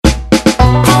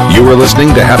You are listening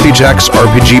to Happy Jack's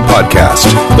RPG Podcast.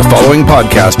 The following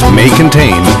podcast may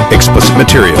contain explicit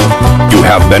material. You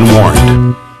have been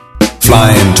warned.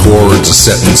 Flying towards a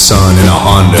setting sun in a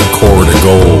Honda Accord of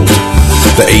gold.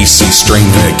 The AC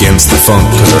straining against the funk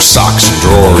cause our socks and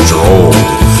drawers are old.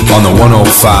 On the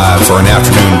 105 for an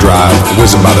afternoon drive,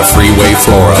 whizzing by the freeway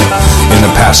Flora. In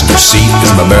the passenger seat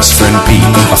is my best friend Pete,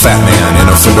 a fat man in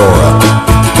a fedora.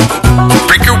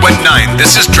 Breaker 19,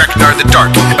 this is Dreknar the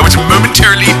Dark. I was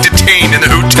momentarily detained in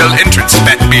the hotel entrance,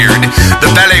 Fatbeard.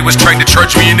 The valet was trying to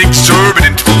charge me an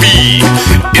exorbitant fee.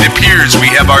 It appears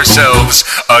we have ourselves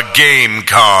a game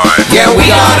con. Yeah, we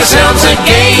got ourselves a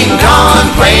game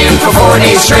con, playing for 4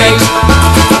 days straight.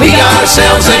 We got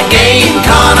ourselves a game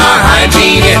con, our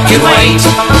hygiene, it can wait.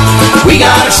 We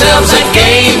got ourselves a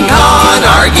game con,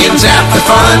 arguing's half the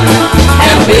fun.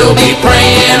 And we'll be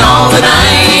praying all the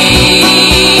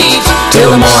night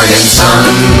till the morning sun.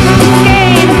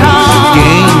 Game con.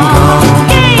 Game con.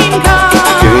 Game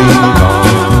con.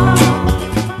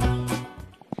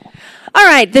 All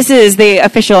right, this is the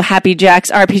official Happy Jack's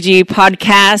RPG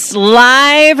podcast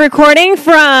live recording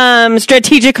from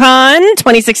Strategicon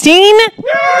 2016.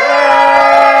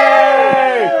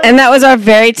 And that was our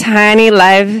very tiny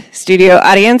live studio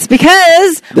audience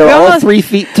because They're we're all almost 3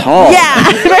 feet tall.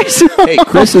 Yeah, very small. Hey,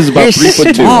 Chris is about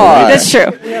 3'2". That's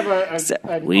true.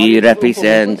 We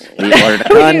represent the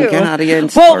Orkan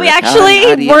audience. Well, we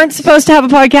actually weren't supposed to have a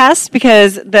podcast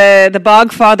because the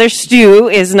Bogfather Stew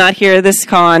is not here this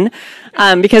con.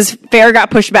 Because Fair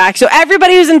got pushed back. So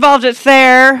everybody who's involved at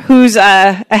Fair, who's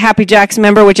a Happy Jacks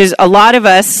member, which is a lot of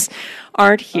us,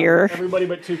 aren't here. Everybody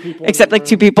but 2 people. Except like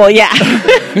 2 people, yeah.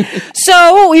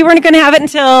 So we weren't going to have it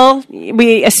until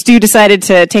Stu decided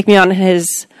to take me on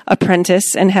his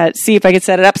apprentice and see if I could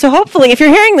set it up. So hopefully, if you're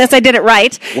hearing this, I did it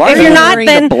right. Why if are you're you not, wearing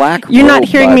then the black you're not robe,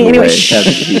 hearing by me the anyway. way,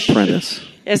 as the apprentice?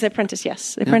 Is the apprentice?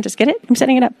 Yes, the apprentice. Get it? I'm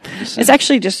setting it up. It's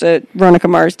actually just a Veronica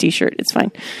Mars T-shirt. It's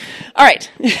fine. All right.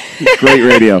 Great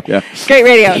radio. Yeah. Great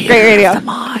radio. Great radio.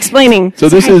 Explaining. So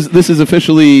this is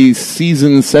officially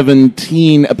season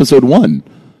 17, episode 1.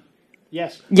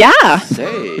 Yes. Yeah.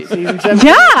 Say. Season 7.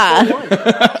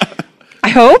 Yeah. I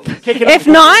hope. If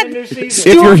not, If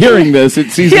you're hearing this,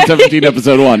 it's season 17,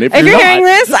 episode 1. If you're hearing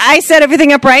this, I set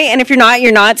everything up right, and if you're not,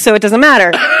 you're not. So it doesn't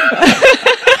matter.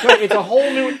 It's a whole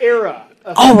new era.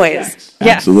 Of Always. Jax.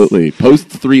 Yes. Absolutely. Post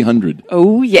 300.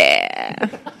 Oh yeah.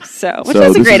 So which So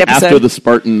was a this great is episode. after the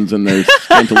Spartans and their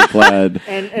scantily clad.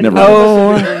 And Never none of us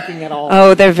Oh. have been drinking at all.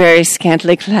 Oh, they're very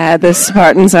scantily clad, the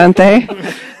Spartans, aren't they?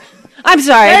 I'm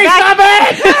sorry. Hey, stop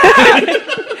it!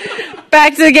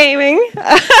 Back to the gaming.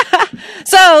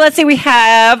 So let's see. We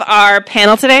have our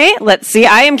panel today. Let's see.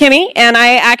 I am Kimmy, and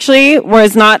I actually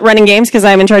was not running games because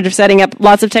I'm in charge of setting up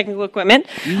lots of technical equipment.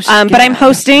 But I'm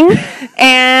hosting,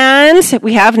 and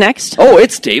we have next. Oh,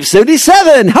 it's Dave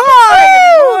 77.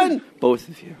 Hi, everyone. Both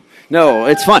of you. No,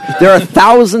 it's fine. There are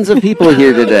thousands of people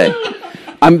here today.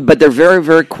 But they're very,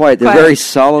 very quiet. They're Quiet. very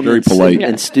solemn, Very and polite.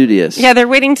 and studious. Yeah, they're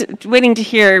waiting to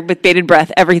hear with bated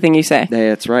breath everything you say. Yeah,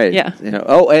 that's right. Yeah. You know,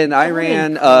 oh, and I've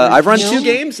run 2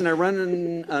 games, and I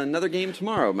run another game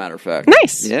tomorrow. Matter of fact.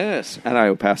 Nice. Yes, and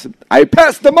I passed it. I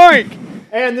passed the mic.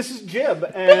 And this is Jib,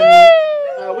 and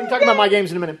we can talk about my games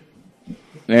in a minute.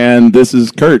 And this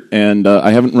is Kurt, and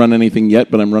I haven't run anything yet,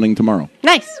 but I'm running tomorrow.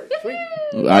 Nice.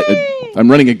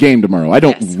 I'm running a game tomorrow. I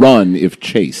don't run if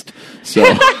chased. So,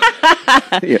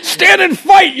 Stand and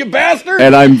fight, you bastard!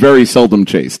 and I'm very seldom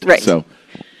chased. Right. So,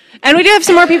 And we do have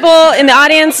some more people in the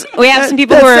audience. We have some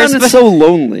people That who are sounded so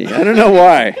lonely. I don't know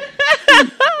why.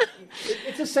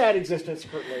 It's a sad existence,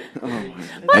 Kurt Lee.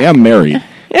 I am married.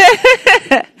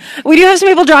 We do have some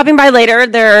people dropping by later.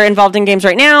 They're involved in games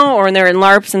right now, or they're in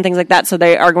LARPs and things like that, so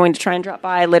they are going to try and drop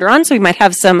by later on. So we might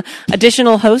have some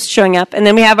additional hosts showing up. And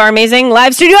then we have our amazing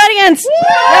live studio audience!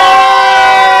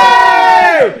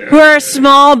 Who are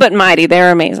small but mighty.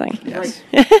 They're amazing. Yes.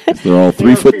 They're all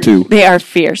 3'2". They are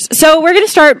fierce. So we're going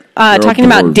to start talking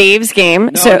about dwarves. Dave's game.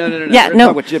 No, so, no. Yeah, We're no.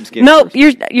 talking about Jib's game No, first.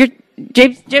 you're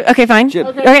Jib. Okay, fine. Jib.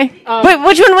 Okay. Wait,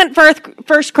 which one went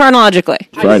first chronologically?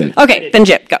 Friday. Okay, then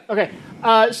Jib, go. Okay,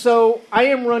 so I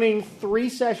am running 3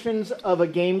 sessions of a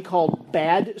game called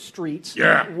Bad Streets,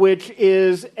 which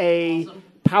is a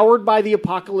powered by the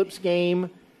apocalypse game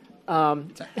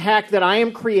hack that I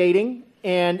am creating,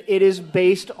 and it is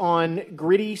based on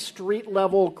gritty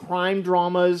street-level crime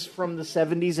dramas from the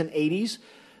 70s and 80s.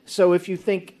 So if you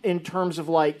think in terms of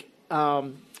like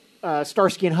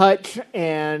Starsky and Hutch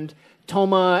and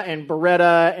Toma and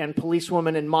Beretta and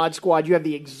Policewoman and Mod Squad, you have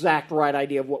the exact right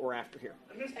idea of what we're after here.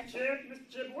 Mr.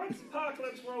 Jib, what's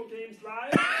Apocalypse World Games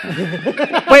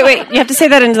Live? Wait, you have to say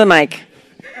that into the mic.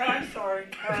 I'm sorry.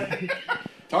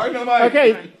 Talking to the mic.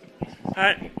 Okay,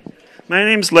 Hi. My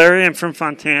name's Larry. I'm from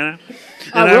Fontana.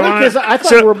 Really? Because I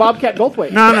thought you were Bobcat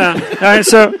Goldthwait. No. All right,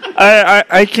 so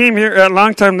I came here, a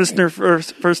long-time listener,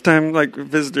 first-time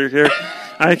visitor here.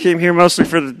 I came here mostly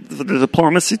for the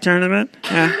diplomacy tournament.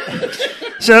 Yeah.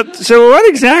 So what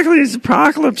exactly is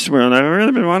Apocalypse World? I've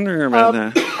really been wondering about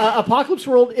that. Apocalypse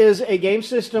World is a game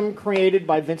system created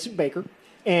by Vincent Baker,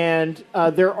 and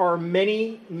there are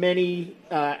many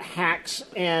hacks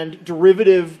and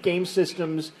derivative game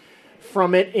systems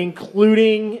from it,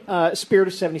 including Spirit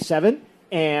of 77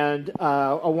 and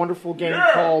a wonderful game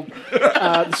called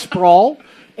Sprawl,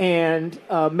 and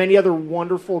many other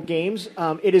wonderful games.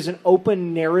 It is an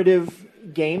open narrative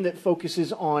game that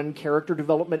focuses on character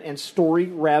development and story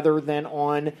rather than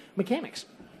on mechanics.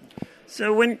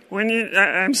 So when you,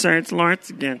 I'm sorry, it's Lawrence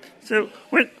again. So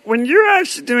when you're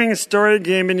actually doing a story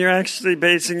game and you're actually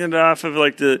basing it off of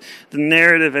the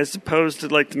narrative as opposed to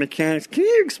the mechanics, can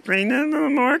you explain that a little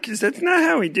more? Because that's not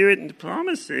how we do it in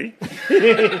diplomacy.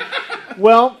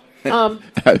 Well, yeah,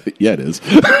 it is.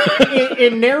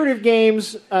 in narrative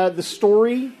games, the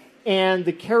story and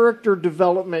the character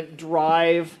development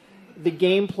drive the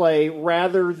gameplay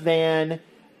rather than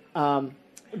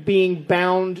being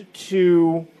bound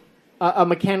to a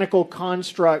mechanical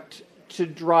construct to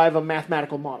drive a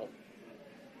mathematical model.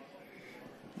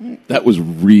 That was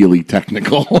really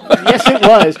technical. Yes, it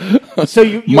was. So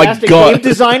you asked a game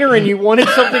designer and you wanted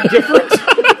something different?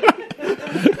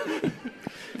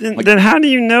 Then how do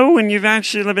you know when you've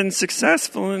actually been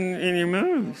successful in your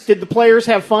moves? Did the players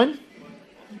have fun?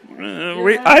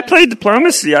 I played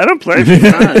diplomacy. I don't play for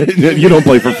fun. You don't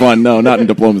play for fun. No, not in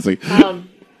diplomacy.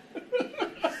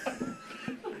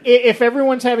 If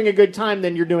everyone's having a good time,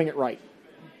 then you're doing it right.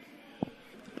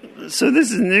 So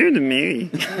this is new to me.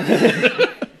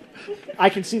 I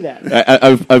can see that.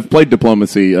 I've played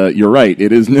diplomacy. You're right.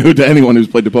 It is new to anyone who's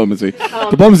played diplomacy.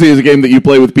 Diplomacy is a game that you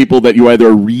play with people that you either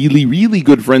are really, really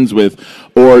good friends with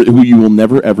or who you will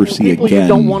never, ever see people again. You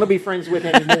don't want to be friends with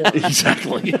anymore.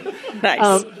 Exactly.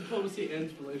 Nice. Diplomacy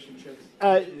ends relationships.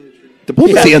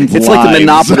 Diplomacy ends It's lives. like the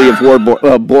monopoly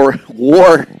of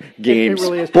war games. It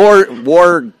really is.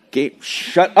 War game.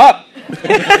 Shut up.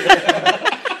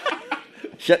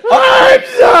 Shut up. I'm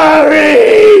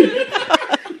sorry.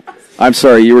 I'm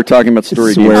sorry. You were talking about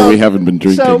story games. Swear we haven't been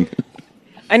drinking.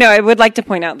 I know. I would like to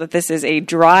point out that this is a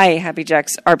dry Happy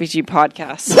Jacks RPG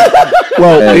podcast.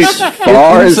 Well, as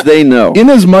far as they know.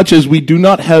 In as much as we do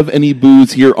not have any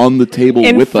booze here on the table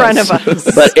In with front us. of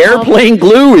us. But airplane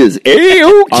glue is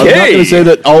A-okay. I'm not going to say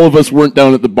that all of us weren't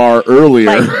down at the bar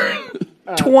earlier.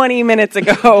 20 minutes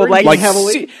ago,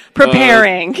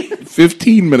 preparing.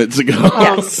 15 minutes ago.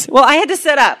 Yes. Well, I had to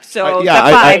set up, so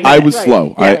I was Right.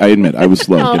 slow. Yeah. I admit, I was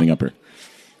slow getting up here.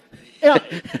 Yeah,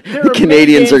 The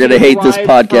Canadians are going to hate this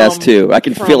podcast, too. I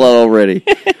can feel it already.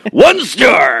 1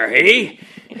 star, eh?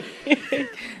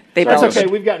 They That's belched. okay.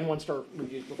 We've gotten 1-star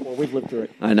reviews before. We've lived through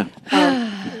it. I know.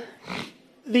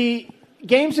 The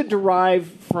games that derive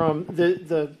from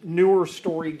the newer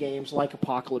story games like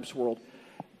Apocalypse World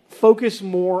focus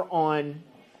more on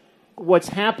what's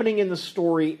happening in the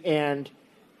story and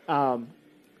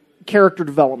character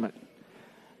development.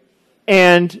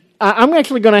 And I'm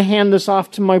actually going to hand this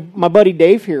off to my buddy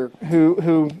Dave here,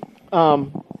 who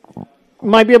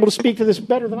might be able to speak to this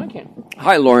better than I can.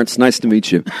 Hi, Lawrence. Nice to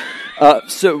meet you.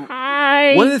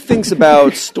 Hi. One of the things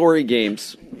about story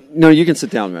games... No, you can sit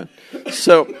down, man.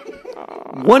 So,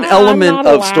 one element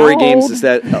of story games is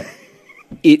that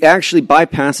it actually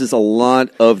bypasses a lot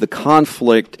of the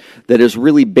conflict that is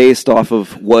really based off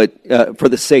of what, for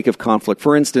the sake of conflict.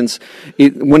 For instance,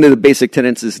 one of the basic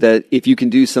tenets is that if you can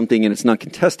do something and it's not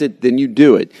contested, then you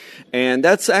do it. And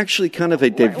that's actually kind of a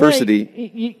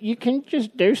diversity. You can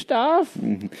just do stuff?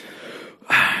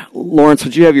 Lawrence,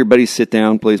 would you have your buddy sit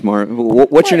down, please, Mark?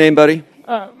 What's your name, buddy?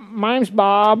 My name's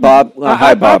Bob. Bob.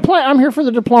 Hi, Bob. I'm here for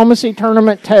the diplomacy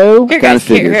tournament, too. Here, guys,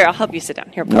 here, I'll help you sit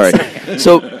down. Here, please.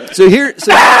 All right. So here.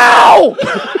 Ow!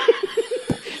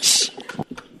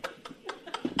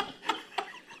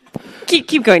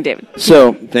 Keep going, David.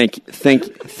 So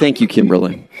thank you,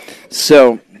 Kimberly.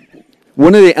 So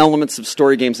one of the elements of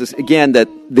story games is again that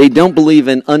they don't believe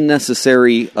in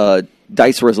unnecessary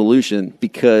dice resolution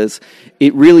because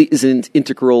it really isn't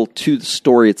integral to the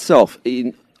story itself.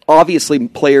 Obviously,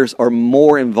 players are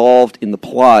more involved in the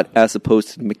plot as opposed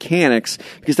to the mechanics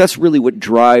because that's really what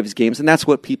drives games, and that's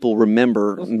what people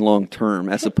remember in long term,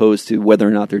 as opposed to whether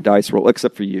or not their dice roll,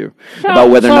 except for you, about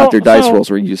whether or not their dice rolls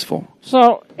were useful.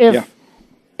 So if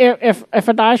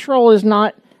a dice roll is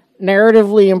not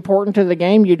narratively important to the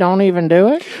game, you don't even do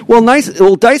it?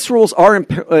 Well, dice rolls are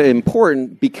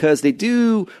important because they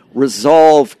do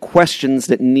resolve questions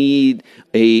that need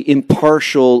a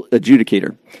impartial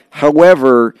adjudicator.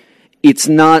 However, it's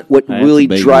not what really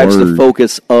drives the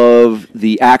focus of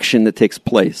the action that takes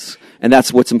place. And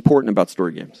that's what's important about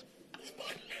story games.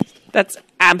 That's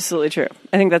absolutely true.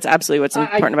 I think that's absolutely what's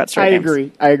important about story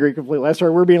games. I agree completely.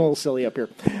 Sorry, we're being a little silly up here.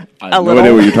 I have no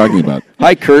idea what you're talking about.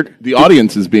 Hi, Kurt. The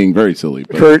audience is being very silly.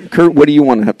 But. Kurt, what do you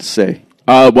want to have to say?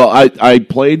 Well, I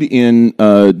played in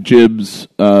Jib's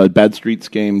Bad Streets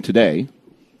game today.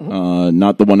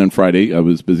 Not the one on Friday. I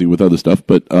was busy with other stuff,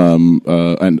 but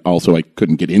and also I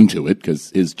couldn't get into it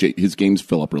because his games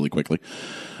fill up really quickly.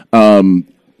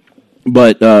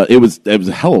 But it was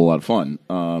a hell of a lot of fun.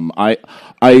 I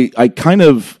kind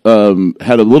of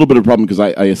had a little bit of a problem because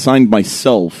I assigned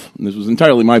myself, and this was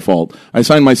entirely my fault. I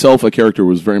assigned myself a character who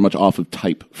was very much off of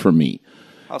type for me.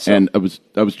 So? And I was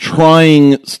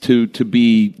trying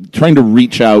to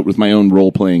reach out with my own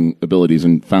role playing abilities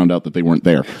and found out that they weren't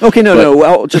there. Okay, no.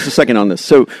 Well, just a second on this.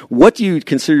 So, what do you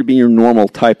consider to be your normal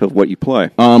type of what you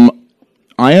play? I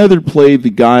either play the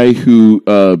guy who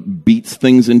beats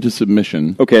things into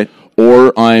submission. Okay.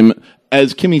 Or I'm,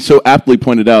 as Kimmy so aptly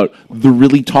pointed out, the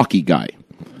really talky guy.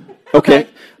 Okay.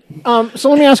 So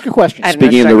let me ask a question.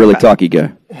 Speaking of the really talky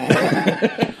guy.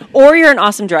 Or you're an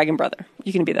awesome dragon brother.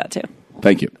 You can be that too.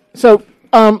 Thank you. So,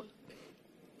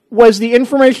 was the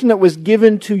information that was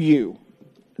given to you,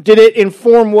 did it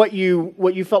inform what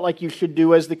you felt like you should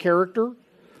do as the character?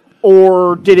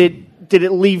 Or did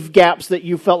it leave gaps that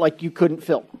you felt like you couldn't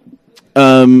fill?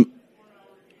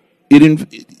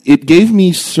 It gave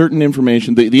me certain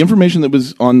information. The information that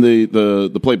was on the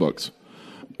playbooks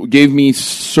gave me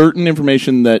certain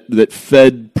information that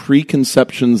fed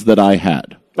preconceptions that I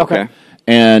had. Okay.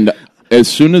 And as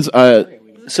soon as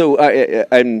So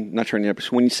I'm not trying to.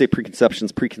 When you say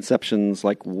preconceptions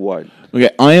like what? Okay,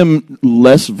 I am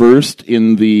less versed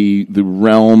in the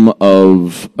realm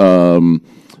of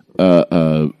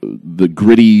the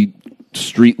gritty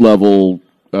street level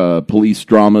police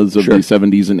dramas of the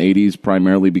 70s and 80s,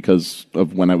 primarily because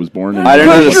of when I was born. I don't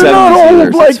know the 70s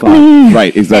either. So fine.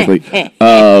 Right, exactly.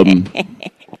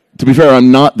 To be fair,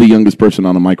 I'm not the youngest person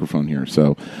on a microphone here,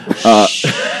 so.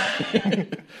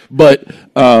 But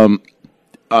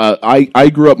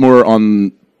I grew up more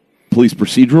on police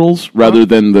procedurals rather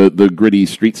than the gritty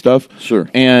street stuff. Sure.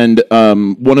 And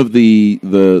one of the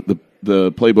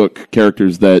playbook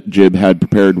characters that Jib had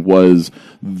prepared was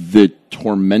the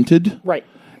Tormented. Right.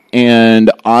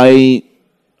 And I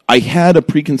had a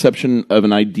preconception of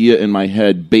an idea in my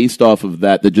head based off of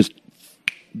that just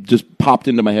popped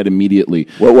into my head immediately.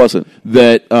 What was it?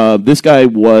 That this guy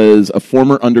was a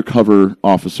former undercover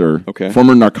officer,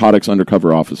 former narcotics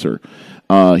undercover officer.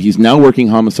 He's now working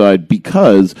homicide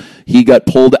because he got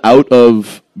pulled out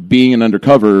of being an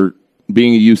undercover,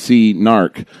 being a UC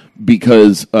narc,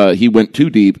 because he went too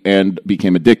deep and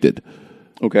became addicted.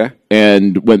 Okay.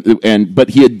 But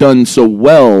he had done so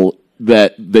well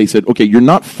that they said, okay, you're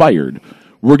not fired.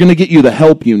 We're going to get you the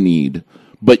help you need,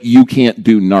 but you can't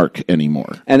do narc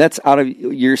anymore. And that's out of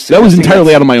your... That was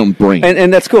entirely out of my own brain.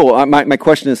 And that's cool. My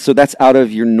question is, so that's out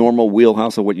of your normal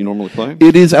wheelhouse of what you normally play?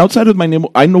 It is outside of my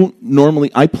normal... When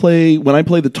I play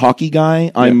the talky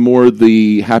guy, I'm more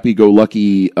the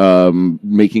happy-go-lucky,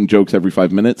 making jokes every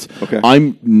 5 minutes. Okay.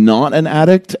 I'm not an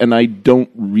addict, and I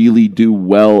don't really do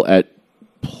well at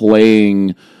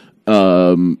playing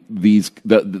the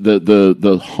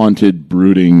haunted,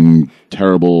 brooding,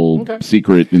 terrible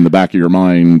secret in the back of your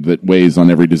mind that weighs on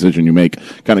every decision you make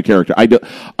kind of character.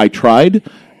 I tried,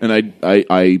 and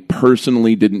I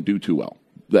personally didn't do too well.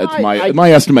 That's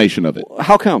my estimation of it.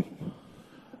 How come?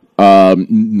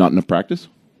 Not enough practice.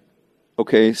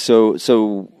 Okay,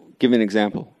 so give me an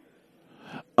example.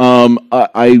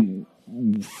 I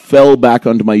fell back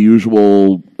onto my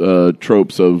usual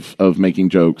tropes of making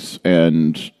jokes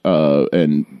and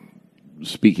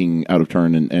speaking out of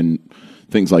turn and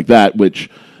things like that, which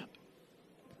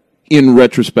in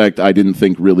retrospect I didn't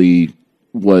think really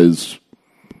was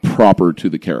proper to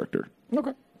the character.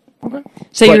 Okay.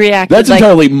 So you reacted. That's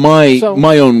entirely my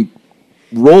own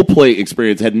role play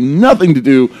experience. It had nothing to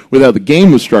do with how the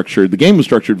game was structured. The game was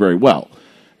structured very well,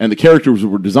 and the characters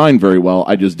were designed very well.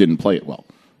 I just didn't play it well.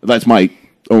 That's my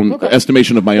own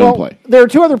estimation of my own play. There are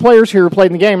two other players here who played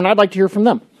in the game, and I'd like to hear from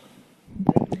them.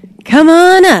 Come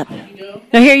on up.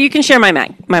 Now here, you can share my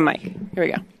mic. Here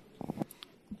we go.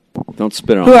 Don't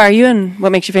spit on Who are you and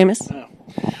what makes you famous?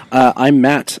 I'm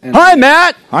Matt. And Hi,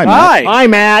 Matt. Hi, Matt. Hi,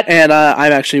 Matt. And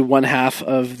I'm actually one half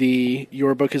of the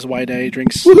Your Book is Why Day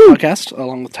Drinks podcast,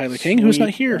 along with Tyler King, who's not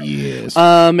here. Yes.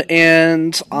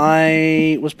 And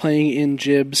I was playing in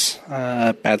Jib's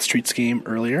Bad Streets game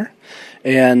earlier,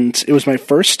 and it was my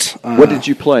first. What did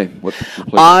you play? What did you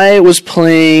play? I was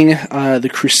playing the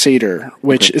Crusader,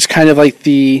 which is kind of like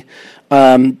the...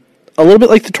 a little bit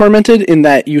like the Tormented in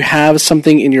that you have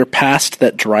something in your past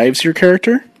that drives your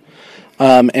character.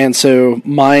 And so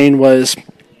mine was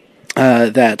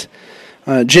that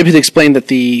Jib had explained that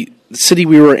the city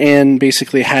we were in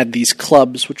basically had these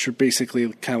clubs, which were basically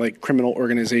kind of like criminal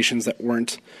organizations that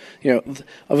weren't, of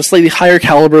a slightly higher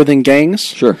caliber than gangs.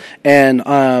 Sure. And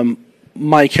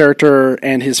my character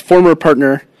and his former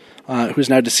partner, who's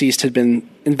now deceased, had been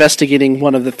investigating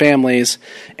one of the families,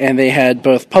 and they had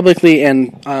both publicly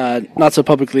and not so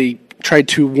publicly tried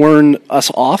to warn us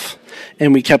off,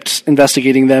 and we kept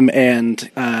investigating them,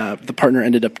 and the partner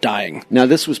ended up dying. Now,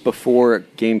 this was before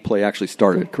gameplay actually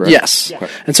started, correct? Yes. Okay.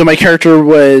 And so my character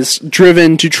was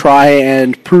driven to try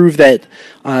and prove that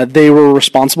they were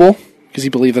responsible, because he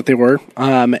believed that they were,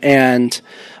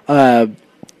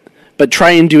 but try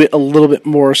and do it a little bit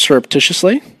more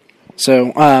surreptitiously.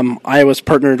 So I was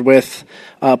partnered with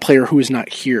a player who is not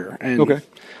here. And,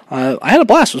 I had a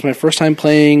blast. It was my first time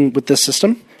playing with this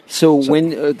system. So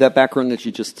when that background that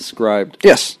you just described,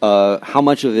 yes, how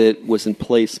much of it was in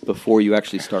place before you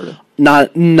actually started?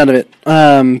 None of it.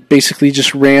 Basically,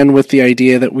 just ran with the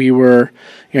idea that we were,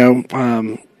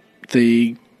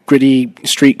 the gritty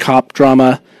street cop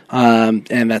drama,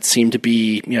 and that seemed to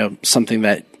be, something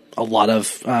that a lot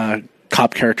of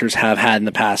cop characters have had in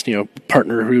the past.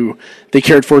 Partner who they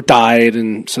cared for died,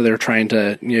 and so they're trying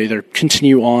to either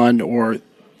continue on, or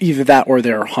either that or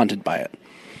they're haunted by it.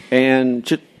 And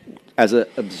just as an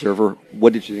observer,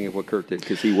 what did you think of what Kirk did?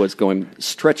 Because he was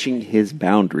stretching his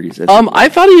boundaries. I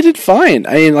thought he did fine.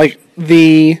 I mean, like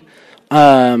we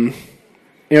all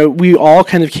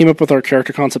kind of came up with our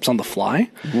character concepts on the fly.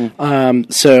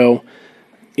 Mm-hmm. So,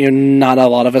 not a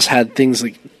lot of us had things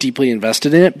like deeply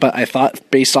invested in it, but I thought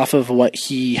based off of what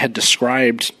he had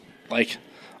described, I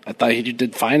thought he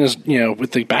did fine as,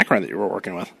 with the background that you were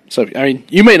working with. So, I mean,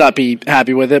 you may not be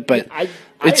happy with it, but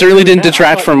it certainly didn't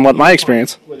detract from what my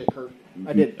experience.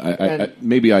 I did.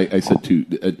 Maybe I set to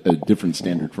a different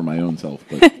standard for my own self.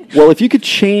 But. Well, if you could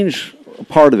change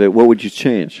part of it, what would you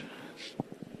change?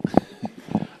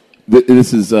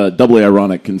 This is doubly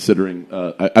ironic considering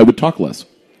I would talk less.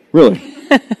 Really?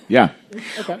 Yeah.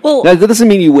 Okay. Well, that doesn't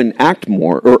mean you wouldn't act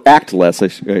more or act less. I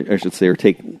should say, or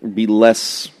be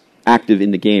less active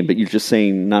in the game. But you're just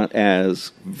saying not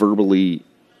as verbally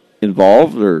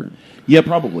involved, or yeah,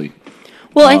 probably.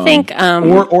 Well, I think,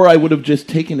 or I would have just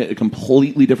taken it a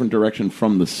completely different direction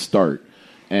from the start,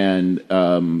 and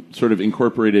sort of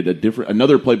incorporated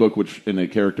another playbook, which in a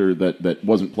character that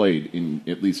wasn't played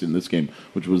at least in this game,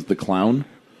 which was the clown.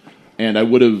 And I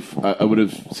would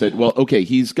have said, well, okay,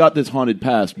 he's got this haunted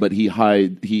past, but he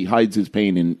hides his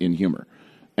pain in humor.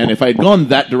 And if I had gone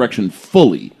that direction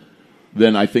fully,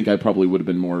 then I think I probably would have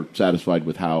been more satisfied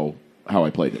with how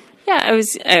I played it. Yeah, I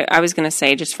was going to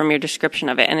say, just from your description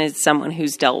of it, and as someone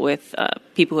who's dealt with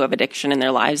people who have addiction in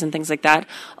their lives and things like that,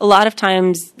 a lot of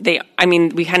times we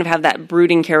kind of have that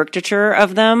brooding caricature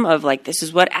of them, of like, this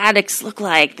is what addicts look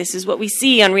like, this is what we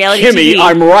see on reality Kimmy, TV.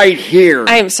 I'm right here.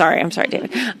 I'm sorry,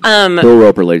 David. Bill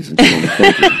Roper, ladies and gentlemen,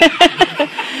 thank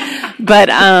you.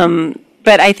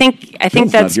 But I think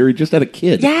Bill's that's not here. He just had a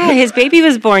kid. Yeah, his baby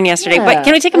was born yesterday. Yeah. But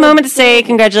can we take a moment to say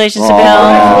congratulations to Bill?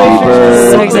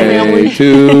 Happy So birthday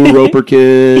to Roper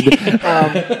Kid.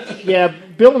 Yeah,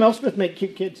 Bill and Elspeth make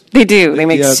cute kids. They do. They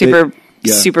make super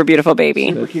beautiful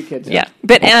baby. Super cute kids. Yeah.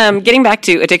 But getting back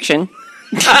to addiction.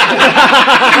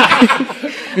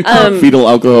 Fetal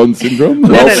alcohol syndrome.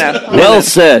 No. Well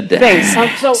said.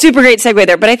 Thanks. Super great segue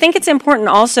there. But I think it's important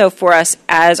also for us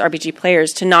as RPG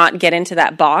players to not get into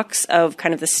that box of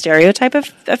kind of the stereotype of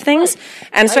things.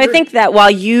 And so I think that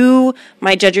while you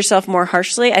might judge yourself more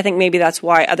harshly, I think maybe that's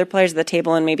why other players at the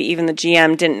table and maybe even the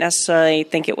GM didn't necessarily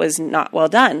think it was not well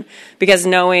done. Because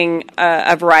knowing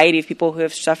a variety of people who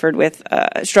have struggled with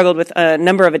a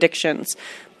number of addictions,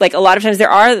 like a lot of times they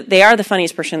are the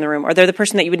funniest person in the room, or they're the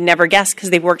person that you would never guess because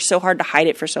they've worked so hard to hide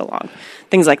it for so long.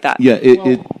 Things like that. Yeah,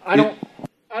 I don't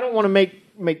want to make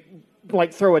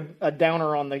throw a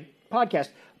downer on the podcast,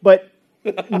 but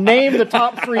name the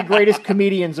top 3 greatest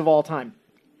comedians of all time.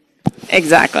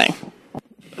 Exactly.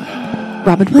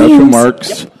 Robin Groucho Williams.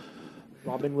 Marx. Yep.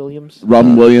 Robin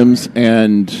Williams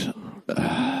and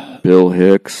Bill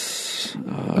Hicks,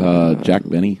 Jack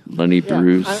Benny, Lenny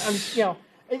Bruce.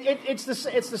 It's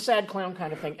the sad clown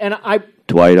kind of thing, and I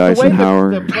Dwight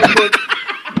Eisenhower.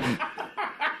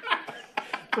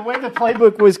 The way the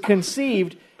playbook was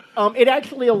conceived, it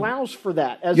actually allows for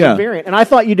that as Yeah. a variant, and I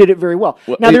thought you did it very well.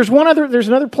 Now, there's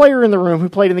another player in the room who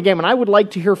played in the game, and I would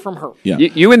like to hear from her. Yeah.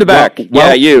 You in the back. You in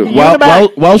the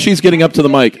back. While she's getting up to the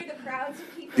mic.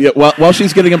 Yeah, while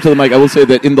she's getting up to the mic, I will say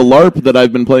that in the LARP that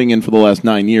I've been playing in for the last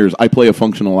 9 years, I play a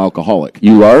functional alcoholic.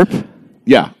 You LARP?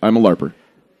 Yeah, I'm a LARPer.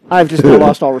 I've just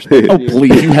lost all respect. Oh,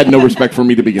 please. You had no respect for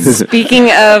me to begin with.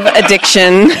 Speaking of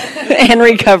addiction and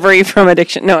recovery from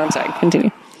addiction. No, I'm sorry.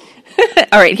 Continue.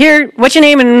 All right, here. What's your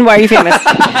name and why are you famous?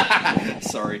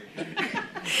 Sorry.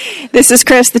 This is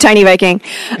Chris, the Tiny Viking.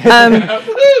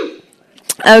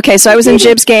 Okay, so I was in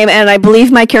Jib's game, and I believe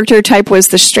my character type was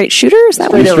the straight shooter. Is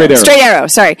that Straight what? arrow. Straight arrow.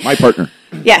 Sorry. My partner.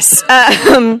 Yes.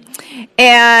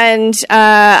 And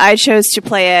I chose to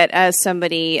play it as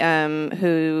somebody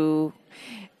who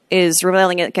is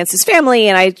rebelling against his family,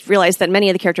 and I realized that many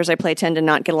of the characters I play tend to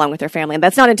not get along with their family, and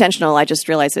that's not intentional. I just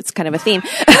realized it's kind of a theme.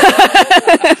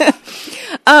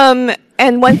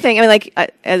 And one thing, I mean, like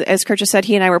as Kurt just said,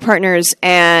 he and I were partners,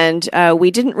 and we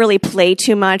didn't really play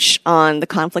too much on the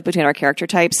conflict between our character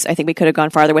types. I think we could have gone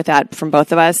farther with that from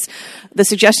both of us. The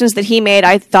suggestions that he made,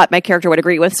 I thought my character would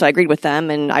agree with, so I agreed with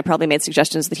them, and I probably made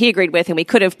suggestions that he agreed with, and we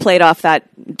could have played off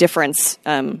that difference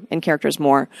in characters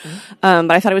more.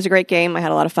 But I thought it was a great game. I had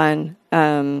a lot of fun.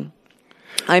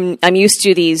 I'm used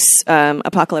to these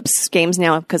apocalypse games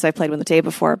now because I played one the day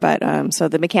before, but so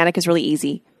the mechanic is really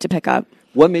easy to pick up.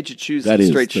 What made you choose the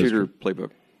straight shooter playbook?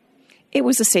 It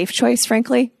was a safe choice,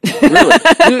 frankly. Really?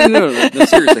 No,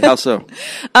 seriously, how so?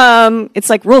 It's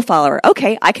like rule follower.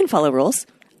 Okay, I can follow rules.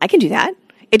 I can do that.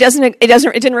 It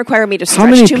didn't require me to stretch How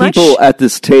many too much. people at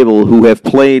this table who have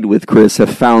played with Chris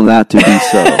have found that to be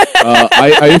so?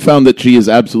 I found that she is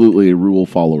absolutely a rule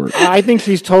follower. I think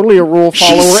she's totally a rule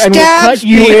follower and will stabs cut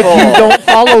you if people. you don't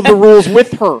follow the rules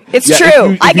with her. It's Yeah,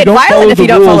 true. I get violent if you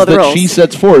don't follow the rules. that she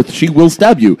sets forth, she will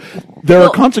stab you. There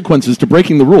are consequences to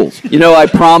breaking the rules. You know, I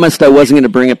promised I wasn't going to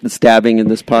bring up the stabbing in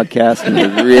this podcast, and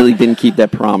I really didn't keep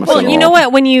that promise at Well, all. you know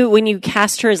what? When you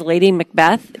cast her as Lady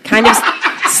Macbeth, kind of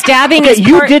stabbing Okay, is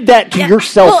you part... did that to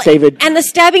yourself, David. And the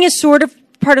stabbing is sort of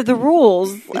part of the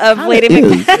rules of Lady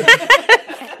is. Macbeth.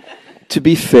 To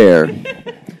be fair,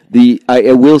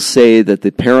 I will say that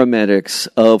the paramedics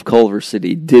of Culver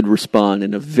City did respond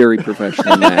in a very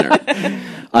professional manner.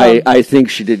 I think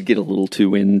she did get a little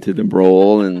too into the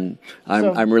role, and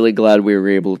I'm really glad we were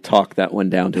able to talk that one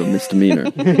down to a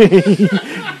misdemeanor.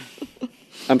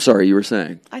 I'm sorry, you were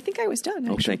saying? I think I was done.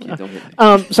 Oh, thank you. Don't hit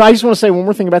me. So I just want to say one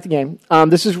more thing about the game.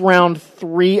 This is round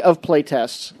 3 of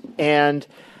playtests, and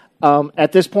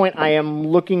at this point, I am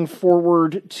looking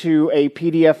forward to a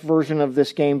PDF version of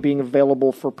this game being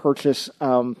available for purchase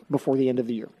before the end of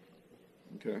the year.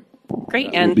 Okay.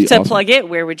 Great. That And would be to awesome. plug it,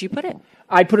 where would you put it?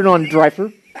 I put it on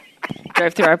Drive-Thru.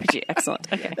 Drive-through RPG. Excellent.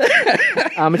 Okay.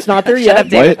 It's not there Shut yet. up,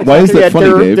 Dave. Why is that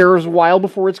funny, Dave? There's a while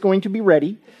before it's going to be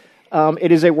ready.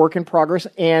 It is a work in progress,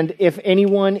 and if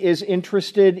anyone is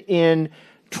interested in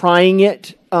trying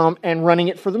it and running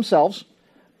it for themselves,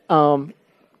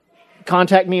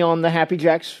 contact me on the Happy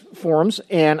Jacks forums,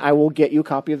 and I will get you a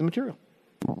copy of the material.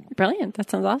 Brilliant. That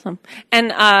sounds awesome.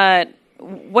 And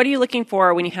what are you looking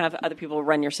for when you have other people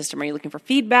run your system? Are you looking for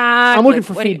feedback? I'm looking Like,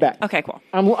 for what do you- feedback. Okay, cool.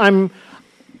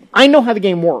 I know how the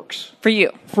game works. For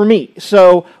you. For me.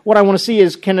 So what I want to see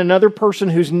is, can another person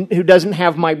who doesn't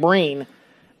have my brain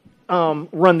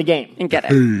run the game And get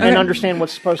it. and Okay. understand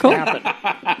what's supposed to happen?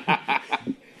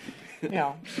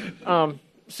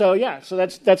 So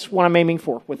that's what I'm aiming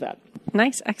for with that.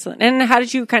 Nice. Excellent. And how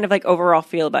did you kind of like overall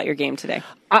feel about your game today?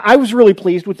 I was really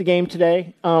pleased with the game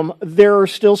today. There are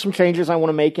still some changes I want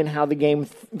to make in how the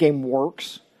game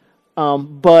works,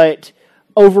 but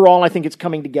overall, I think it's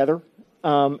coming together,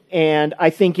 and I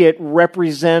think it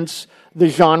represents the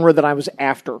genre that I was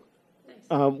after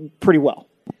pretty well.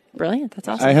 Brilliant. That's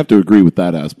awesome. I have to agree with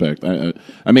that aspect.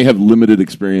 I may have limited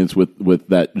experience with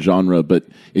that genre, but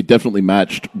it definitely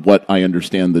matched what I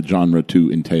understand the genre to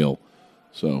entail.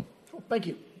 So, Thank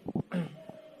you.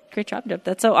 Great job, Deb.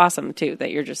 That's so awesome, too,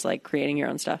 that you're just like creating your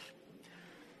own stuff.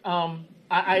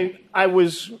 I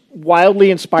was wildly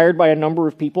inspired by a number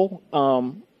of people,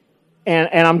 and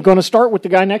I'm going to start with the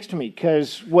guy next to me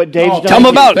because what Dave's done. Tell him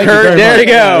about Kurt. There you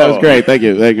go. that was great. Thank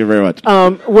you very much.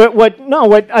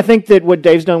 What I think that what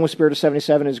Dave's done with Spirit of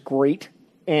 77 is great,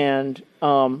 and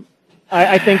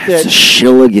I think that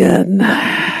Shill again.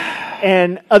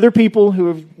 and other people who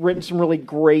have written some really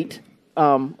great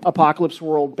Apocalypse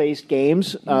World based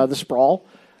games, the Sprawl,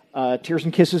 Tears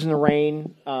and Kisses in the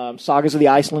Rain, Sagas of the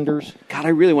Icelanders. God, I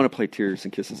really want to play Tears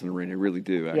and Kisses in the Rain. I really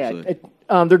do, actually.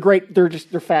 Yeah, they're great. They're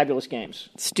fabulous games.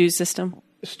 Stew System.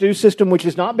 Stew System, which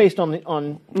is not based on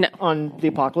the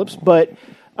Apocalypse, but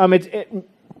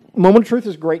Moment of Truth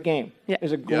is a great game. Yeah.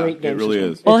 It's a great game. It really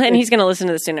system. is. Well, and he's going to listen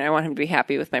to this soon, and I want him to be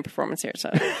happy with my performance here.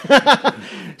 So,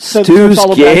 Stu's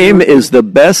game is the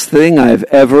best thing I've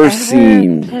ever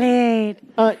seen. Played.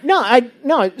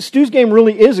 No, Stu's game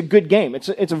really is a good game. It's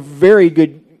a very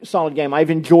good, solid game.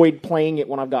 I've enjoyed playing it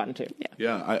when I've gotten to.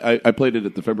 Yeah, I played it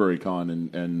at the February con,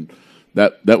 and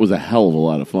that was a hell of a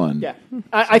lot of fun. Yeah,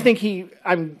 I think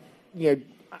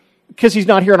because he's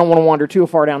not here, I don't want to wander too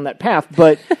far down that path,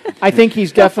 but I think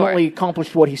he's definitely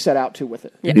accomplished what he set out to with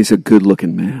it. Yeah. He's a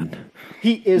good-looking man.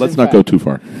 He is. Let's not go too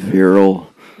far. Virile,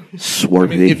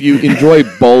 swarthy. If you enjoy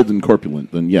bald and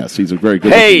corpulent, then yes, he's a very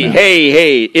good.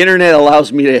 Hey! Internet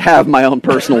allows me to have my own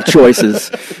personal choices.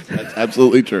 That's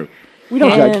absolutely true. We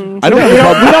don't judge. I don't.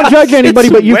 We don't judge anybody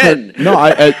but you. No,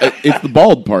 it's the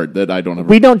bald part that I don't have.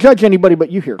 We don't judge anybody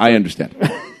but you here. I understand.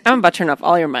 I'm about to turn off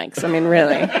all your mics. I mean,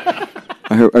 really.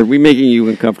 Are we making you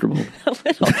uncomfortable? do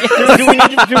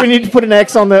we need to put an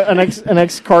X on an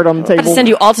X card on the I table? have to send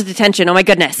you all to detention. Oh my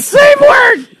goodness. Same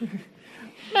word.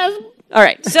 All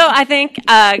right. So I think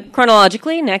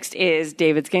chronologically, next is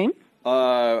David's game.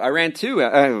 I ran two.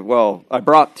 I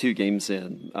brought two games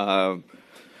in. Hi,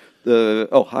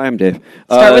 I'm Dave.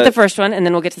 Start with the first one, and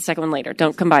then we'll get to the second one later.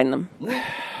 Don't combine them.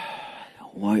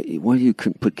 Why do you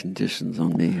put conditions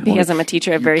on me? Because I'm a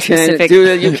teacher. I have very specific.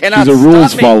 You cannot. She's a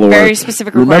rules follower. Very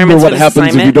specific Remember requirements what for this happens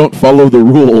assignment. if you don't follow the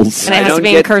rules. And it has to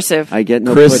be in cursive. I get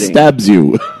no Chris pudding. stabs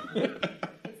you.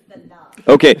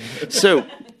 Okay, so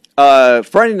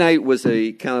Friday night was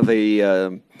a kind of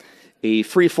a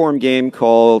free-form game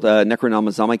called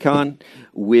Necronomicon,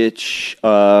 which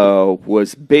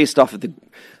was based off of the.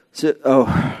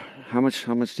 How much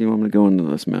do you want me to go into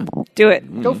this, man? Do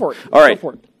it. Go for it. All right.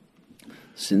 Go for it.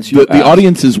 Since you The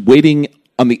audience is waiting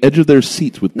on the edge of their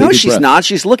seats with bated No, she's breath. not.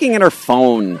 She's looking at her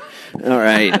phone. All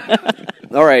right.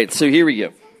 All right, so here we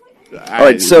go. All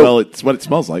right, so well, it's what it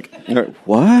smells like.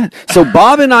 What? So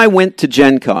Bob and I went to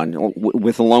Gen Con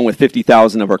along with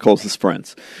 50,000 of our closest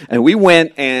friends. And we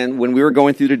went, and when we were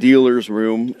going through the dealer's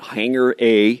room, Hangar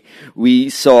A, we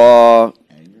saw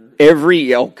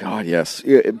basically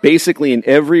in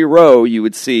every row you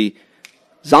would see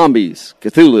zombies,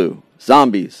 Cthulhu,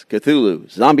 zombie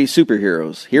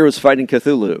superheroes, heroes fighting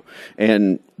Cthulhu,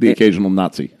 and the occasional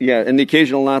Nazi. Yeah, and the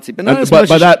occasional Nazi, but not as by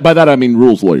much. By that I mean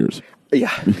rules lawyers. Yeah,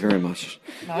 very much.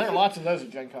 No, there are lots of those at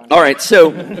Gen Con. All right,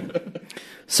 so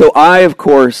I, of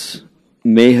course,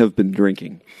 may have been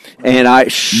drinking. And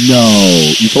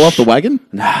No. You fell off the wagon?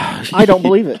 I don't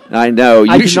believe it. I know.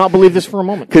 I do not believe this for a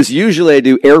moment. Because usually I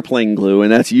do airplane glue,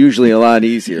 and that's usually a lot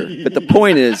easier. But the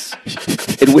point is,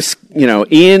 it was,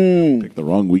 in the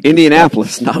wrong week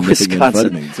Indianapolis, not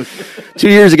Wisconsin. 2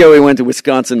 years ago, we went to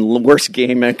Wisconsin, worst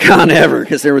game at con ever,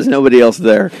 because there was nobody else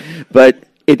there. But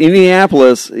in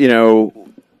Indianapolis,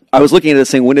 I was looking at this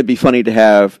saying, wouldn't it be funny to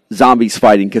have zombies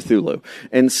fighting Cthulhu?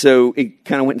 And so it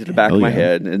kind of went into the back of my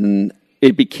head, and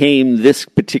it became this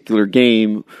particular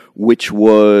game, which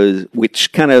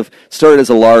kind of started as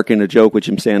a lark and a joke with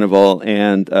Jim Sandoval,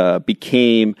 and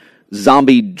became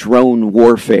zombie drone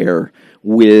warfare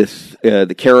with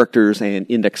the characters and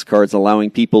index cards, allowing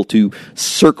people to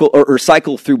circle or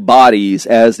cycle through bodies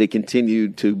as they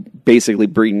continued to basically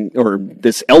bring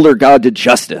this elder god to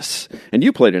justice. And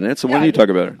you played in it, so why don't you talk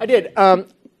about it? I did.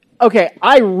 Okay,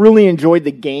 I really enjoyed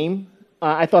the game.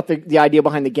 I thought the idea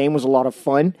behind the game was a lot of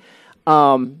fun.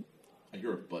 I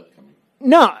hear a butt coming.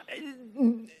 No,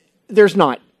 there's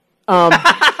not.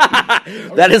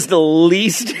 That is the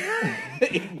least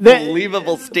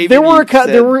believable statement.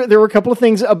 There were a couple of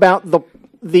things about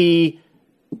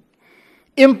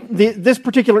this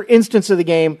particular instance of the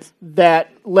game that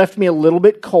left me a little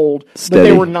bit cold, but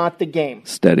they were not the game.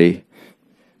 Steady.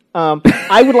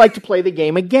 I would like to play the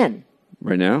game again.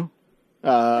 Right now?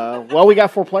 Well, we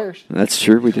got 4 players. That's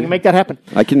true. We can make that happen.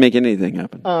 I can make anything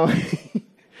happen.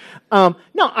 No,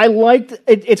 I liked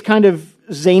it. It's kind of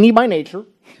zany by nature,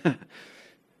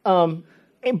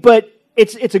 but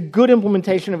it's a good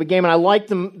implementation of a game, and I like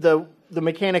the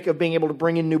mechanic of being able to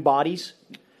bring in new bodies.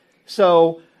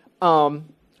 So I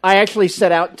actually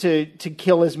set out to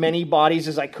kill as many bodies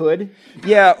as I could.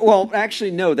 Yeah, well, actually,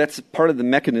 no. That's part of the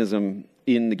mechanism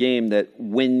in the game that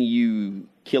when you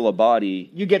kill a body,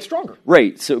 you get stronger.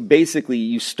 Right. So basically,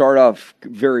 you start off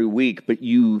very weak, but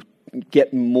you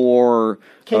get more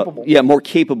capable. More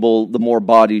capable the more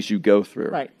bodies you go through.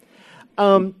 Right.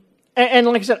 And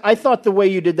like I said, I thought the way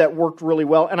you did that worked really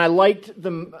well, and I liked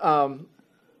the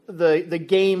the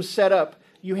game setup,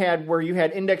 you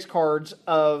had index cards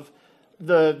of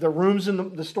the rooms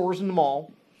in the stores in the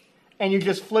mall, and you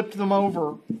just flipped them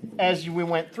over as we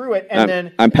went through it, and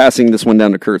then I'm passing this one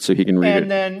down to Kurt so he can read it.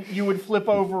 And then you would flip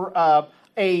over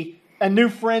a new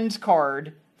friends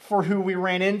card for who we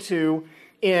ran into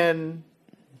in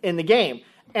the game.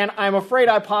 And I'm afraid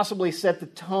I possibly set the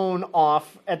tone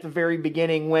off at the very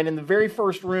beginning when in the very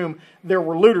first room there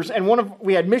were looters. And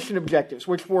we had mission objectives,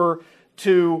 which were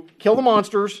to kill the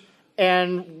monsters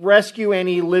and rescue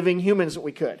any living humans that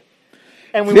we could.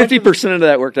 And 50% of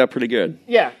that worked out pretty good.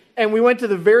 Yeah. And we went to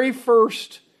the very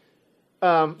first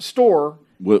store.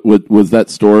 Was that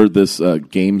store this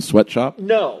game sweatshop?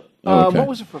 No. Oh, okay. What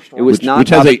was the first store? It was not which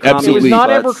has a It was absolutely not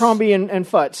Abercrombie and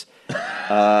Futz.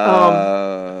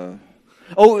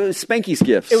 It was Spanky's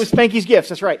Gifts. It was Spanky's Gifts,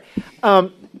 that's right.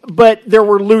 But there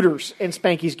were looters in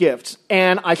Spanky's Gifts,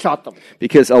 and I shot them.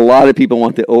 Because a lot of people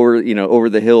want the over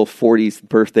the hill 40th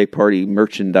birthday party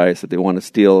merchandise that they want to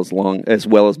steal, as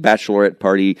well as bachelorette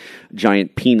party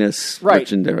giant penis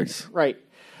merchandise. Right.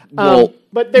 Well,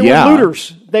 but they were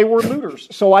looters. They were looters.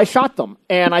 So I shot them,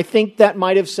 and I think that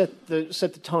might have set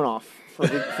the tone off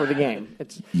for the game.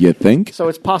 You think? So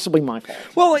it's possibly my fault.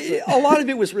 Well, a lot of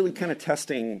it was really kind of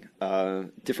testing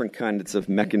different kinds of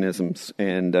mechanisms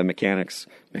and mechanics.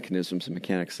 Mechanisms and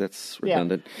mechanics, that's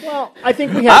redundant. Yeah. Well, I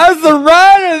think we have... I was the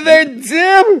writer there,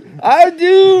 Tim! I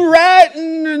do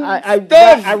writing and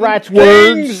stuff. I write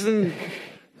words. And,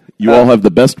 you all have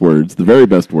the best words, the very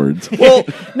best words. Well,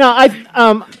 no,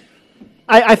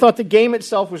 I thought the game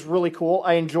itself was really cool.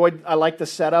 I liked the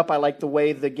setup. I liked the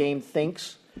way the game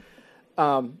thinks.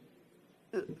 I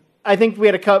think we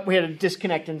had a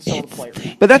disconnect in some of the players.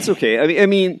 But that's okay. I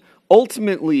mean,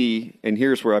 ultimately, and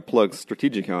here's where I plug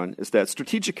Strategicon, is that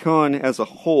Strategicon as a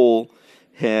whole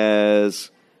has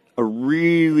a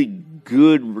really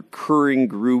good recurring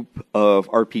group of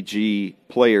RPG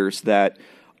players that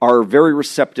are very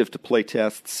receptive to play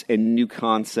tests and new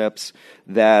concepts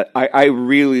that I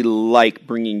really like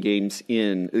bringing games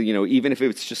in, even if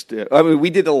it's just...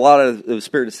 we did a lot of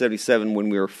Spirit of 77 when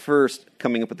we were first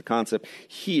coming up with the concept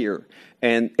here,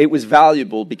 and it was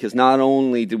valuable because not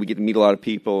only did we get to meet a lot of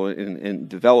people and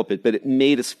develop it, but it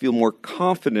made us feel more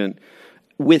confident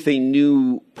with a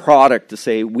new product to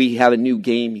say we have a new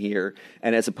game here,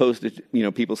 and as opposed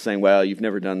to people saying, "Well, you've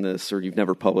never done this or you've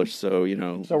never published, so get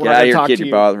out of here, kid, you're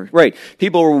bothering." Right?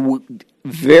 People were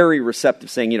very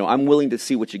receptive, saying, "I'm willing to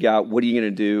see what you got. What are you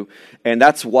going to do?" And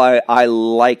that's why I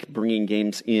like bringing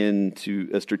games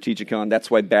into a Strategicon. That's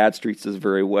why Bad Streets does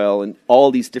very well, and all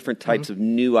these different types of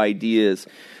new ideas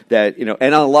that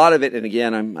and a lot of it. And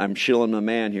again, I'm shilling my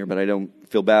man here, but I don't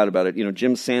feel bad about it.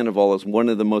 Jim Sandoval is one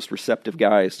of the most receptive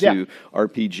guys to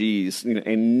RPGs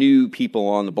and new people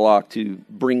on the block to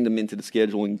bring them into the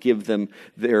schedule and give them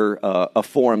their a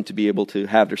forum to be able to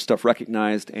have their stuff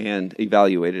recognized and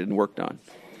evaluated and worked on.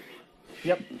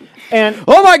 Yep. And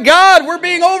oh my God, we're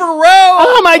being overrun!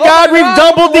 Oh my God, we've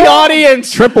doubled the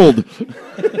audience, tripled.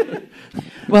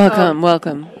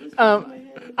 Welcome.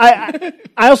 I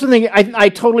also think I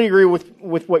totally agree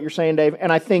with what you're saying, Dave,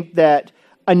 and I think that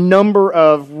a number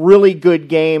of really good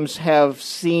games have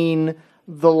seen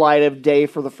the light of day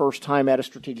for the first time at a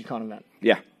Strategicon event.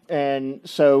 Yeah. And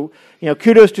so,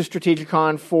 kudos to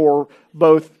Strategicon for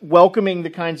both welcoming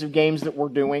the kinds of games that we're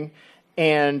doing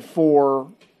and for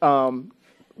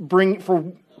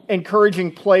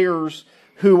encouraging players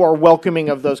who are welcoming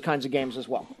of those kinds of games as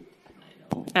well.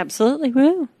 Absolutely.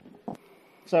 Woo.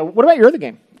 So what about your other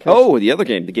game? Oh, the other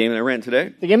game, the game that I ran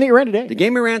today. The game that you ran today. The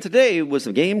game I ran today was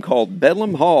a game called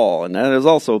Bedlam Hall, and that is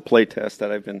also a play test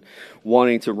that I've been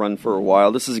wanting to run for a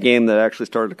while. This is a game that actually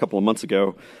started a couple of months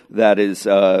ago that is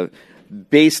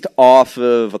based off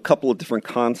of a couple of different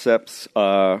concepts.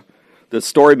 The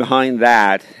story behind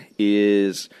that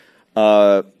is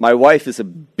my wife is a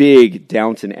big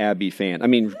Downton Abbey fan. I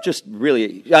mean, just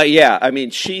really, I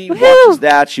mean, she watches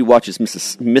that. She watches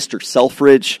Mr.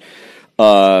 Selfridge.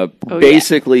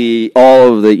 Basically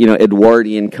all of the,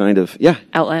 Edwardian kind of,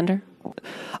 Outlander?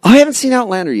 I haven't seen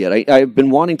Outlander yet. I've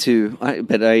been wanting to,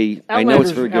 but I know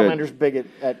it's very good. Outlander's big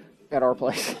at our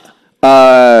place.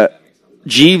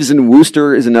 Jeeves and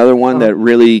Wooster is another one that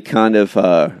really kind of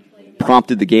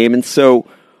prompted the game. And so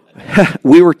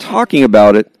we were talking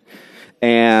about it,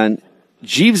 and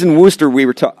Jeeves and Wooster,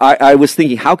 I was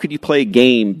thinking, how could you play a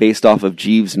game based off of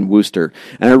Jeeves and Wooster?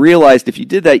 And I realized if you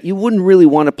did that, you wouldn't really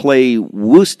want to play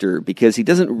Wooster because he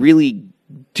doesn't really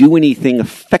do anything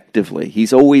effectively.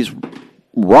 He's always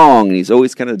wrong, and he's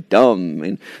always kind of dumb.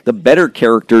 And the better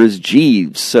character is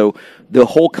Jeeves. So the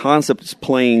whole concept is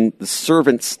playing the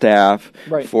servant staff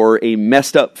for a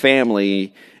messed up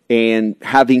family and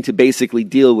having to basically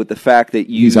deal with the fact that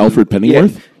He's Alfred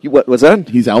Pennyworth? Yeah, what was that?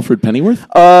 He's Alfred Pennyworth?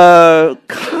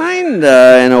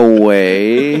 Kinda in a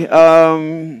way.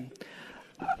 I'm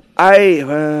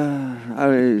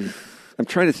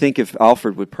trying to think if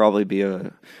Alfred would probably be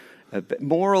a bit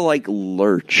more like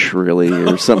Lurch, really,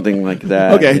 or something like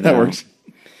that. Okay, that works.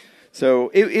 So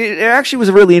it actually was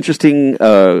a really interesting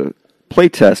play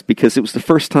test because it was the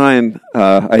first time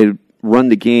I had run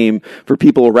the game for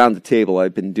people around the table.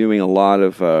 I've been doing a lot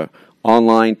of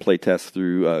online play tests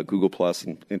through Google Plus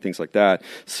and things like that.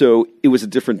 So it was a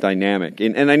different dynamic.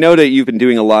 And I know that you've been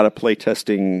doing a lot of play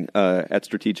testing at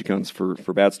Strategicons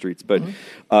for Bad Streets, but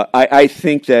I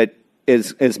think that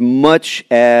as much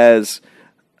as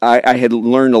I had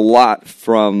learned a lot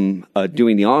from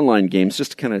doing the online games,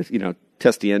 just to kind of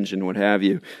test the engine, what have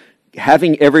you.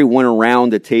 Having everyone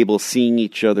around the table seeing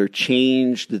each other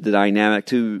change the dynamic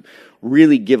to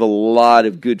really give a lot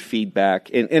of good feedback.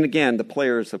 And again, the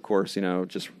players, of course, Rock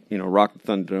the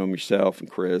Thunderdome, yourself and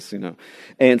Chris,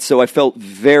 And so I felt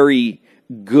very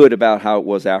good about how it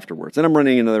was afterwards. And I'm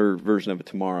running another version of it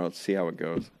tomorrow to see how it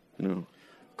goes.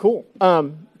 Cool.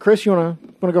 Chris, you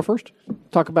want to go first?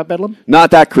 Talk about Bedlam?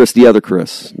 Not that Chris, the other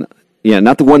Chris. Yeah,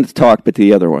 not the one to talk, but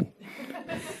the other one.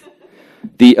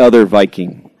 The other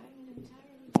Viking.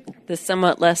 The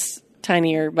somewhat less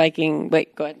tinier Viking.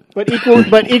 Wait, go ahead.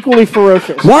 But equally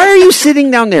ferocious. Why are you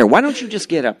sitting down there? Why don't you just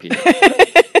get up here?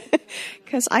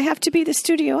 Because I have to be the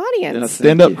studio audience.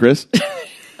 Stand up, Chris.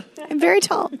 I'm very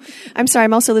tall. I'm sorry,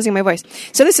 I'm also losing my voice.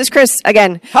 So this is Chris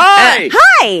again. Hi!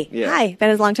 Hi! Yeah. Hi,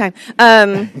 been a long time.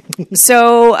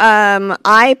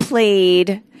 I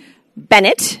played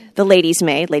Bennett, the lady's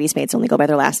maid. Ladies' maids only go by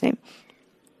their last name.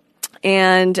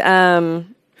 And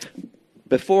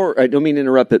before, I don't mean to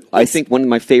interrupt, but I think one of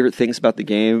my favorite things about the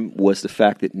game was the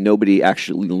fact that nobody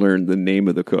actually learned the name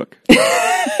of the cook.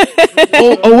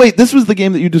 oh, wait, this was the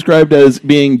game that you described as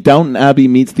being Downton Abbey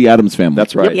meets the Addams Family.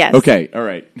 That's right. Yes. Okay, all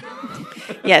right.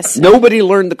 Yes. Nobody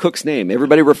learned the cook's name.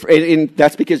 Everybody, and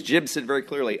that's because Jim said very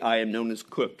clearly, I am known as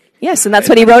Cook. Yes, and that's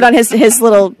what he wrote on his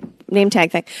little name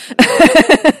tag thing.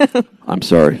 I'm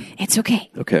sorry. It's okay.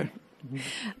 Okay.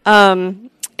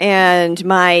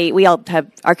 And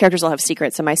our characters all have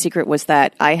secrets, and my secret was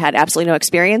that I had absolutely no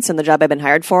experience in the job I've been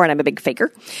hired for, and I'm a big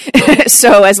faker.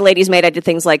 So as a lady's maid, I did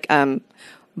things like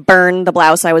burn the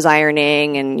blouse I was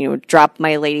ironing, and drop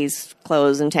my lady's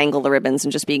clothes and tangle the ribbons,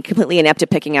 and just be completely inept at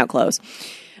picking out clothes.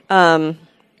 What else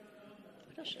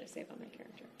should I say about my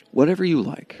character? Whatever you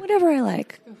like. Whatever I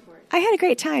like. I had a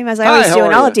great time, as I always do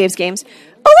in all of Dave's games.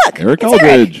 Oh, look! Eric it's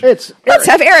Aldridge. Eric. Let's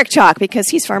have Eric talk, because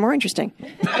he's far more interesting.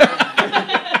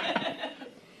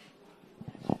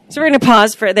 So we're going to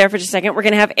pause for just a second. We're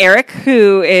going to have Eric,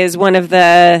 who is one of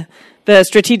the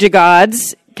strategic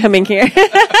gods, coming here.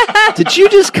 Did you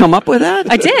just come up with that?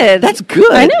 I did. That's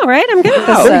good. I know, right? I'm good at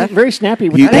this Very, stuff. very snappy.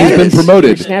 With He's been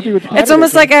promoted. Very snappy with the It's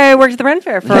almost like I worked at the Ren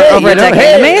Fair for over a decade.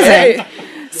 hey, Amazing. hey.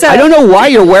 So, I don't know why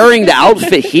you're wearing the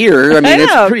outfit here. I mean, I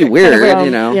know. it's pretty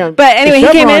weird, Yeah. But anyway, The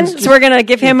he came in, chevrons so we're going to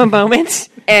give him a moment,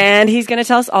 and he's going to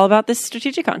tell us all about this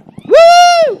Strategicon.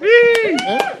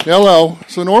 Hello.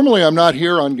 So normally I'm not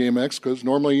here on GameX because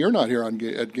normally you're not here at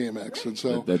GameX, and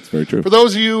so That's very true. for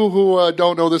those of you who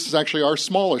don't know, this is actually our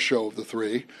smallest show of the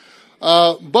three.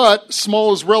 But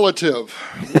small is relative.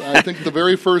 I think the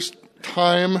very first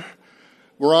time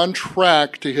we're on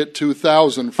track to hit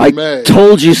 2,000 for May. I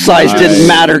told you size didn't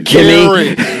matter,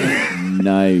 Kimmy.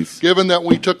 Nice. Given that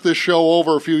we took this show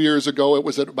over a few years ago, it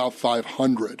was at about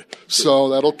 500. So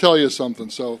that'll tell you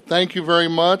something. So thank you very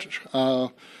much.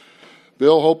 Bill,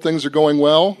 hope things are going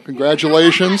well.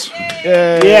 Congratulations.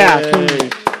 Yeah.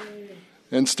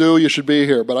 And Stu, you should be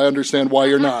here, but I understand why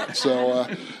you're not. So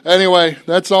anyway,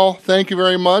 that's all. Thank you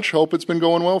very much. Hope it's been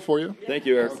going well for you. Thank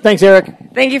you, Eric. Thanks, Eric.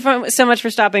 Thank you so much for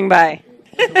stopping by.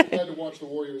 Glad to watch the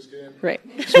Warriors game. Right.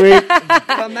 Sweet.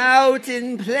 Come out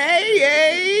and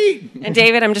play. And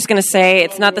David, I'm just going to say,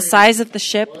 it's not the size of the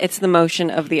ship, it's the motion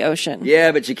of the ocean.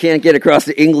 Yeah, but you can't get across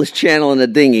the English Channel in a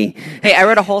dinghy. Hey, I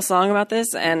wrote a whole song about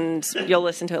this, and you'll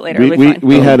listen to it later.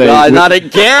 We had not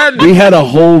again. We had a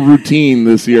whole routine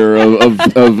this year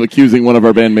of accusing one of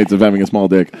our bandmates of having a small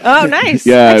dick. Oh, nice.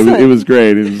 Yeah, it was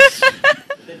great. It was,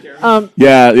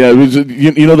 yeah. It was.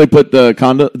 They put they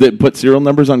put serial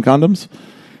numbers on condoms.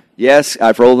 Yes,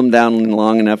 I've rolled them down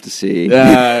long enough to see.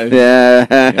 Yeah,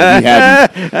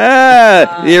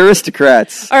 the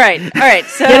aristocrats. All right.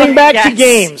 So Getting back to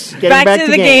games. Back to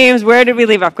the games. Where did we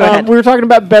leave off? Go ahead. We were talking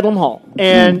about Bedlam Hall,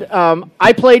 and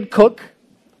I played Cook.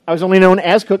 I was only known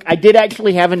as Cook. I did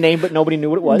actually have a name, but nobody knew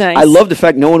what it was. Nice. I love the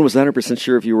fact no one was 100%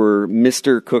 sure if you were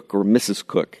Mr. Cook or Mrs.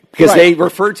 Cook because Right. they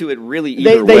referred to it really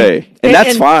either way, and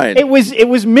that's fine. It was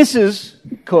Mrs.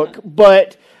 Cook,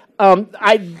 but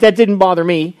that didn't bother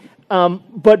me.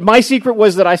 But my secret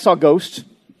was that I saw ghosts,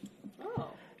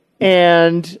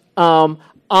 and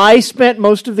I spent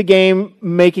most of the game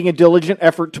making a diligent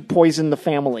effort to poison the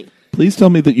family. Please tell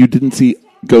me that you didn't see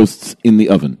ghosts in the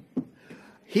oven.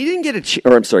 He didn't get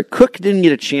Cook didn't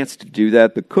get a chance to do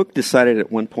that, but Cook decided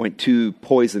at one point to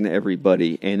poison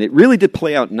everybody, and it really did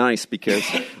play out nice because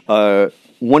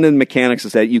one of the mechanics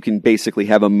is that you can basically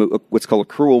have what's called a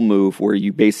cruel move, where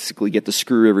you basically get to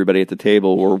screw everybody at the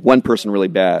table or one person really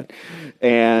bad,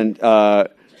 and the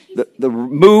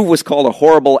move was called a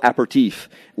horrible aperitif,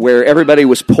 where everybody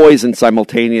was poisoned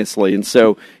simultaneously, and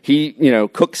so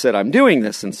Cook said, "I'm doing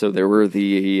this," and so there were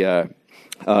the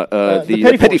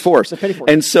petty force.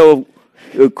 And so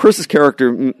Chris's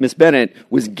character, Miss Bennett,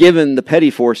 was given the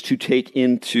petty force to take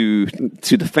into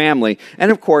the family. And,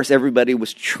 of course, everybody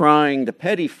was trying the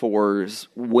petty force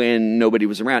when nobody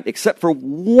was around, except for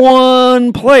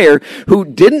one player who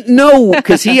didn't know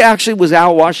because he actually was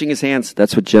out washing his hands.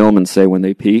 That's what gentlemen say when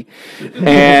they pee.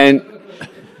 And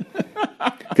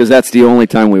because that's the only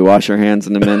time we wash our hands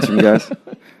in the men's room, guys.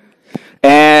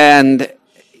 And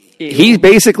he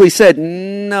basically said,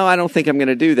 "No, I don't think I'm going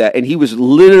to do that." And he was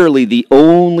literally the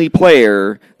only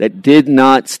player that did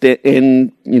not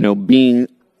being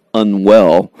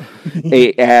unwell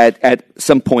at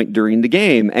some point during the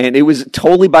game, and it was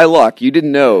totally by luck. You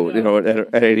didn't know,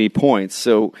 at any point.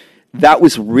 So that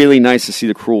was really nice to see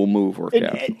the cruel move work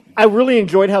out. I really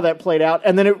enjoyed how that played out,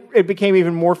 and then it became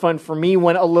even more fun for me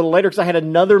when a little later, because I had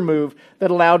another move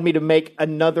that allowed me to make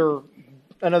another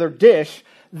dish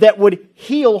that would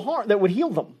heal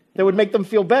them, that would make them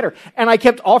feel better. And I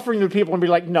kept offering to people and be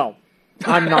like, "No,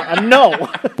 I'm not. No,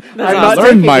 I'm not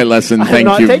learned my lesson.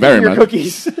 Thank you very your much."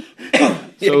 Cookies.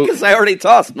 Because I already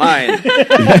tossed mine.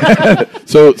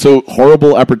 So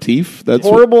horrible aperitif. That's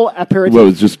horrible aperitif. What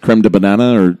was just creme de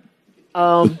banana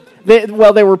or? They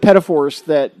were pedophores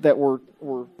that were.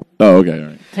 Oh, okay, all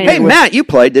right. Hey, Matt, you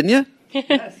played, didn't you?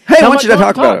 Hey, I want you to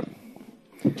talk about it.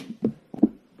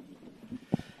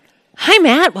 Hi,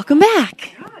 Matt. Welcome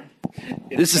back.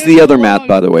 This is the other Matt,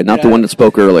 by the way, not the one that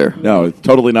spoke earlier. No, it's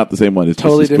totally not the same one. It's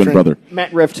Totally just his twin different. brother.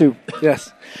 Matt Rev 2.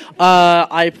 Yes.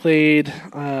 I played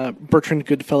Bertrand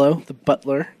Goodfellow, the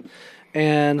butler.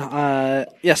 And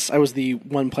yes, I was the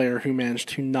one player who managed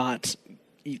to not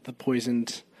eat the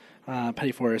poisoned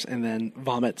petty force and then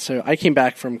vomit. So I came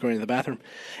back from going to the bathroom.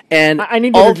 And I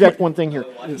need to interject one thing here.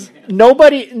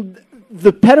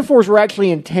 The pedophores were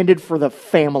actually intended for the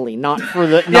family, not for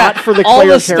the all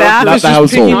player the staff, characters, not the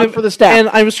household, not for the staff. And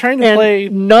I was trying to play.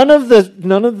 None of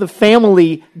the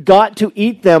family got to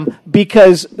eat them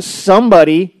because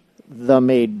somebody, the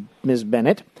maid Ms.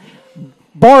 Bennett,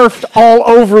 barfed all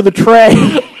over the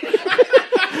tray.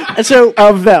 And so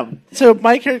of them. So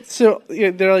my character,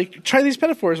 they're like, try these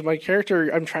pedophores. My character,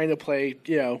 I'm trying to play,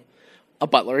 a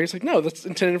butler. He's like, no, that's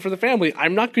intended for the family.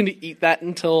 I'm not going to eat that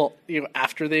until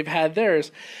after they've had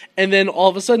theirs. And then all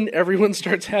of a sudden, everyone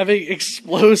starts having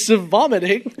explosive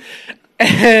vomiting,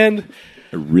 and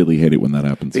I really hate it when that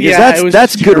happens. Yeah,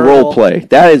 that's good role play.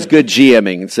 That is good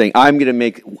GMing, saying I'm going to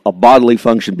make a bodily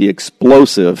function be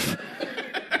explosive.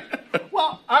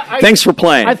 Well, thanks for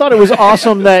playing. I thought it was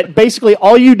awesome that basically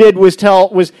all you did was tell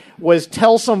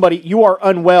somebody you are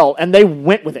unwell, and they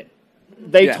went with it.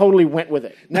 They totally went with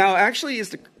it. Now, actually, as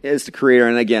the creator,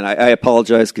 and again, I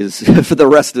apologize because for the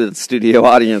rest of the studio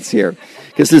audience here,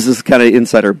 because this is kind of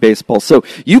insider baseball. So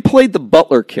you played the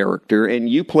butler character, and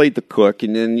you played the cook,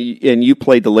 and then you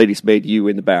played the lady's maid, you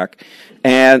in the back.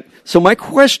 And so my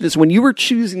question is, when you were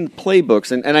choosing the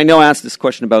playbooks, and I know I asked this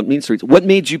question about Mean Streets, what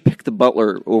made you pick the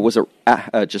butler, or was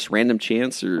it just random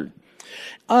chance, or?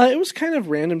 It was kind of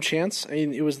random chance. I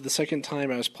mean, it was the second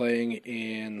time I was playing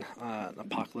in an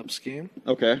Apocalypse game.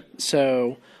 Okay.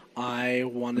 So I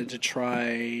wanted to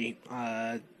try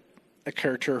a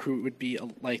character who would be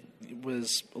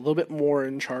was a little bit more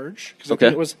in charge.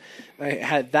 Because I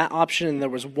had that option, and there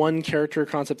was one character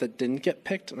concept that didn't get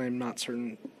picked, and I'm not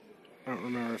certain. I don't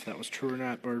remember if that was true or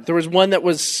not. Or there was one that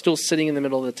was still sitting in the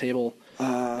middle of the table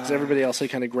because everybody else had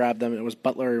kind of grabbed them. And it was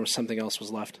Butler, and something else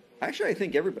was left. Actually, I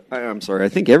think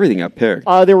everything got picked.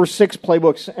 There were 6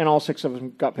 playbooks, and all 6 of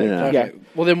them got picked. Yeah. Okay.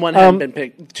 Well, then one hadn't been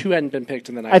picked. 2 hadn't been picked,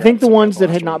 and then I think the ones that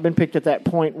had not been picked at that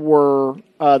point were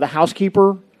the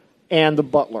housekeeper and the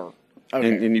butler.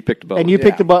 Okay. And you picked the butler. And you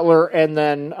picked the butler, and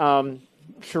then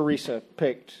Charissa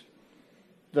picked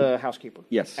the housekeeper.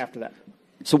 Yes. After that.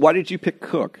 So why did you pick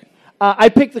cook? I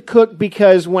picked the cook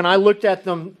because when I looked at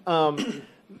them,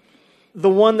 the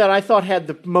one that I thought had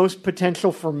the most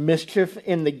potential for mischief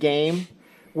in the game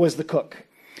was the cook.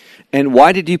 And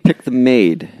why did you pick the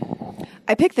maid?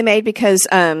 I picked the maid because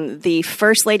the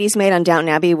first lady's maid on Downton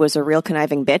Abbey was a real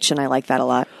conniving bitch, and I like that a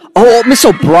lot. Oh, Miss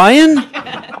O'Brien?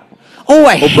 Oh,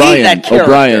 I hate that character.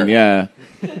 O'Brien, yeah.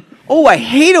 Oh, I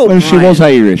hate O'Brien. Well, she was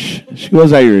Irish. She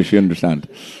was Irish, you understand.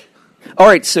 All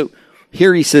right, so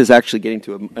here he says, actually getting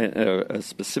to a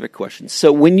specific question.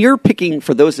 So when you're picking,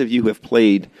 for those of you who have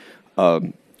played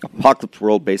Apocalypse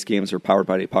World-based games or Powered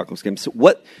by the Apocalypse games, so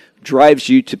what drives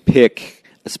you to pick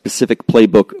a specific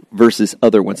playbook versus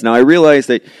other ones? Now, I realize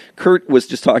that Kurt was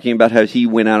just talking about how he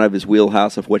went out of his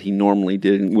wheelhouse of what he normally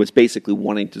did and was basically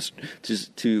wanting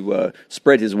to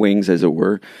spread his wings, as it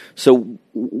were. So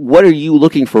what are you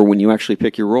looking for when you actually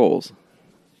pick your roles?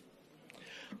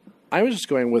 I was just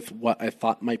going with what I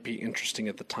thought might be interesting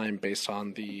at the time based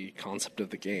on the concept of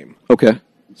the game. Okay.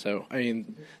 So, I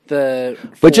mean, But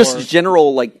just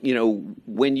general, like, you know,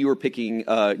 when you were picking,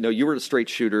 no, you were a straight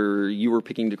shooter, you were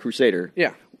picking the Crusader.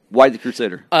 Yeah. Why the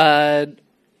Crusader? I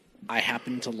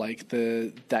happen to like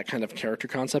that kind of character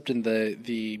concept in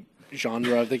the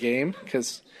genre of the game,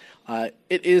 because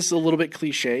it is a little bit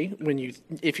cliche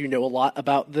if you know a lot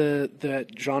about the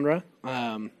genre,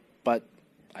 but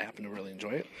I happen to really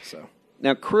enjoy it. So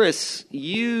now, Chris,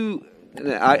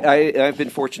 I've been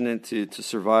fortunate to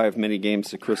survive many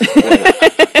games that Chris has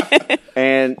played,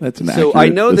 and That's an so I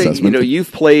accurate know that assessment.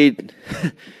 you've played.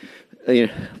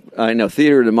 I know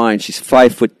Theater of the Mind. She's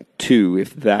 5'2",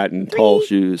 if that, in tall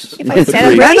shoes. If I stand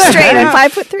up really straight, I'm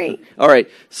 5'3". All right,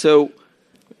 so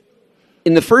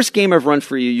in the first game I've run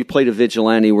for you, you played a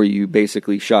vigilante where you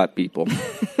basically shot people,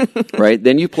 right?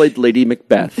 Then you played Lady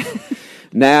Macbeth.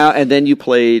 And then you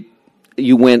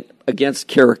went against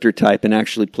character type and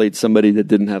actually played somebody that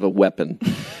didn't have a weapon.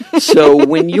 So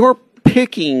when you're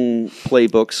picking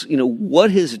playbooks, you know,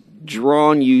 what has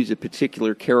drawn you to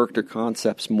particular character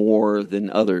concepts more than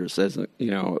others? As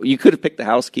you know, you could have picked the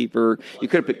housekeeper. You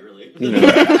could have picked, you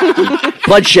know,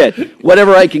 bloodshed,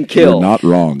 whatever I can kill. You're not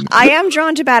wrong. I am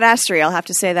drawn to badassery, I'll have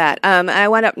to say that. I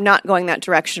wound up not going that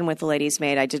direction with the Lady's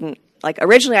Maid. I didn't,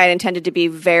 originally I intended to be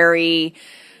very,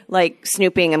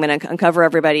 snooping, I'm going to uncover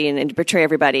everybody and betray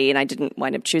everybody, and I didn't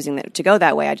wind up choosing to go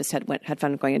that way. I just had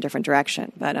fun going a different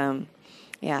direction. But,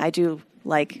 yeah, I do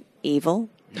like evil.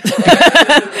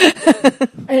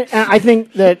 And I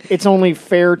think that it's only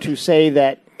fair to say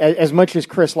that as much as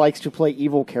Chris likes to play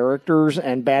evil characters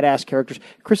and badass characters,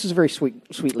 Chris is a very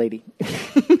sweet lady.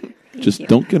 Just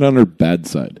don't get on her bad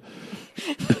side.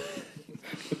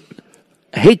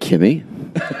 Hey, Kimmy.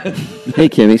 Hey,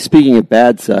 Kimmy. Speaking of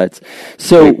bad sides,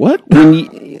 so wait, what?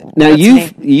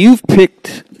 You've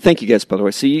picked. Thank you, guys. By the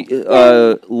way,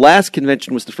 so last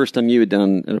convention was the first time you had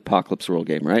done an Apocalypse World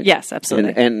game, right? Yes,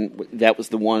 absolutely. And that was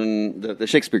the one, the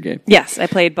Shakespeare game. Yes, I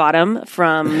played Bottom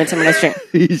from Midsummer Night's Dream.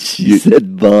 She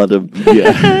said Bottom.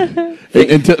 Yeah.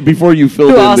 Before you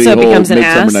filled Who in also the whole becomes an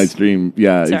Midsummer ass. Night's Dream.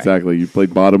 Yeah, Sorry. exactly. You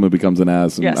played Bottom and becomes an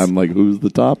ass, and Yes. I'm like, who's the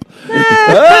top?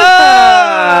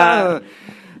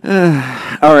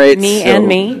 All right, and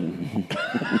me.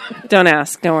 Don't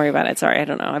ask. Don't worry about it. Sorry, I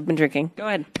don't know. I've been drinking. Go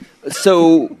ahead.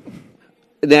 So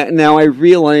now I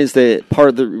realize that part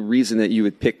of the reason that you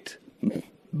had picked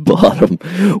Bottom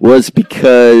was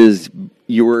because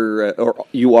you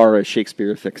are a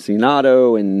Shakespeare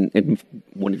aficionado and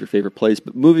one of your favorite plays.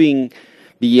 But moving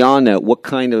beyond that, what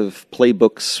kind of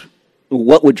playbooks?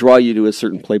 What would draw you to a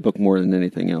certain playbook more than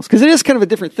anything else? Because it is kind of a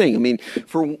different thing. I mean,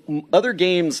 for other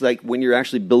games, like when you're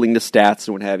actually building the stats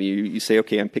and what have you, you say,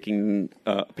 okay, I'm picking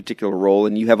a particular role,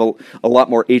 and you have a lot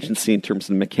more agency in terms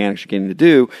of the mechanics you're getting to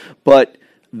do. But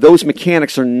those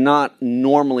mechanics are not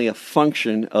normally a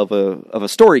function of a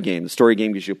story game. The story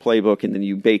game gives you a playbook, and then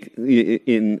you bake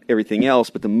in everything else,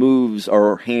 but the moves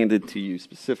are handed to you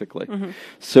specifically. Mm-hmm.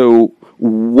 So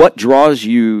what draws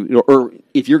you, or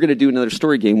if you're going to do another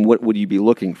story game, what would you be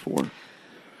looking for?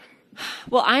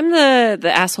 Well, I'm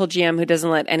the asshole GM who doesn't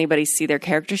let anybody see their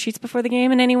character sheets before the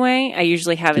game in any way. I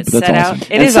usually have it set out.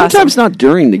 Awesome. It is sometimes awesome. not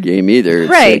during the game either.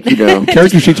 It's Right. like,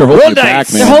 Character sheets are holding you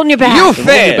back, man. They're holding you back. You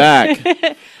They're holding you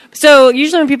back. So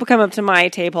usually when people come up to my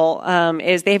table,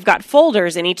 is they've got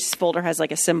folders, and each folder has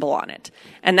like a symbol on it,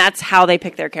 and that's how they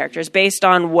pick their characters based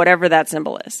on whatever that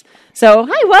symbol is. So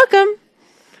hi, welcome.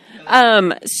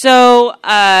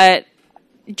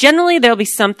 Generally there'll be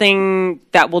something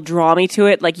that will draw me to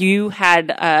it. Like you had,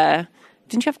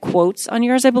 didn't you have quotes on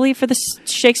yours? I believe for the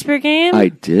Shakespeare game. I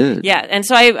did. Yeah, and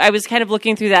so I was kind of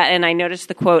looking through that, and I noticed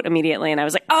the quote immediately, and I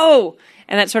was like, oh,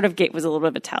 and that sort of was a little bit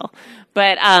of a tell,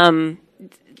 but.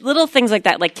 Little things like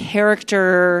that, like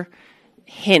character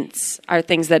hints are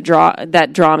things that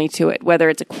draw me to it. Whether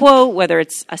it's a quote, whether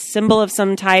it's a symbol of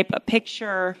some type, a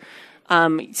picture,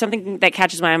 something that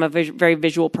catches my eye. I'm a very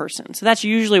visual person, so that's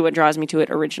usually what draws me to it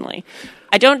originally.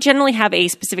 I don't generally have a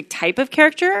specific type of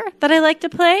character that I like to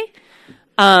play,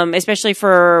 especially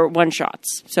for one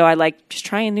shots. So I like just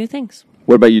trying new things.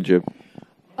 What about you, Jim?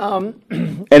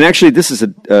 And actually, this is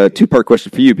a two-part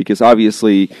question for you because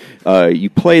obviously you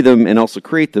play them and also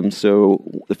create them. So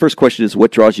the first question is, what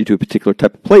draws you to a particular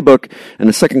type of playbook? And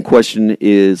the second question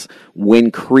is, when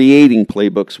creating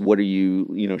playbooks, what are you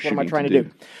what am I trying to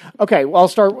do? Okay,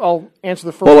 well, I'll answer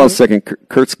the first. Hold on one. a second.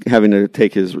 Kurt's having to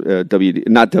take his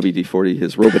not WD-40,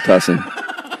 his Robitussin.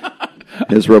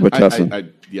 His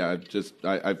Robitussin.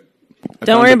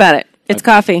 Don't worry about it. It's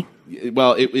coffee.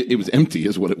 Well, it was empty,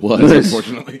 is what it was.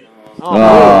 Unfortunately.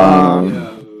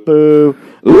 Boo!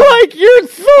 Like your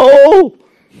soul.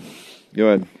 Go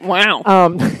ahead.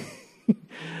 Wow.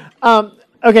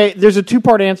 Okay, there's a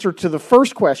two-part answer to the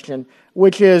first question,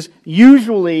 which is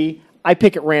usually I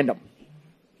pick at random.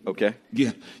 Okay.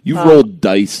 Yeah, you've rolled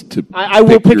dice to. I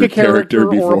will pick your a character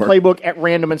before. or a playbook at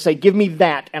random and say, "Give me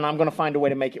that," and I'm going to find a way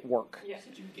to make it work.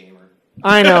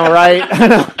 I know, right? I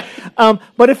know.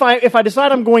 But if I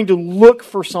decide I'm going to look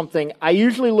for something, I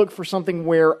usually look for something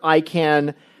where I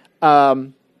can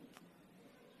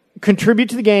contribute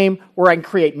to the game, where I can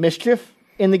create mischief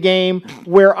in the game,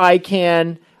 where I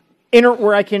can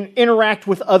interact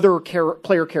with other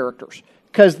player characters,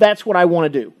 because that's what I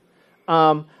want to do.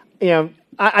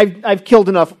 I've killed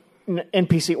enough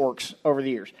NPC orcs over the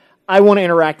years. I want to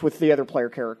interact with the other player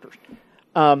characters.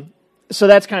 So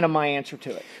that's kind of my answer to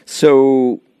it.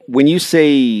 So when you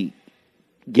say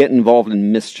get involved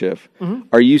in mischief,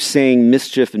 are you saying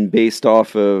mischief and based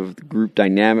off of the group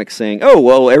dynamics saying, oh,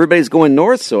 well, everybody's going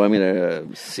north, so I'm going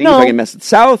to see if I can mess it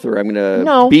south, or I'm going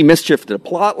to be mischief to the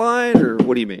plot line, or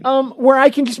what do you mean? Where I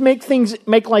can just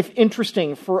make life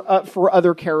interesting for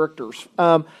other characters.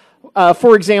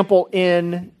 For example,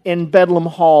 in Bedlam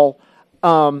Hall,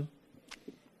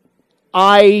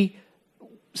 I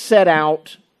set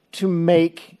out to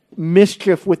make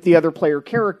mischief with the other player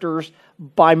characters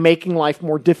by making life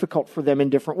more difficult for them in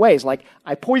different ways. Like,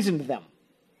 I poisoned them.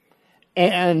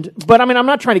 But I mean, I'm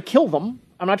not trying to kill them.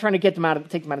 I'm not trying to take them out of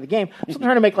the game. I'm just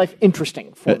trying to make life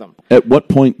interesting for them. At what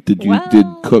point did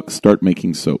Cook start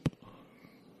making soap?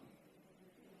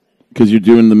 Because you're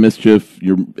doing the mischief,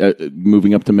 you're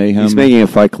moving up to mayhem. He's making a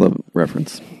Fight Club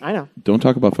reference. I know. Don't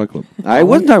talk about Fight Club. I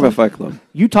wasn't talking about Fight Club.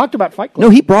 You talked about Fight Club. No,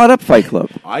 he brought up Fight Club.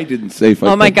 I didn't say Fight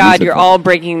Club. Oh my God, you're all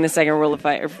breaking the second rule of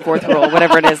fight, or fourth rule,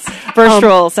 whatever it is. First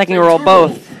rule, second rule,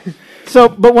 both. So,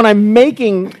 but when I'm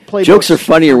making playbooks... Jokes are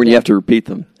funnier when you have to repeat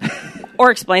them.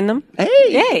 Or explain them.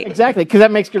 Hey! Exactly, because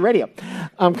that makes good radio.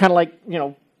 Kind of like,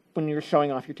 when you're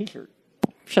showing off your T-shirt.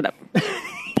 Shut up.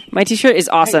 My T-shirt is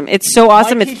awesome. It's so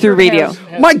awesome, it's through radio.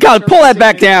 My God, pull that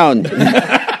back down.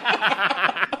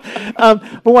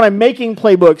 But when I'm making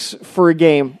playbooks for a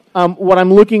game, what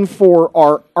I'm looking for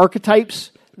are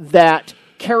archetypes that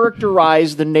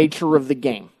characterize the nature of the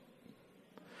game.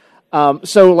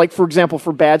 So, like, for example,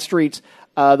 for Bad Streets,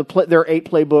 there are 8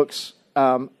 playbooks.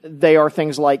 They are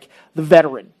things like the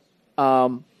veteran,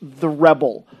 the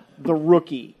rebel, the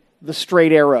rookie, the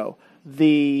straight arrow,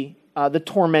 the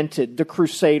tormented, the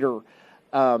crusader,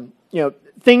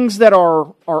 things that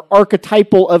are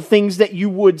archetypal of things that you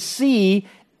would see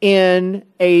in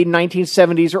a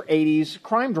 1970s or 80s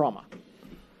crime drama.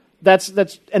 That's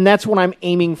what I'm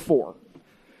aiming for.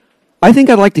 I think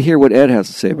I'd like to hear what Ed has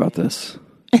to say about this.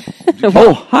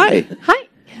 Oh, hi. Hi.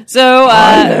 So,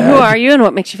 who are you and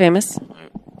what makes you famous?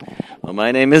 Well,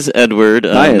 my name is Edward.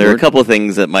 Hi, There are Edward. a couple of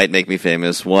things that might make me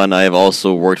famous. One, I've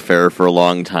also worked fair for a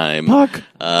long time. Puck.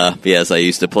 Yes, I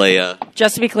used to play...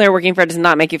 Just to be clear, working fair does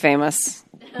not make you famous.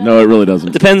 No, it really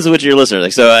doesn't. Depends which you're listening.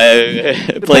 So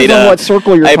I played. on what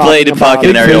circle you're I played talking Puck about. in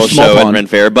an Big aerial fish, small show at pond. Ren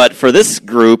Fair. But for this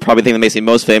group, probably the thing that makes me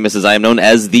most famous is I am known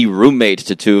as the roommate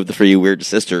to 2 of the 3 weird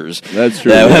sisters. That's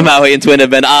true. That Maui and Twin have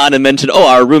been on and mentioned. Oh,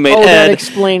 our roommate Oh, Ed. that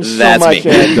explains so That's much,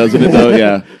 me. Ed. Doesn't it, though?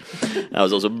 Yeah. I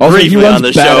was also he briefly runs on the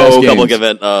badass show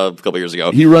games. a couple years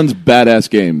ago. He runs badass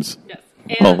games.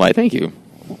 Oh, my, thank you.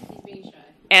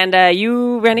 And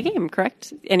you ran a game,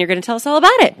 correct? And you're going to tell us all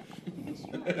about it.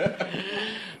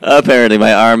 Apparently,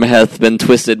 my arm hath been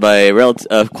twisted by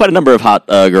quite a number of hot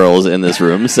girls in this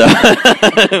room. So,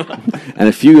 And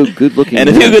a few good-looking and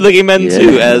a few good-looking men Yes.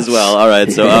 too, as well. All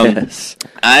right, so Yes.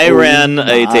 I ran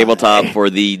a tabletop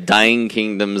for the Dying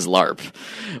Kingdoms LARP,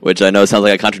 which I know sounds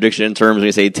like a contradiction in terms when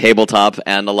you say tabletop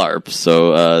and a LARP.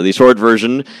 So the short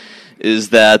version is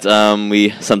that we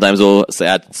sometimes will,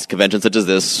 at conventions such as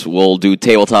this, we'll do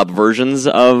tabletop versions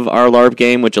of our LARP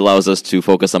game, which allows us to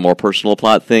focus on more personal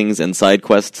plot things and side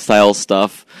quest style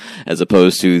stuff, as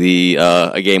opposed to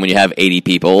a game when you have 80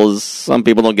 people. Some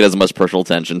people don't get as much personal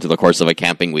attention to the course of a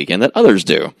camping weekend that others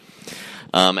do.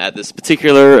 At this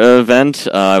particular event,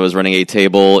 I was running a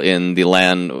table in the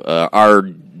land, our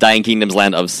Dying Kingdom's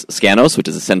land of Skanos, which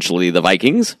is essentially the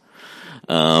Vikings.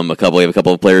 We have a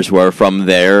couple of players who are from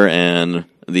there, and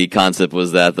the concept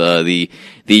was that the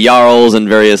Jarls and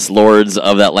various lords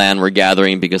of that land were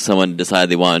gathering because someone decided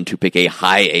they wanted to pick a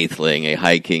high Atheling, a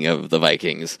high king of the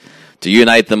Vikings, to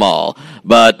unite them all.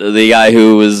 But the guy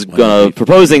who was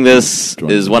proposing this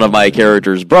is one of my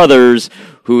character's brothers,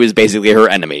 who is basically her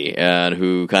enemy, and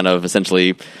who kind of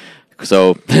essentially...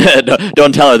 So,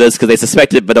 don't tell her this because they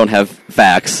suspect it but don't have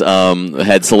facts.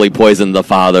 Had slowly poisoned the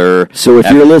father. So if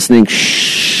you're listening,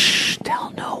 shh,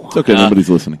 tell no one. It's okay, nobody's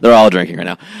listening. They're all drinking right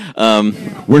now.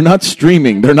 We're not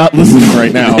streaming. They're not listening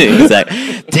right now.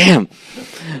 Exactly. Damn.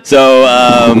 So,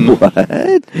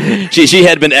 what? She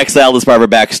had been exiled as part of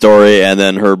her backstory, and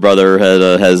then her brother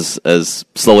has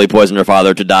slowly poisoned her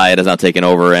father to die and has now taken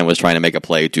over and was trying to make a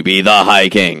play to be the High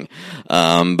King.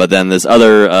 But then this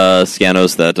other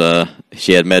Skanos that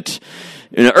she had met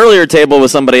in an earlier table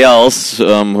with somebody else,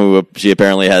 who she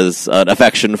apparently has an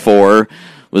affection for,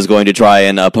 was going to try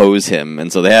and oppose him.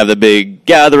 And so they have the big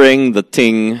gathering, the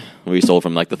Ting, we stole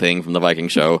from like the Thing from the Viking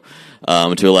show,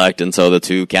 to elect. And so the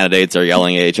two candidates are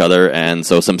yelling at each other. And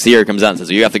so some seer comes out and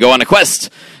says, you have to go on a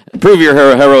quest, prove your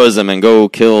heroism, and go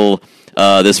kill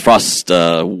this frost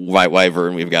white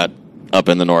wyvern we've got up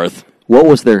in the north. What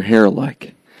was their hair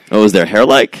like? What was their hair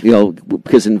like? You know,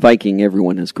 because in Viking,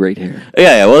 everyone has great hair.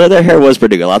 Yeah. Well, their hair was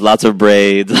pretty good. Lots of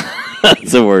braids,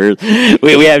 lots of words.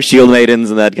 We have shield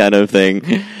maidens and that kind of thing.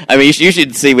 I mean, you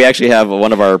should see. We actually have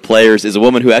one of our players is a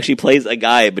woman who actually plays a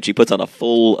guy, but she puts on a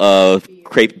full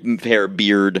crepe hair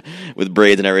beard with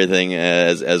braids and everything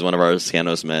as one of our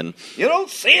Skanos men. You don't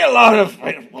see a lot of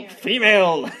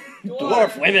female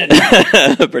dwarf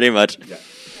women. Pretty much. Yeah.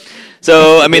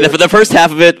 So, I mean, for the first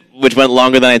half of it, which went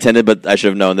longer than I intended, but I should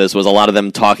have known this, was a lot of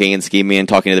them talking and scheming and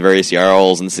talking to the various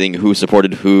Jarls and seeing who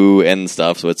supported who and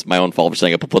stuff, so it's my own fault for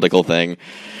saying a political thing.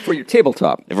 For your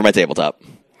tabletop. For my tabletop.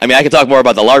 I mean, I could talk more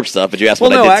about the LARP stuff, but you asked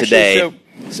what I did today.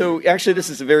 So actually,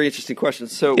 this is a very interesting question.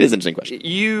 So it is an interesting question.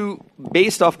 You,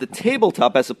 based off the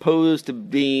tabletop, as opposed to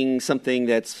being something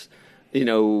that's, you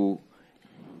know...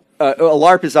 a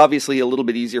LARP is obviously a little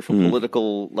bit easier for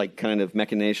political, like, kind of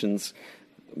machinations...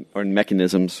 or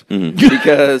mechanisms,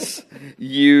 because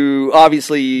you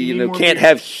obviously can't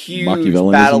have huge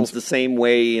battles the same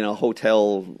way in a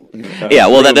hotel.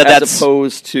 That's as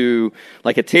opposed to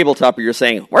like a tabletop where you're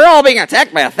saying we're all being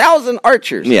attacked by 1,000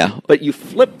 archers. Yeah, but you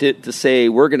flipped it to say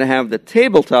we're going to have the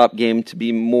tabletop game to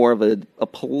be more of a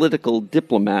political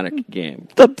diplomatic game.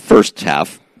 The first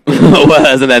half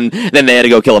was, and then they had to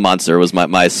go kill a monster. Was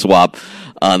my swap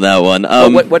on that one.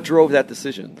 What drove that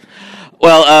decision?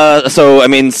 Well, so, I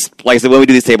mean, like I said, when we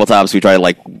do these tabletops, we try to,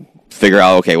 like, figure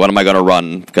out, okay, what am I going to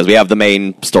run? Because we have the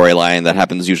main storyline that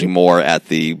happens usually more at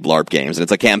the LARP games, and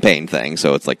it's a campaign thing,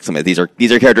 so it's like these are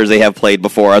characters they have played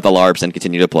before at the LARPs and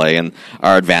continue to play and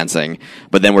are advancing.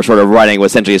 But then we're sort of running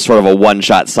essentially sort of a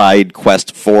one-shot side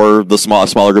quest for the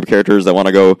smaller group of characters that want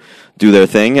to go do their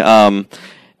thing.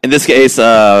 In this case,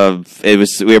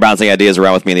 we were bouncing ideas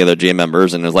around with me and the other GM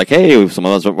members, and it was like, hey,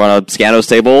 someone wants to run a Skanos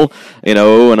table, and I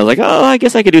was like, oh, I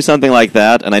guess I could do something like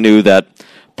that, and I knew that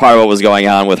part of what was going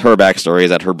on with her backstory is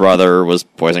that her brother was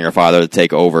poisoning her father to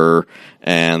take over,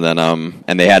 and then,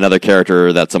 and they had another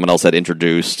character that someone else had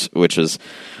introduced, which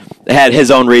had his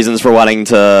own reasons for wanting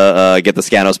to get the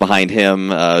Skanos behind him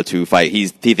to fight. He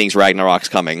thinks Ragnarok's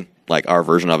coming, like our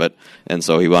version of it, and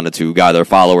so he wanted to gather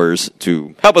followers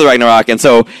to help with Ragnarok. And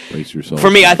so, for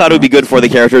me, I thought it would be good for the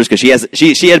characters because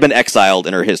she had been exiled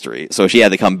in her history, so she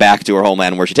had to come back to her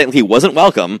homeland where she technically wasn't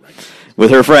welcome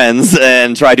with her friends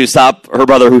and try to stop her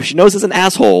brother, who she knows is an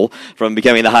asshole, from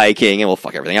becoming the High King and will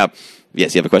fuck everything up.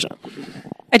 Yes, you have a question.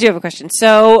 I do have a question.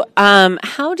 So,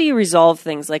 how do you resolve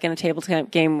things like in a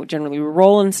tabletop game? Generally, we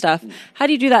roll and stuff. How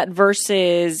do you do that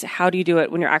versus how do you do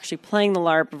it when you're actually playing the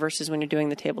LARP versus when you're doing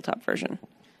the tabletop version?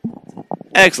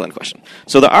 Excellent question.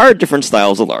 So there are different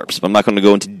styles of LARPs, but I'm not going to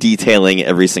go into detailing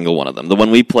every single one of them. The one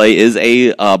we play is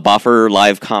a boffer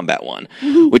live combat one,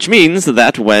 which means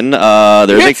that when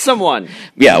there's someone,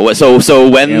 so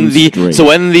when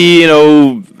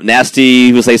the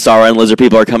nasty, we'll say Sauron lizard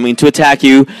people are coming to attack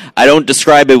you, I don't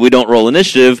describe it. We don't roll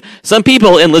initiative. Some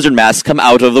people in lizard masks come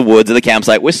out of the woods of the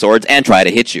campsite with swords and try to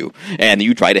hit you, and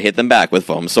you try to hit them back with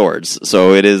foam swords.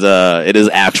 So it is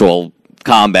actual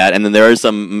combat, and then there are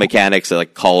some mechanics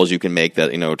like calls you can make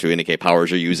that to indicate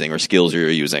powers you're using or skills you're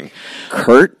using.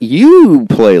 Kurt, you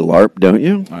play LARP, don't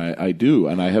you? I do,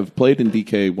 and I have played in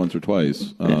DK once or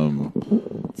twice.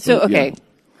 Okay.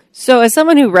 So, as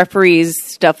someone who referees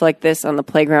stuff like this on the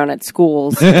playground at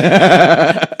schools,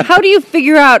 how do you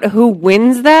figure out who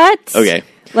wins that? Okay.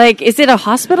 Like, is it a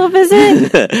hospital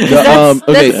visit?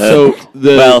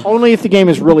 Only if the game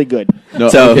is really good.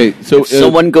 So if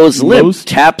someone goes limp,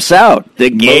 taps out, the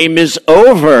game is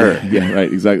over. Yeah, right,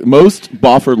 exactly. Most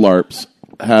Boffer LARPs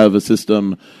have a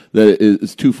system that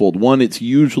is twofold. One, it's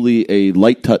usually a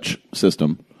light touch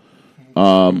system,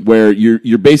 where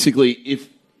you're basically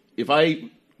if I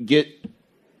get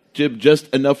Jib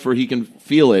just enough for he can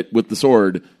feel it with the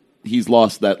sword, he's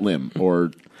lost that limb or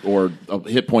a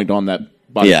hit point on that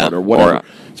body part or whatever.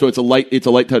 So it's a light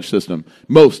touch system.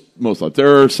 Most lights.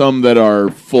 There are some that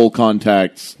are full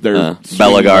contacts. They're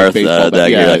Belagarth,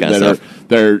 that kind of stuff.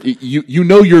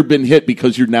 You've been hit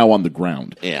because you're now on the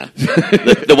ground. Yeah,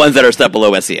 the ones that are step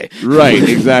below SCA. Right,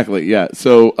 exactly. Yeah.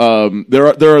 So there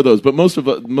are those, but most of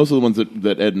the ones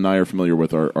that Ed and I are familiar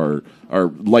with are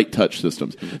light touch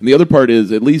systems. And the other part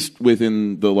is, at least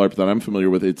within the LARP that I'm familiar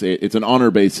with, it's an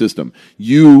honor based system.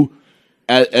 You,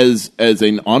 as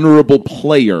an honorable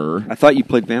player, I thought you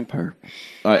played Vampire.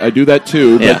 I do that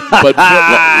too, but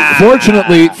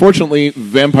fortunately,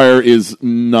 Vampire is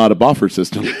not a buffer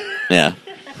system. Yeah.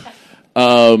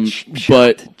 As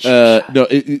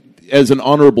an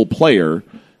honorable player,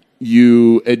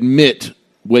 you admit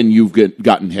when you've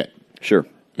gotten hit. Sure.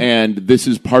 And this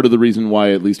is part of the reason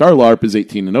why at least our LARP is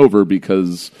 18 and over,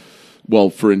 because, well,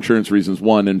 for insurance reasons,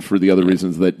 one, and for the other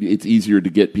reasons that it's easier to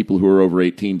get people who are over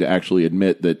 18 to actually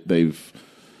admit that they've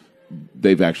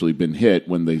actually been hit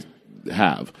when they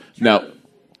have. Now,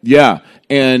 yeah,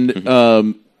 and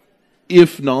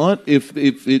if not, if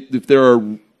there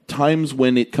are times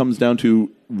when it comes down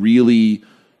to really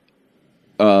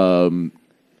making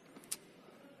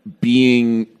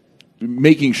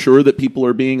sure that people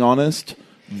are being honest,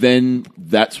 then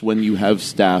that's when you have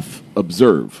staff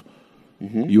observe.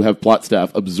 Mm-hmm. You have plot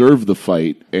staff observe the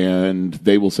fight, and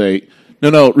they will say,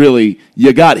 "No, really,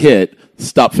 you got hit.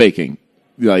 Stop faking."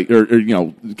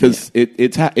 Because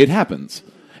it happens,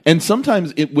 and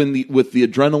sometimes with the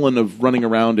adrenaline of running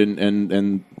around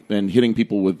and hitting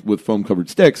people with foam covered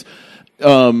sticks,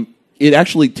 it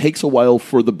actually takes a while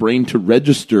for the brain to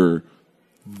register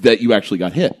that you actually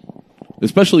got hit.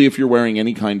 Especially if you're wearing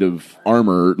any kind of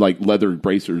armor, like leather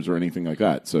bracers or anything like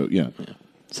that. So, yeah.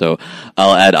 So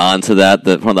I'll add on to that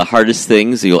one of the hardest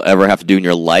things you'll ever have to do in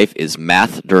your life is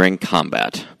math during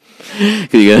combat.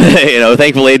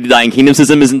 Thankfully, the Dying Kingdom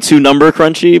system isn't too number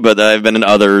crunchy, but I've been in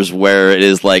others where it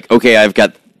is like, okay, I've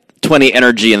got 20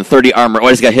 energy and 30 armor. Oh, I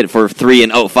just got hit for 3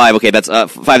 and 5. Okay, that's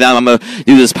 5 down. I'm going to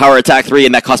do this power attack 3,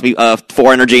 and that cost me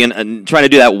 4 energy. And trying to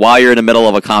do that while you're in the middle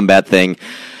of a combat thing.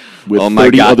 With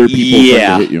 30 other people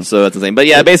trying to hit you. So it's insane. But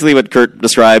yeah, basically what Kurt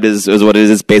described is what it is.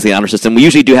 It's basically an honor system. We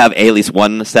usually do have at least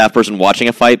one staff person watching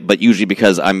a fight, but usually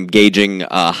because I'm gauging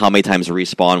how many times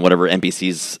respawn whatever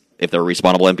NPCs, if they're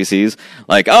respawnable NPCs.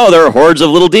 Like, oh, there are hordes of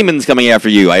little demons coming after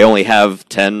you. I only have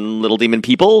 10 little demon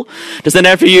people to send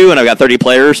after you, and I've got 30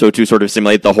 players, so to sort of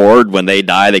simulate the horde, when they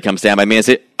die, they come stand by me and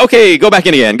say, okay, go back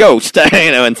in again, go,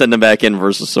 and send them back in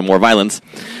versus some more violence.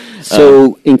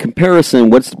 So, in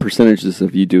comparison, what's the percentages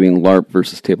of you doing LARP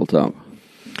versus tabletop?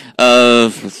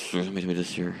 Let me do this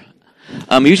here.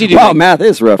 Usually do math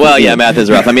is rough. Well, yeah, math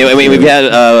is rough. I mean, we've had,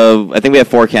 I think we have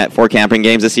four camping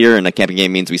games this year, and a camping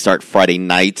game means we start Friday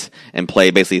night and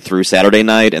play basically through Saturday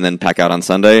night, and then pack out on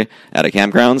Sunday at a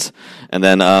campgrounds. And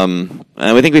then,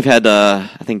 and we think we've had, I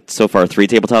think so far 3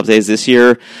 tabletop days this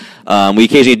year. We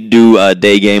occasionally do a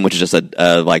day game, which is just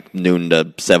a like noon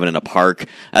to 7 in a park.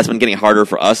 That's been getting harder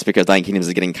for us because Dying Kingdoms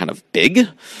is getting kind of big.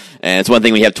 And it's one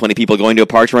thing when you have 20 people going to a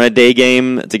park to run a day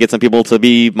game to get some people to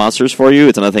be monsters for you.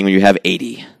 It's another thing when you have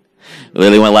 80.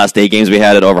 Literally, one of the last day games we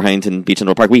had at Huntington Beach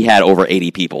Indoor Park, we had over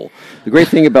 80 people. The great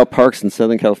thing about parks in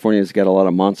Southern California is got a lot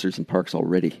of monsters in parks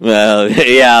already. Well,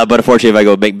 yeah, but unfortunately,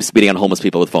 if I go speeding on homeless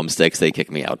people with foam sticks, they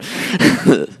kick me out.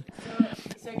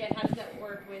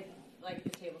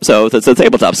 So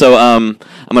tabletop. So I'm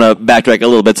going to backtrack a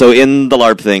little bit. So in the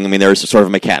LARP thing, I mean, there's sort of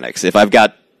mechanics. If I've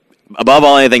got, above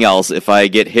all anything else, if I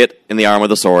get hit in the arm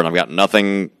with a sword and I've got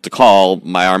nothing to call,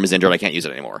 my arm is injured, I can't use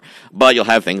it anymore. But you'll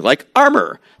have things like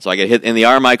armor. So I get hit in the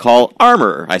arm, I call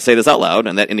armor. I say this out loud,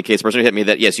 and that indicates the person who hit me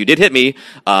that, yes, you did hit me.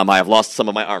 I have lost some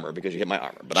of my armor because you hit my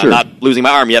armor. But sure. I'm not losing my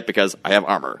arm yet because I have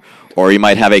armor. Or you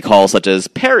might have a call such as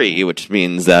parry, which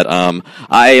means that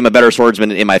I am a better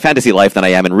swordsman in my fantasy life than I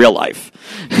am in real life.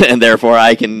 And therefore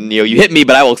I can, you hit me,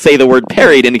 but I will say the word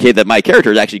parry to indicate that my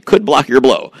character actually could block your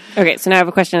blow. Okay, so now I have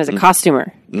a question as a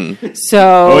costumer. Mm.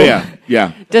 So, Oh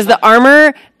yeah. does the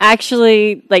armor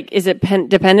actually, is it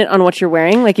dependent on what you're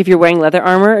wearing? Like, if you're wearing leather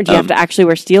armor, or do you have to actually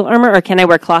wear steel armor, or can I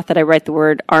wear cloth that I write the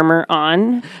word armor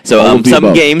on? So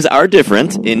some games are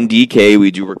different. In DK,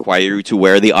 we do require you to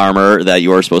wear the armor that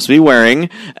you are supposed to be wearing,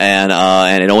 and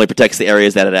it only protects the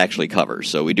areas that it actually covers.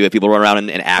 So we do have people run around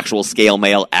in actual scale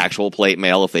mail, actual plate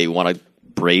mail, if they want to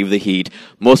brave the heat.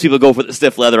 Most people go for the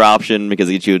stiff leather option because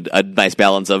it gets you a nice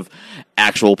balance of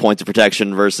actual points of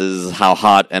protection versus how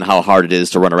hot and how hard it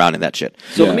is to run around in that shit.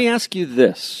 So let me ask you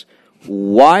this.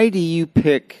 Why do you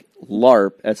pick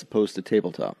LARP as opposed to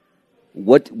tabletop?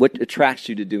 What attracts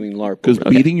you to doing LARP? Because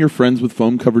beating your friends with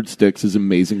foam-covered sticks is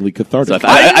amazingly cathartic. So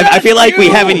I feel like we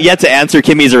haven't yet to answer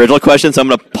Kimmy's original question, so I'm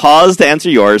going to pause to answer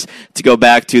yours to go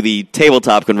back to the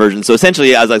tabletop conversion. So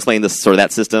essentially, as I explained this sort of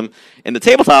that system, in the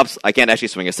tabletops, I can't actually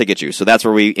swing a stick at you. So that's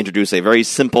where we introduce a very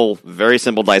simple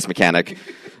dice mechanic,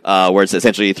 where it's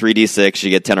essentially 3d6, you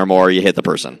get 10 or more, you hit the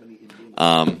person.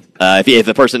 If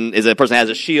the person has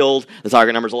a shield, the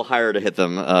target number is a little higher to hit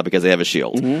them because they have a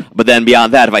shield. Mm-hmm. But then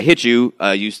beyond that, if I hit you,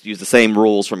 use the same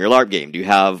rules from your LARP game. Do you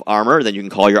have armor? Then you can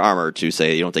call your armor to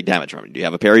say you don't take damage from it. Do you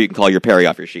have a parry? You can call your parry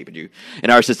off your sheet. But in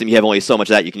our system, you have only so much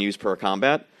of that you can use per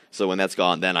combat. So when that's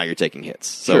gone, then now you're taking hits.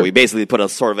 So we basically put a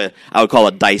sort of I would call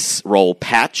a dice roll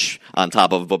patch on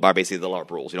top of basically the LARP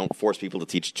rules. You don't force people to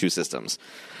teach two systems.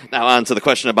 Now on to the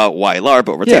question about why LARP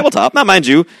over tabletop. Now mind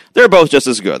you, they're both just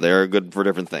as good. They're good for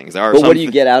different things. But what do you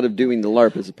get out of doing the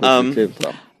LARP as opposed to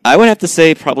tabletop? I would have to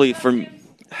say probably from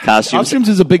costumes. Costumes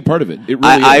is a big part of it. It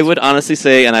really I would honestly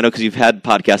say, and I know because you've had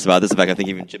podcasts about this, in fact I think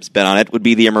even Chip's been on it, would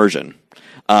be the immersion.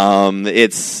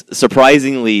 It's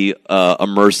surprisingly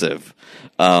immersive.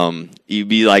 You'd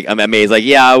be I'm amazed.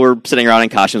 We're sitting around in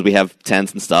costumes, we have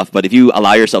tents and stuff, but if you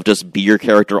allow yourself just be your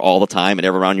character all the time, and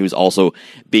everyone around you is also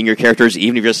being your characters,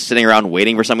 even if you're just sitting around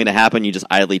waiting for something to happen, you just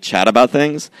idly chat about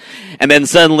things, and then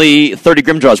suddenly 30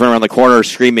 Grimjaws run around the corner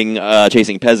screaming,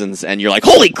 chasing peasants, and you're like,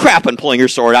 holy crap, and pulling your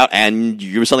sword out, and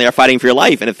you suddenly are fighting for your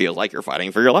life, and it feels like you're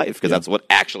fighting for your life, because that's what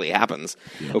actually happens.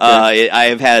 Yeah. Okay. I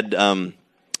have had, some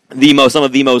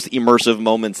of the most immersive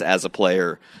moments as a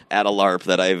player at a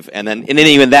LARP and then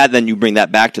even that, then you bring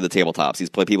that back to the tabletops. These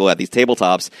people at these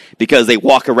tabletops, because they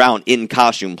walk around in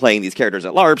costume playing these characters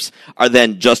at LARPs, are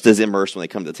then just as immersed when they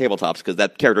come to the tabletops because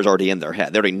that character's already in their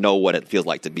head. They already know what it feels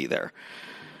like to be there.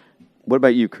 What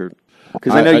about you, Kurt?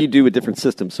 Because I know you do a different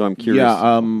system, so I'm curious.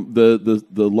 Yeah,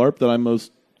 the LARP that I'm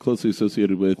most closely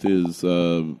associated with is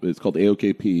it's called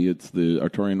AOKP. It's the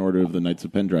Artorian Order of the Knights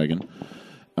of Pendragon.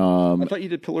 I thought you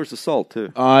did Pillars Assault,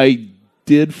 too. I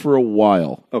did for a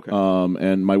while. Okay.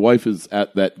 And my wife is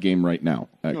at that game right now,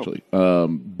 actually.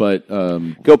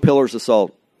 Go Pillars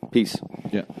Assault. Peace.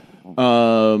 Yeah.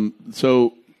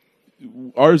 So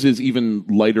ours is even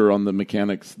lighter on the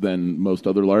mechanics than most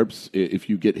other LARPs. If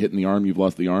you get hit in the arm, you've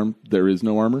lost the arm. There is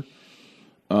no armor.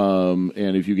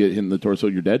 And if you get hit in the torso,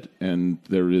 you're dead, and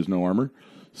there is no armor.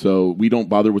 So we don't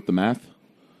bother with the math.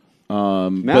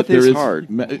 Math is hard.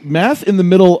 Math in the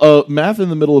middle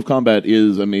of combat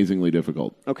is amazingly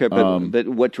difficult. Okay, but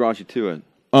what draws you to it?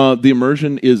 The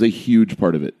immersion is a huge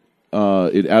part of it.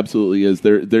 It absolutely is.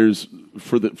 There's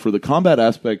for the combat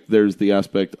aspect. There's the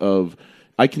aspect of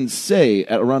I can say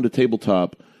around a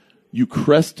tabletop, you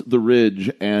crest the ridge,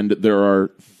 and there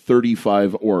are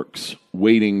 35 orcs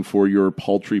waiting for your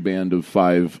paltry band of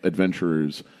 5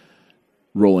 adventurers.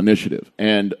 Roll initiative.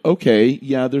 And, okay,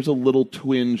 yeah, there's a little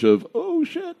twinge of, oh,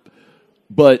 shit.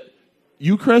 But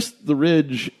you crest the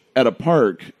ridge at a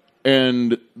park,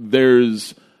 and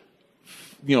there's,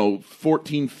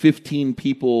 14, 15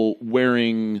 people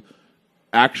wearing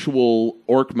actual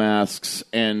orc masks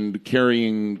and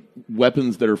carrying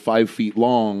weapons that are 5 feet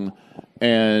long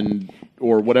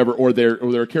or whatever, or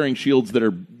they're carrying shields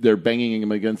that they're banging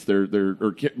them against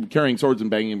or carrying swords and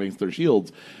banging them against their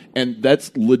shields, and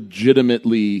that's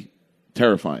legitimately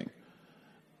terrifying.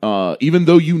 Even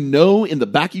though in the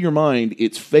back of your mind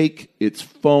it's fake, it's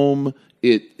foam,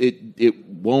 it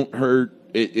won't hurt,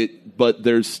 but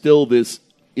there's still this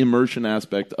immersion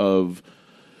aspect of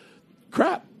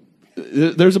crap.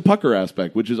 There's a pucker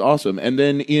aspect, which is awesome, and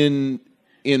then in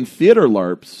theater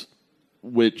LARPs,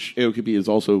 which AOKP is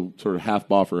also sort of half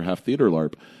boffer, half theater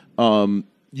LARP.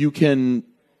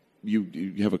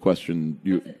 You have a question.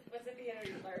 What's a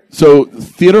theater LARP? So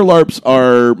theater LARPs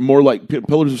are more like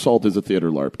Pillars Assault is a theater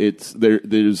LARP.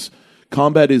 There's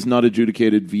combat is not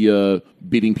adjudicated via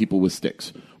beating people with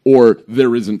sticks, or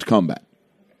there isn't combat.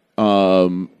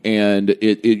 and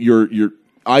you're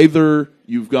either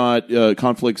you've got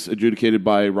conflicts adjudicated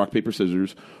by rock paper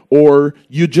scissors, or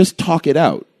you just talk it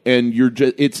out, and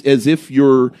it's as if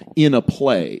you're in a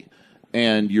play,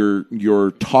 and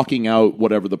you're talking out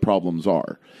whatever the problems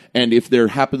are. And if there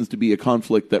happens to be a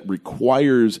conflict that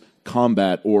requires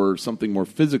combat or something more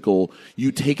physical,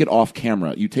 you take it off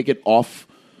camera. You take it off,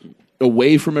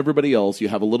 away from everybody else. You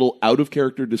have a little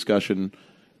out-of-character discussion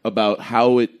about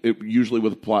how it usually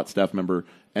with a plot staff member,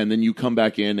 and then you come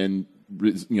back in and,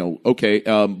 okay,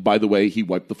 by the way, he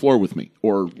wiped the floor with me,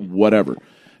 or whatever.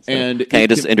 And can I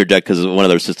just interject, because one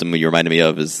other system you reminded me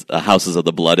of is Houses of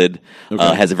the Blooded.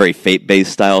 Has a very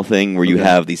fate-based style thing where you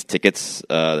have these tickets.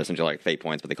 They're essentially like fate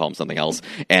points, but they call them something else.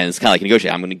 And it's kind of like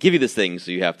negotiate. I'm going to give you this thing, so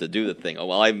you have to do the thing. Oh,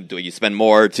 well, I'm doing. You spend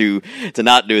more to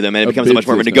not do them, and it becomes so much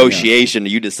more of a negotiation.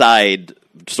 You decide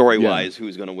story-wise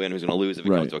who's going to win, who's going to lose if it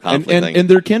comes to a conflict thing. And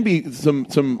there can be some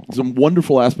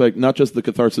wonderful aspect, not just the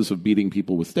catharsis of beating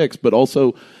people with sticks, but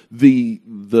also the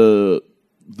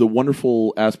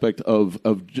wonderful aspect of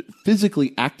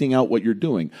physically acting out what you're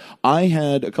doing. I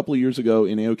had a couple of years ago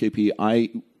in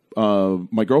AOKP,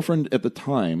 my girlfriend at the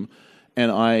time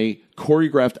and I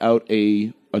choreographed out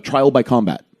a trial by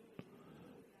combat,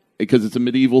 because it's a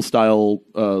medieval style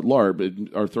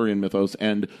LARP, Arthurian mythos,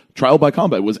 and trial by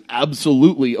combat was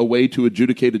absolutely a way to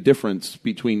adjudicate a difference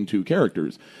between two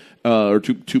characters or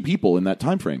two people in that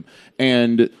time frame.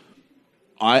 And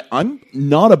I'm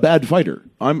not a bad fighter.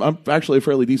 I'm actually a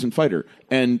fairly decent fighter,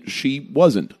 and she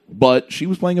wasn't, but she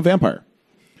was playing a vampire.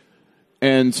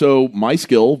 And so my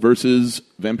skill versus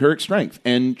vampiric strength,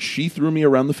 and she threw me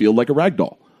around the field like a rag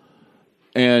doll.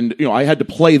 And I had to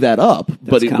play that up,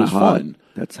 but it was fun.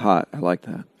 That's hot. I like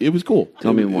that. It was cool.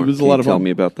 Tell me more. It was a lot of fun. Tell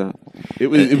me about that. It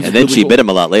was and then really she cool. bit him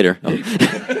a lot later.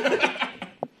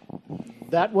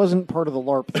 That wasn't part of the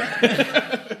LARP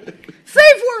thing.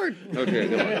 Safe word! Okay,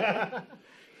 go on.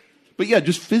 But yeah,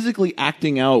 just physically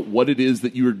acting out what it is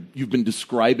that you've been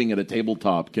describing at a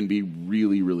tabletop can be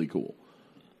really, really cool.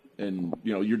 And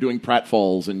you're doing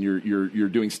pratfalls and you're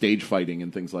doing stage fighting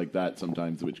and things like that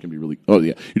sometimes, which can be really. Oh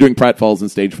yeah, you're doing pratfalls and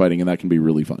stage fighting, and that can be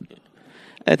really fun.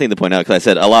 I think to point out, because I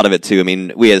said a lot of it too. I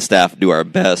mean, we as staff do our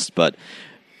best, but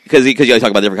because you talk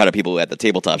about different kind of people at the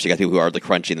tabletops. You got people who are the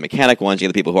crunchy and the mechanic ones. You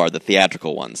got the people who are the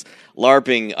theatrical ones.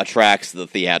 LARPing attracts the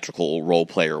theatrical role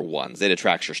player ones. It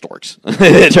attracts your storks. So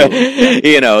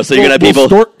you're gonna have people.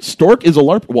 Stork is a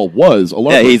LARP. Well, was a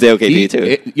LARP. Yeah, he's AOKP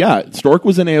too. Stork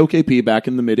was an AOKP back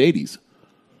in the mid '80s.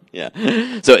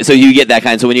 Yeah. So you get that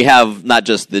kind. So when you have not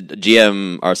just the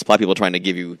GM or supply people trying to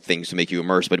give you things to make you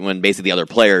immerse, but when basically the other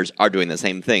players are doing the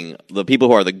same thing, the people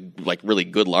who are the really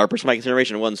good LARPers from my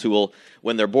consideration are ones who will,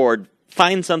 when they're bored,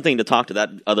 find something to talk to that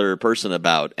other person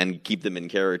about and keep them in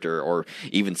character, or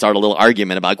even start a little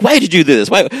argument about why did you do this?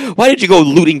 Why did you go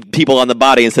looting people on the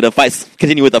body instead of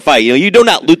continue with the fight? You do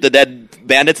not loot the dead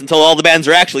bandits until all the bands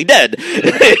are actually dead.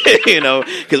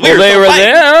 Because they were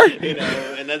there.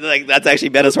 And that's actually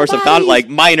been a source of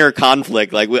minor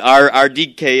conflict. Our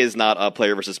DK is not a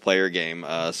player versus player game.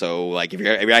 So if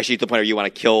you're actually at the point where you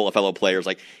want to kill a fellow player, it's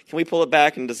can we pull it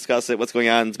back and discuss it? What's going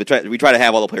on? We try to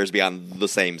have all the players be on the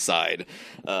same side.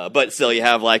 But still, you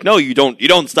have no, you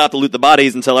don't stop to loot the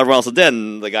bodies until everyone else is dead.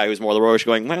 And the guy who's more the roguish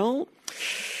going, well,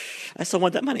 I still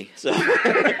want that money. So.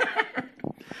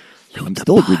 I'm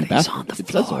still agreeing to that. It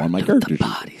says so on my character sheet.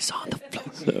 Bodies on the floor.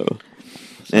 So,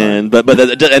 and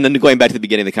then going back to the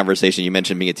beginning of the conversation, you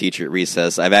mentioned being a teacher at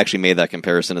recess. I've actually made that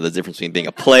comparison of the difference between being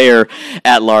a player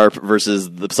at LARP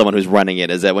versus someone who's running it.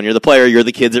 Is that when you're the player, you're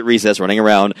the kids at recess running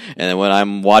around, and then when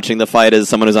I'm watching the fight as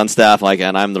someone who's on staff,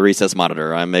 and I'm the recess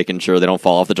monitor, I'm making sure they don't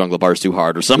fall off the jungle bars too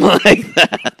hard or something like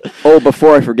that. Oh,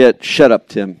 before I forget, shut up,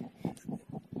 Tim.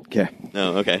 Okay.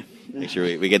 Oh, okay. Make sure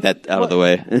we get that out of the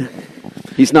way.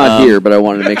 He's not here, but I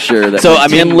wanted to make sure that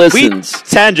Tim listens. We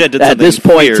tangented at this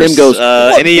point, fierce. Tim goes,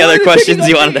 any other questions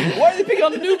you wanted to... Why are they picking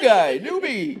on the new guy?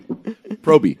 Newbie.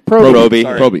 Proby.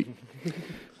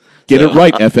 Get it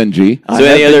right, FNG. So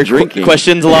any other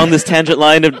questions along this tangent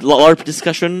line of LARP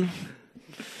discussion?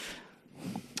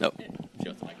 No.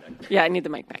 Yeah, I need the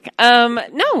mic back. How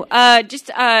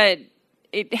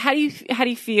do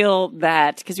you feel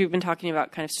that, because we've been talking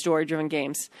about kind of story-driven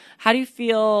games, how do you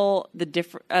feel the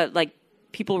different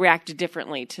people react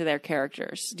differently to their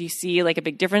characters? Do you see a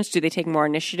big difference? Do they take more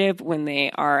initiative when they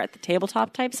are at the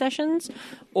tabletop type sessions,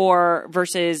 or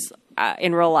versus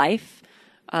in real life?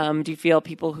 Do you feel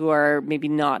people who are maybe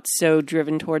not so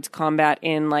driven towards combat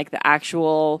in the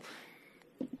actual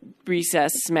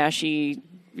recess smashy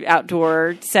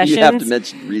outdoor sessions. You have to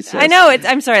mention recess. I know.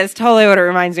 I'm sorry. That's totally what it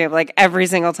reminds me of. Like every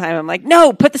single time, I'm like,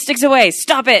 no, put the sticks away.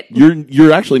 Stop it.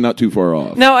 You're actually not too far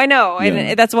off. No, I know, Yeah.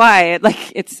 and that's why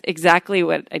it's exactly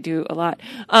what I do a lot.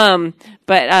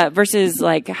 But versus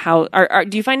like how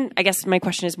do you find? I guess my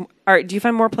question is, do you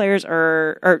find more players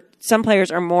or some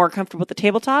players are more comfortable with the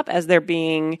tabletop as they're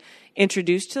being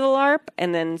introduced to the LARP,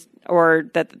 and then or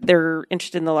that they're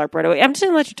interested in the LARP right away? I'm just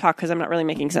going to let you talk because I'm not really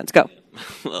making sense. Go.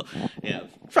 Well, yeah,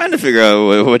 trying to figure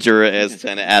out what you're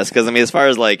trying to ask, because I mean, as far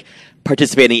as like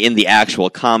participating in the actual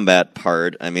combat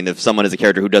part, I mean, if someone is a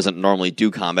character who doesn't normally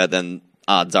do combat, then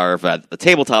odds are if at the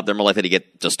tabletop they're more likely to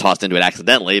get just tossed into it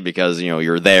accidentally because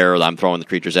you're there, I'm throwing the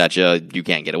creatures at you, you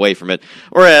can't get away from it.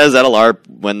 Whereas at a LARP,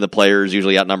 when the players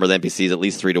usually outnumber the NPCs at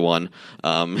least 3-1,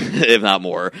 if not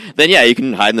more, then yeah, you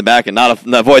can hide in the back and not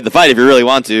avoid the fight if you really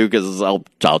want to, because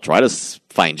I'll try to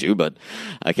find you, but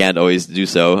I can't always do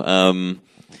so.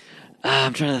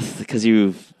 I'm trying to, because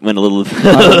you went a little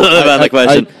about the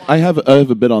question. I have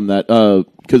a bit on that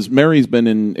because Mary's been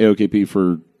in AOKP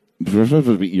for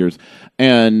years,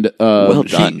 and well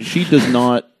done. She does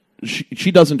not.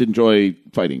 She doesn't enjoy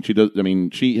fighting. She does. I mean,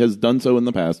 she has done so in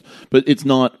the past, but it's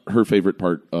not her favorite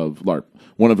part of LARP.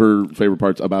 One of her favorite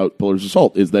parts about Pillar's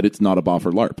Assault is that it's not a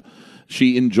boffer LARP.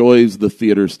 She enjoys the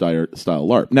theater style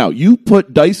LARP. Now, you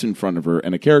put dice in front of her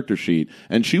and a character sheet,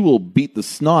 and she will beat the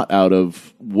snot out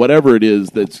of whatever it is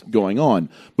that's going on.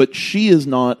 But she is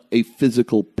not a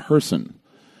physical person.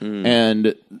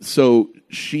 And so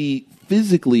she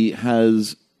physically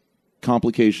has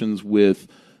complications with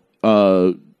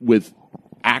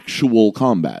actual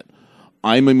combat.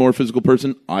 I'm a more physical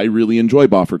person. I really enjoy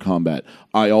boffer combat.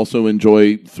 I also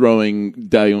enjoy throwing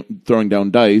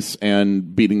down dice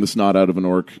and beating the snot out of an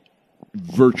orc,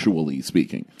 virtually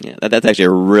speaking. Yeah, that's actually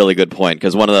a really good point,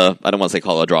 because one of the, I don't want to say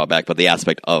call it a drawback, but the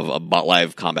aspect of a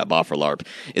live combat boffer LARP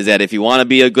is that if you want to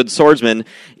be a good swordsman,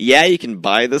 yeah, you can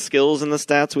buy the skills and the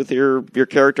stats with your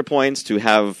character points to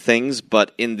have things,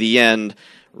 but in the end,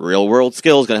 real world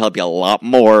skill is going to help you a lot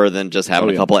more than just having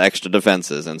a couple of extra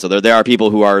defenses. And so there are people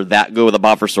who are that good with a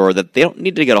boffer sword that they don't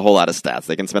need to get a whole lot of stats.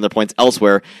 They can spend their points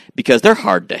elsewhere because they're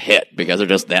hard to hit, because they're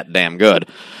just that damn good.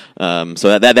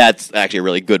 So that's actually a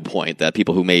really good point, that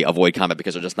people who may avoid combat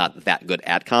because they're just not that good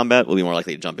at combat will be more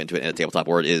likely to jump into it in a tabletop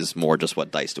where it is more just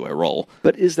what dice do I roll.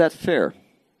 But is that fair?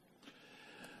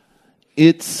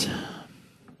 It's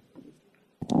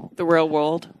the real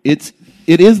world. It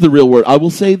is the real world. I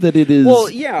will say that it is. Well,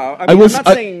 yeah. I mean, I'm not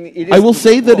saying it is. I will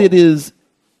say that it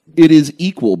is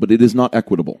equal, but it is not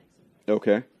equitable.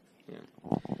 Okay.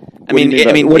 I mean,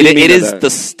 it is the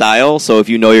style. So if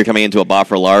you know you're coming into a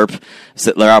boffer LARP,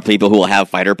 there are people who will have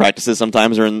fighter practices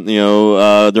sometimes during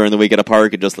the week at a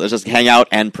park. Let's just hang out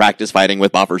and practice fighting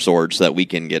with boffer swords so that we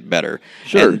can get better.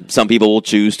 Sure. And some people will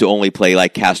choose to only play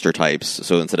like caster types.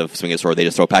 So instead of swinging a sword, they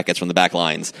just throw packets from the back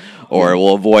lines, or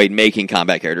will avoid making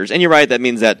combat characters. And you're right. That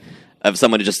means that if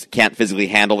someone who just can't physically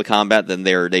handle the combat, then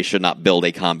they should not build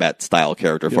a combat style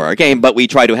character for our game. But we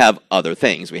try to have other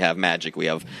things. We have magic. We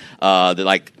have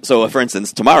so. For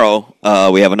instance, tomorrow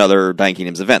we have another Dying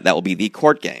Kingdoms event that will be the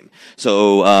court game.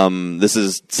 So this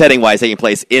is setting wise taking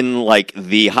place in like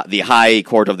the high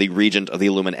court of the regent of the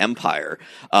Illumin Empire.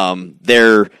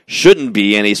 There shouldn't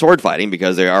be any sword fighting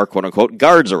because there are quote unquote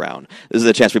guards around. This is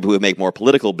a chance for people who make more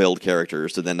political build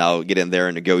characters to then now get in there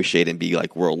and negotiate and be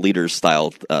like world leaders style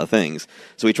things.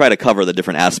 So we try to cover the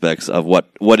different aspects of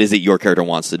what is it your character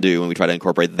wants to do, and we try to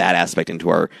incorporate that aspect into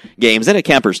our games and at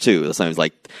campers too. Sometimes,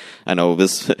 like I know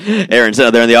this, Erin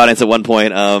said there in the audience at one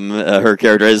point, her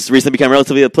character has recently become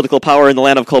relatively a political power in the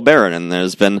land of Colbaron, and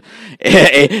there's been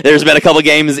a couple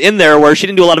games in there where she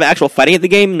didn't do a lot of actual fighting at the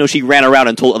game. No, she ran around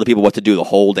and told other people what to do the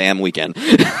whole damn weekend.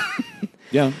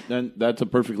 Yeah, and that's a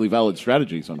perfectly valid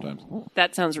strategy sometimes.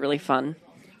 That sounds really fun.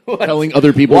 Telling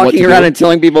other people walking what to around do. and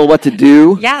telling people what to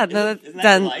do. Yeah,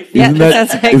 Isn't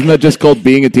that just called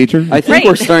being a teacher? I think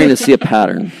we're starting to see a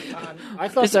pattern. I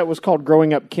thought that was called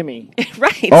growing up Kimmy.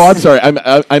 Right. Oh, I'm sorry.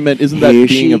 I meant, isn't that Here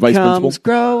being she a vice comes principal?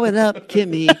 growing up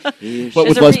Kimmy. But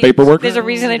with less paperwork? There's a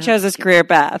reason I chose this career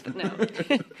path.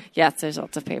 No. Yes, there's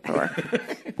lots of paperwork.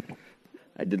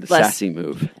 I did the sassy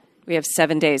move. We have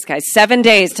 7 days, guys. 7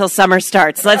 days till summer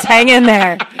starts. Let's hang in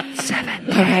there. 7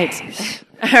 days. All right.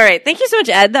 All right. Thank you so much,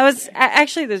 Ed. That was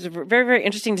actually very, very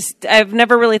interesting. I've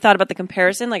never really thought about the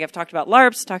comparison. Like I've talked about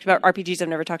LARPs, talked about RPGs. I've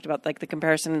never talked about like the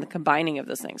comparison and the combining of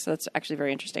those things. So that's actually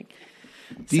very interesting.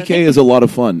 DK is a lot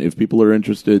of fun. If people are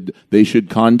interested, they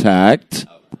should contact.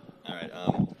 All right.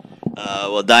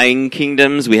 Well, Dying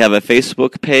Kingdoms, we have a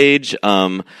Facebook page.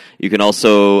 You can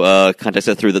also contact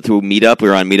us through Meetup.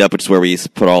 We're on Meetup, which is where we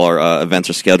put all our events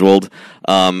are scheduled.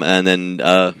 And then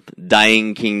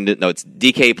Dying Kingdom, no, it's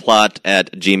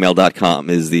dkplot@gmail.com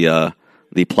is the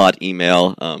plot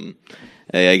email.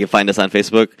 You can find us on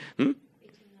Facebook.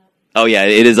 Oh yeah,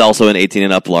 it is also an 18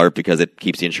 and up LARP because it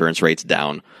keeps the insurance rates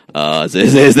down. Is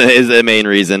the main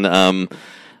reason. And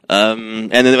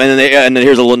then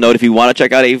here's a little note: if you want to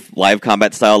check out a live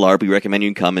combat style LARP, we recommend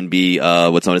you come and be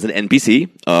what's known as an NPC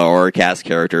or a cast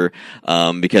character,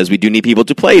 because we do need people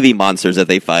to play the monsters that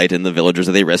they fight and the villagers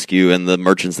that they rescue and the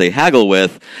merchants they haggle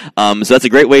with. So that's a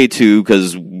great way to,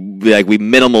 because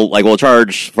we'll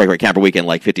charge for Camper Weekend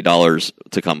like $50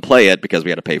 to come play it because we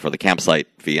had to pay for the campsite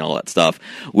fee and all that stuff.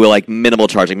 We'll minimal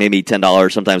charging, maybe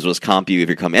 $10. Sometimes we'll just comp you if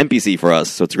you come NPC for us.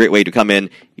 So it's a great way to come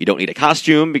in. You don't need a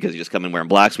costume because you just come in wearing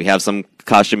blacks. We have some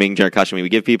generic costuming we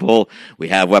give people. We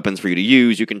have weapons for you to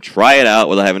use. You can try it out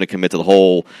without having to commit to the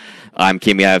whole, I'm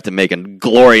Kimmy, I have to make a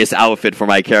glorious outfit for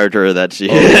my character that she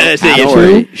gets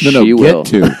to.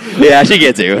 Yeah, she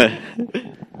gets to.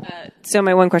 So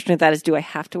my one question with that is, do I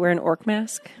have to wear an orc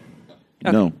mask?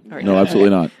 Okay. No, Right. no,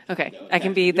 absolutely not. Okay, I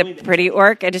can be the pretty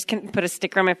orc. I just can put a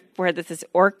sticker on my forehead that says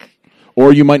orc.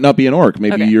 Or you might not be an orc.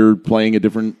 Maybe Okay. you're playing a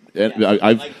different.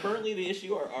 I've Currently, the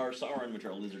issue are Sauron, which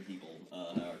are lizard people,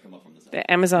 come up from the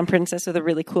The Amazon princess with a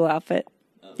really cool outfit.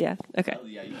 Yeah. Okay.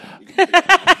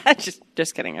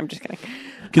 Just kidding. I'm just kidding.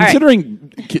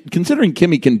 considering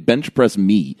Kimmy can bench press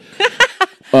me.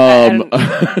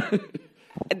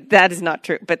 That is not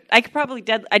true, but I could probably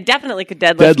I definitely could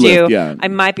deadlift you. Yeah. I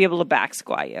might be able to back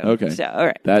squat you. Okay. So, all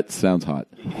right. That sounds hot.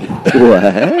 All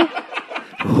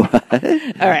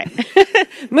right.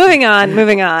 Moving on.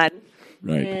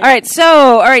 Right.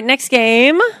 All right. Next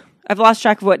game. I've lost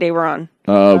track of what day we're on.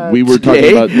 We were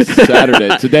talking about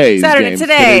Saturday. Today's Saturday. games.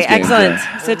 Today. Today's games, Excellent.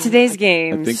 yeah. So today's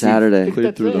games. I think Saturday. we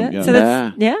cleared through them. Yeah. So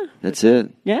that's, That's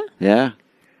it. Yeah. Yeah.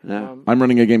 I'm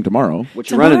running a game tomorrow.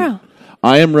 What you running?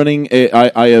 I am running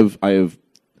I've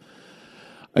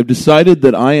decided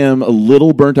that I am a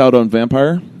little burnt out on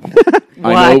Vampire.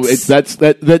 I know that's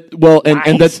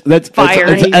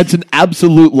an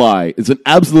absolute lie. It's an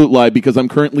absolute lie because I'm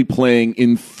currently playing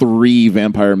in 3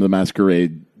 Vampire the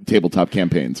Masquerade tabletop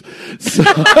campaigns. So,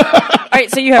 All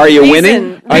right, so you have Are you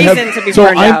reason to be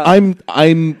burned out.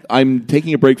 I'm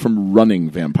taking a break from running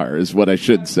Vampire is what I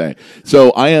should say.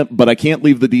 So I am, but I can't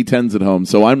leave the D10s at home.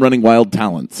 So I'm running Wild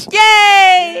Talents.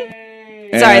 Yay!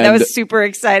 Sorry, that was super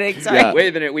exciting. Sorry. Yeah. Wait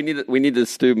a minute. We need the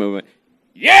stew movement.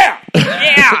 Yeah.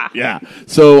 Yeah.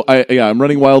 So I'm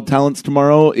running Wild Talents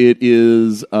tomorrow. It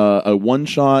is a one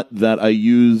shot that I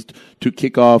used to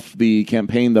kick off the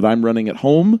campaign that I'm running at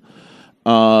home.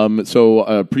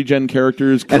 So pre-gen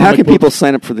characters. And how can people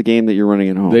sign up for the game that you're running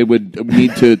at home? They would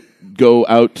need to go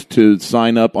out to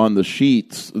sign up on the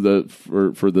sheets for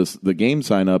the game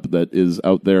sign up that is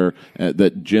out there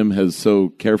that Jim has so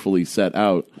carefully set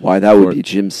out. Why, that would be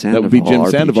Jim Sandoval. That would be Jim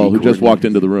RPG Sandoval, who just coordinator. walked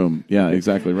into the room. Yeah,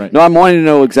 exactly right. No, I'm wanting to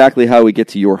know exactly how we get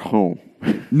to your home.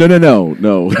 No.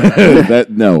 That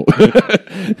no.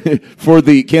 For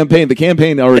the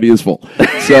campaign already is full.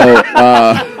 So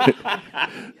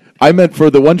I meant for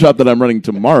the one shot that I'm running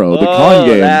tomorrow, the con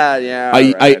game.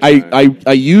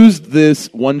 I used this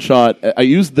one shot. I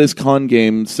used this con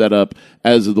game setup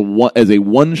as a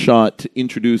one shot to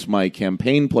introduce my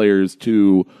campaign players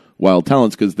to Wild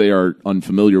Talents because they are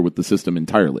unfamiliar with the system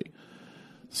entirely.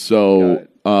 So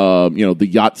the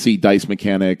Yahtzee dice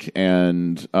mechanic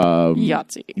and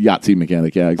Yahtzee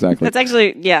mechanic. Yeah, exactly. That's actually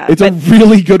It's a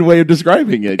really good way of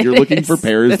describing it. You're looking for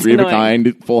pairs, That's 3 of a annoying.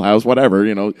 kind, full house, whatever.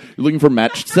 You're looking for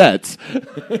matched sets.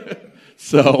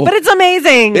 So, But it's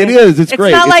amazing. It is. It's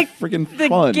great. It's not It's like freaking the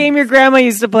fun. game your grandma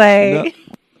used to play.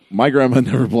 My grandma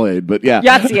never played, but yeah.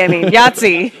 Yahtzee, I mean.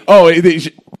 Yahtzee. Oh,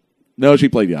 no, she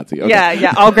played Yahtzee. Okay.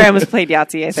 Yeah. All grandmas played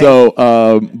Yahtzee, I think.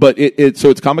 So, but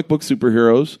it's comic book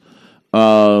superheroes,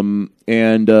 and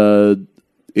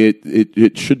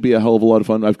it should be a hell of a lot of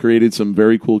fun. I've created some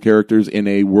very cool characters in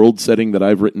a world setting that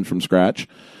I've written from scratch.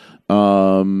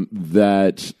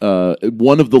 That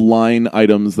one of the line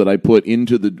items that I put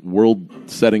into the world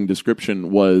setting description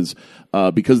was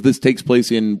because this takes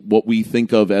place in what we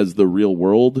think of as the real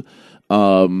world.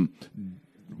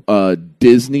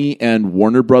 Disney and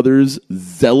Warner Brothers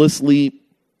zealously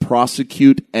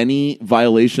prosecute any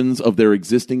violations of their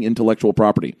existing intellectual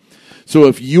property. So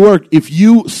if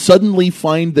you suddenly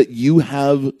find that you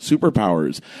have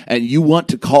superpowers and you want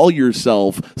to call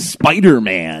yourself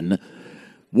Spider-Man,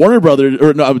 Warner Brothers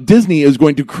Disney is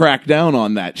going to crack down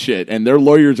on that shit, and their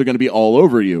lawyers are going to be all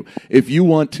over you. If you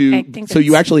want to, so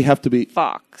you actually have to be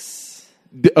Fox.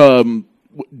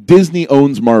 Disney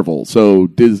owns Marvel, so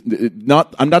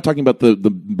I'm not talking about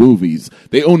the movies.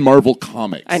 They own Marvel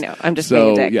Comics. I know. I'm just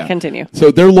being a dick. Yeah. Continue.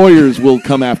 So their lawyers will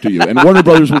come after you, and Warner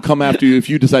Brothers will come after you if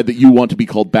you decide that you want to be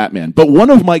called Batman. But one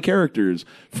of my characters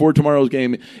for tomorrow's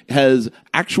game has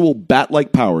actual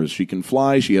bat-like powers. She can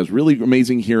fly, she has really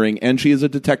amazing hearing, and she is a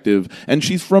detective, and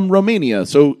she's from Romania.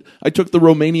 So I took the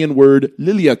Romanian word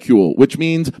Liliacul, which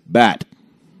means bat.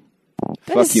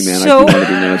 Fuck you, man. so- I do want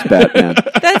to be known as Batman.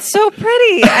 That's so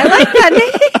pretty. I like that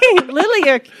name.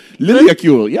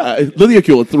 Liliacul, yeah.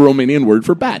 Liliacul, it's the Romanian word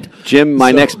for bat. Jim,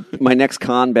 my next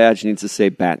con badge needs to say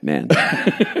Batman.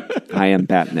 I am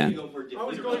Batman.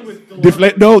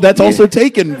 No, that's also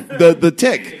taken. The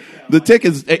tick. The tick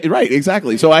is right,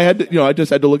 exactly. So I had to, I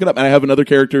just had to look it up, and I have another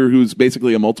character who's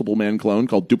basically a multiple man clone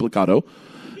called Duplicado.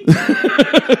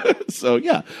 So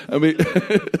yeah, I mean,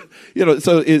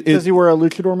 so does he wear a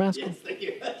luchador mask?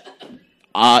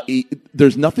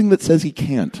 There's nothing that says he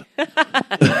can't.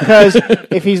 Because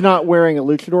if he's not wearing a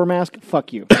luchador mask,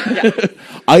 fuck you.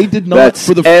 I did not That's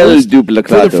for the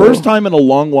first time in a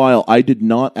long while. I did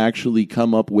not actually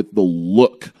come up with the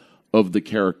look of the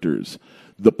characters.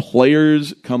 The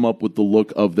players come up with the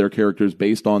look of their characters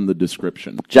based on the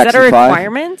description. Is that a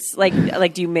requirement? Like,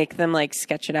 do you make them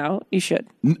sketch it out? You should.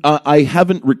 I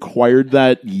haven't required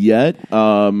that yet.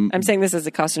 I'm saying this as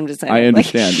a costume designer. I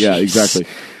understand. Yeah, exactly.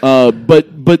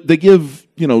 But they give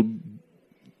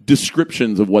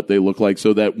descriptions of what they look like,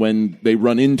 so that when they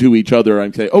run into each other, I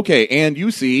say, "Okay, and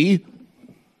you see."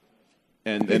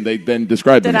 And they then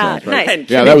describe themselves. Right? Nice.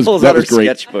 Yeah, that was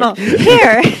great. Oh,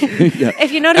 here,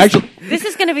 if you notice, this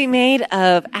is going to be made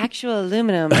of actual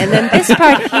aluminum, and then this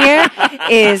part here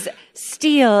is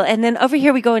steel, and then over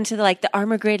here we go into the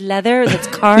armor grade leather that's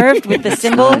carved with the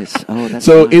symbol. Nice. Oh, that's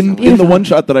so awesome. in the one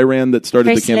shot that I ran that started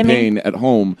Very the campaign at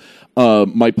home,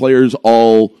 my players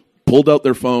all pulled out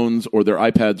their phones or their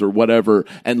iPads or whatever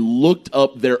and looked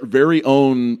up their very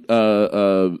own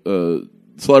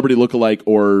celebrity lookalike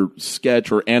or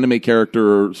sketch or anime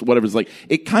character or whatever. It's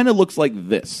it kind of looks like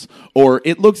this, or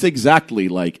it looks exactly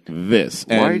like this.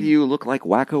 And why do you look like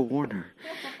Wacko Warner?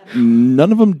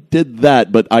 None of them did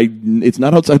that, but it's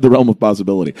not outside the realm of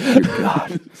possibility. Dear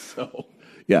God.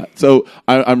 So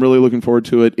I'm really looking forward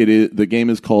to it. The game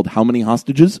is called How Many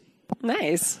Hostages?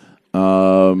 Nice.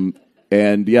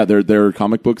 And yeah, they're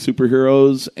comic book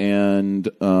superheroes, and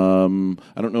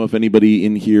I don't know if anybody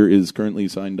in here is currently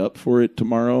signed up for it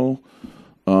tomorrow.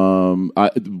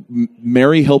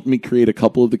 Mary helped me create a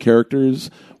couple of the characters,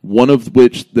 one of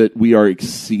which that we are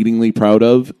exceedingly proud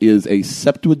of is a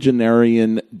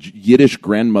septuagenarian Yiddish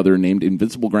grandmother named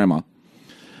Invincible Grandma,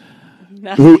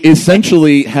 who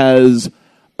essentially has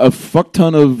a fuck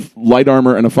ton of light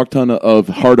armor and a fuck ton of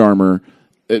hard armor,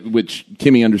 which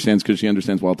Kimmy understands because she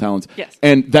understands Wild Talents. Yes.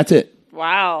 And that's it.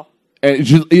 Wow. And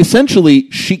essentially,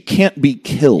 she can't be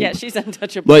killed. Yeah, she's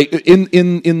untouchable.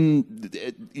 In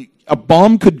a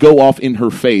bomb could go off in her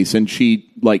face, and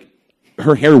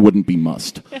her hair wouldn't be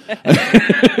mussed.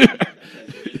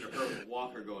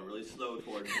 Walker going really slow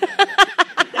towards.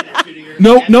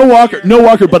 No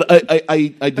walker. But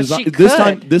I designed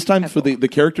But this time for the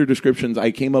character descriptions.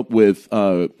 I came up with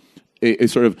a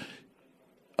sort of.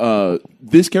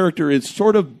 This character is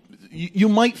sort of, you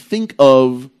might think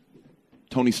of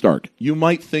Tony Stark. You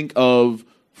might think of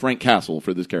Frank Castle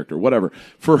for this character, whatever.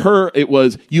 For her, it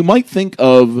was, you might think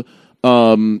of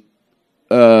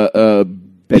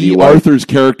Betty Arthur's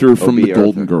character from The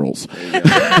Golden Girls.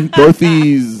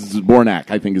 Dorothy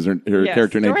Zbornak, I think is her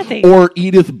character name. Dorothy. Or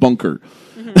Edith Bunker.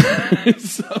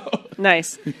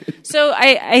 Nice. So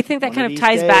I think that kind of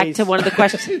ties back to one of the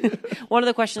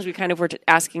questions we kind of were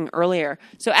asking earlier.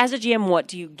 So as a GM, what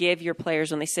do you give your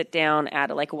players when they sit down at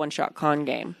a one-shot con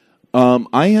game?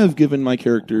 I have given my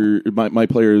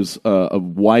players a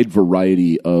wide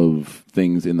variety of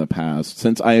things in the past.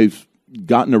 Since I've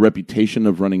gotten a reputation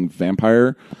of running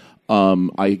Vampire,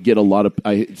 I get a lot of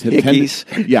I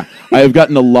have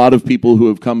gotten a lot of people who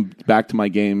have come back to my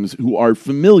games who are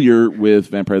familiar with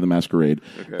Vampire the Masquerade,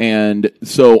 and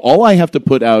so all I have to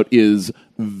put out is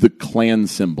the clan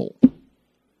symbol,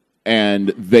 and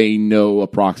they know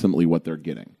approximately what they're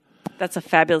getting. That's a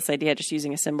fabulous idea. Just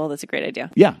using a symbol. That's a great idea.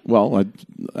 Yeah. Well,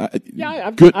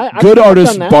 I've good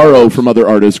artists done that. borrow from other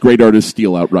artists. Great artists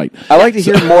steal outright. I'd like to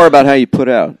hear more about how you put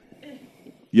out.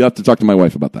 You have to talk to my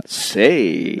wife about that.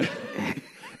 Say.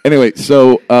 Anyway,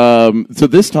 so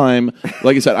this time,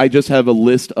 like I said, I just have a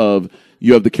list of,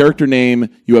 you have the character name,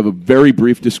 you have a very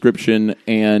brief description,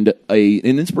 and an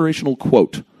inspirational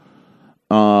quote.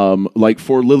 Like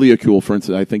for Liliacul, for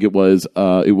instance, I think it was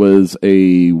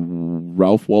a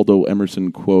Ralph Waldo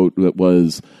Emerson quote that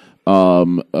was,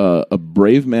 A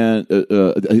brave man.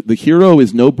 The hero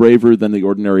is no braver than the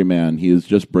ordinary man. He is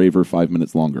just braver 5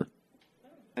 minutes longer.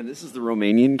 And this is the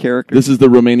Romanian character? This is the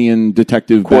Romanian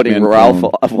detective Quoting Batman Ralph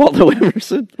clone. Waldo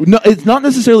Emerson? No, it's not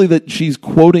necessarily that she's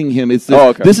quoting him. It's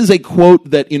This is a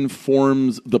quote that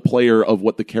informs the player of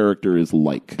what the character is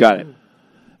like. Got it.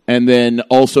 And then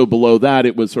also below that,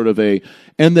 it was sort of and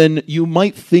then you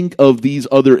might think of these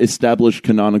other established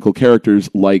canonical characters,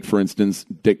 like, for instance,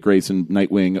 Dick Grayson,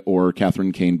 Nightwing, or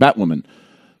Catherine Kane, Batwoman.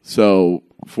 So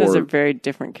those are very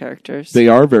different characters. They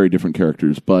are very different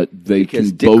characters, but they Because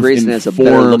can Dick both Grayson inform. has a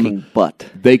better-looking butt.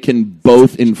 They can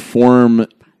both inform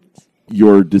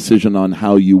your decision on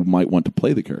how you might want to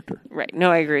play the character. Right.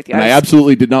 No, I agree with you. And I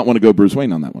absolutely did not want to go Bruce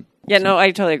Wayne on that one. Yeah, no, I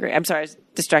totally agree. I'm sorry, I was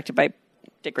distracted by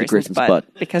Dick Grayson's butt.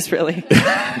 Because really...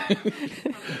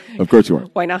 Of course you are.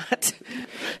 Why not?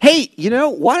 Hey,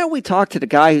 why don't we talk to the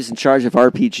guy who's in charge of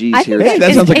RPGs I here? think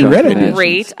that sounds like a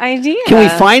great idea. Can we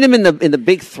find him in the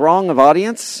big throng of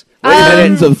audience?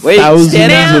 Tens of thousands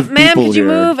of Ma'am, people could you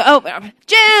here. move? Oh,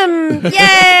 Jim!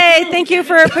 Yay! Thank you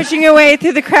for pushing your way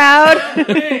through the crowd.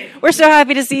 We're so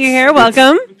happy to see you here.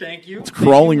 Welcome. Thank you. It's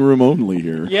crawling room only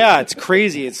here. Yeah, it's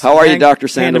crazy. It's How are you, Dr.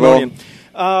 Sandoval?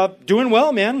 Doing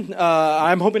well, man.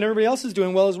 I'm hoping everybody else is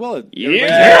doing well as well.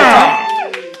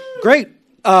 Yeah. Great.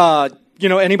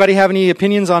 Anybody have any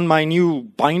opinions on my new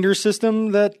binder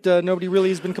system that nobody really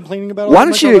has been complaining about? Why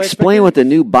don't you explain what the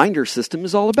new binder system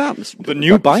is all about, Mr. The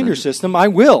new binder system? I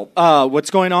will.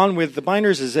 What's going on with the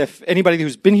binders is if anybody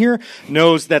who's been here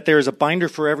knows that there's a binder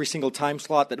for every single time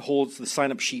slot that holds the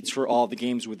sign-up sheets for all the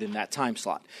games within that time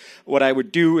slot. What I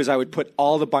would do is I would put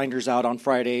all the binders out on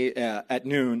Friday at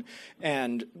noon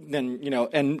and then,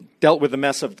 and dealt with the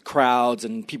mess of crowds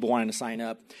and people wanting to sign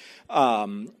up.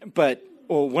 But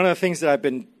one of the things that I've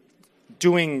been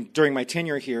doing during my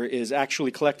tenure here is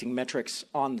actually collecting metrics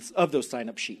of those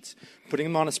sign-up sheets, putting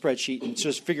them on a spreadsheet, and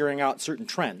just figuring out certain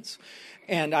trends.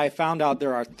 And I found out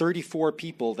there are 34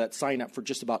 people that sign up for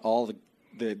just about all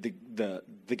the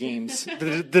games,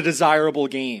 the desirable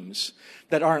games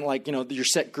that aren't like your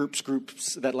set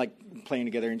groups that like playing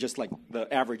together and just like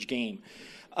the average game.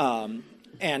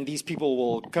 And these people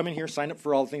will come in here, sign up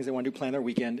for all the things they want to do, plan their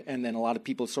weekend, and then a lot of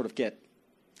people sort of get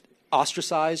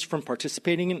ostracized from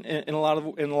participating in a lot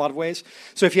of ways.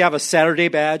 So if you have a Saturday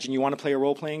badge and you want to play a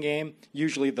role-playing game,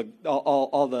 usually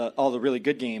all the really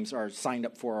good games are signed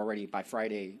up for already by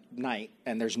Friday night,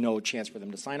 and there's no chance for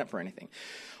them to sign up for anything.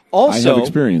 Also, I have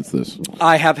experienced this.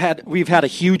 We've had a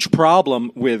huge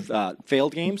problem with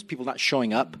failed games, people not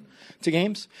showing up to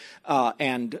games,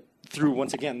 and through,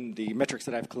 once again, the metrics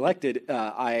that I've collected,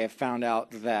 I have found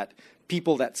out that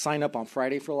people that sign up on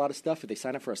Friday for a lot of stuff, if they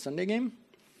sign up for a Sunday game,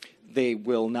 they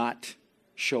will not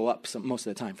show up most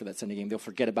of the time for that Sunday game. They'll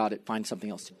forget about it, find something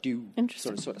else to do.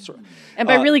 Interesting. Sort of. And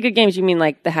by really good games, you mean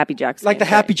like the Happy Jacks? Like games,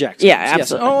 the Happy right? Jacks. Yeah,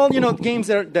 games, absolutely. Yes. Games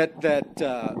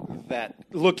that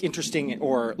look interesting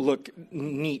or look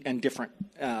neat and different.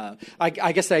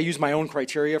 I guess that I use my own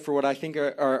criteria for what I think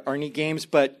are neat games,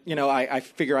 but I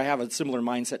figure I have a similar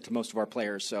mindset to most of our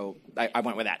players, so I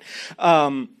went with that.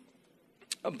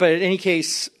 But in any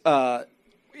case,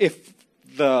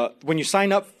 when you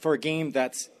sign up for a game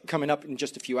that's coming up in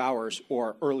just a few hours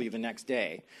or early the next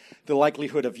day, the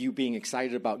likelihood of you being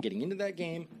excited about getting into that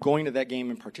game, going to that game,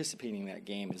 and participating in that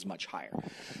game is much higher.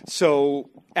 So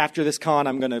after this con,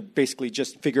 I'm going to basically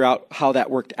just figure out how that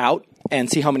worked out and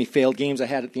see how many failed games I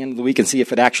had at the end of the week and see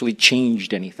if it actually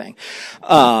changed anything.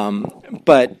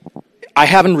 But I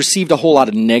haven't received a whole lot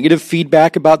of negative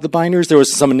feedback about the binders. There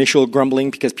was some initial grumbling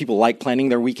because people like planning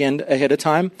their weekend ahead of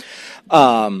time.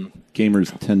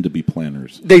 Gamers tend to be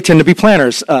planners. They tend to be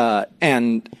planners.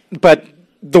 But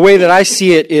the way that I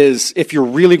see it is if you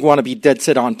really want to be dead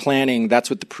set on planning, that's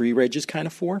what the pre-reg is kind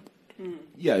of for.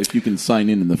 Yeah, if you can sign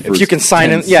in the first If you can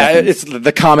sign in, 10 yeah, seconds. it's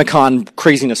the Comic-Con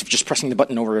craziness of just pressing the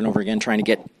button over and over again, trying to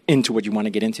get into what you want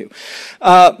to get into.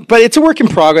 But it's a work in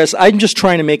progress. I'm just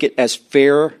trying to make it as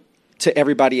fair to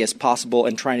everybody as possible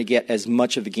and trying to get as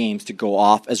much of the games to go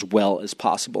off as well as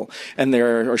possible. And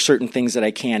there are certain things that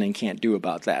I can and can't do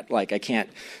about that. Like I can't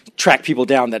track people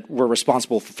down that were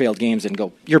responsible for failed games and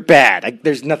go, you're bad.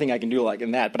 There's nothing I can do like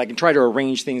in that. But I can try to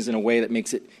arrange things in a way that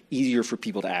makes it easier for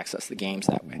people to access the games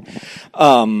that way.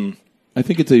 I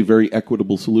think it's a very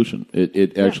equitable solution.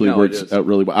 It actually No, works it is. out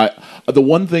really well. The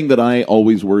one thing that I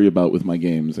always worry about with my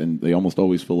games, and they almost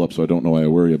always fill up, so I don't know why I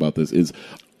worry about this, is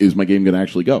my game going to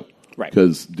actually go? Right.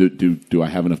 Because do I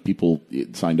have enough people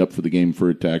signed up for the game for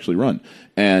it to actually run?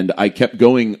 And I kept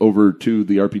going over to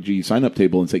the RPG sign-up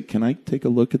table and say, can I take a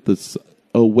look at this?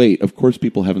 Oh, wait, of course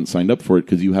people haven't signed up for it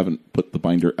because you haven't put the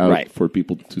binder out Right. for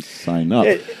people to sign up.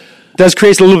 does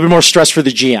create a little bit more stress for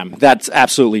the GM. That's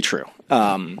absolutely true.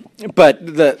 But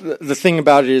the thing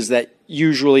about it is that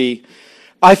usually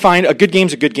I find a good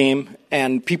game's a good game,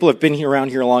 and people have been around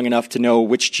here long enough to know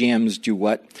which GMs do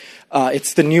what.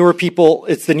 It's the newer people.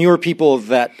 It's the newer people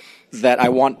that I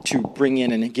want to bring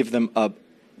in and give them a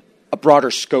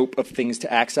broader scope of things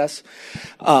to access.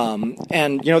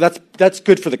 And that's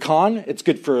good for the con. It's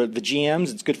good for the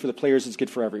GMs. It's good for the players. It's good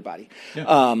for everybody. Yeah.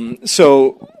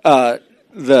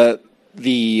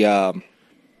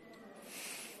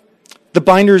 The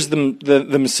binders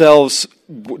themselves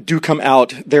do come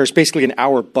out. There's basically an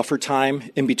hour buffer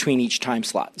time in between each time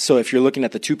slot. So if you're looking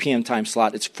at the 2 p.m. time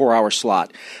slot, it's a 4-hour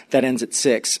slot. That ends at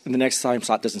 6, and the next time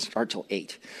slot doesn't start till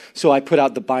 8. So I put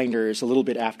out the binders a little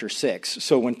bit after 6.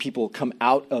 So when people come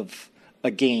out of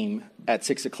a game at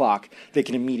 6 o'clock, they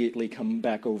can immediately come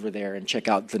back over there and check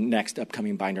out the next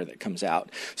upcoming binder that comes out.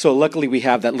 So luckily we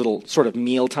have that little sort of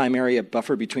mealtime area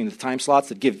buffer between the time slots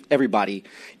that give everybody,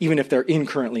 even if they're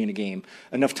currently in a game,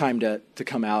 enough time to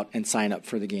come out and sign up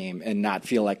for the game and not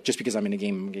feel like just because I'm in a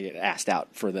game I'm going to get asked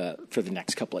out for the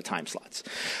next couple of time slots.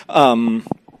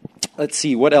 Let's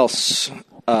see, what else?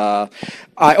 I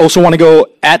also want to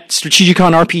go at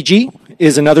Strategicon RPG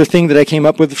is another thing that I came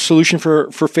up with a solution for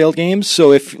failed games.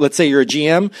 So if, let's say you're a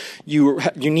GM, you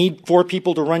need 4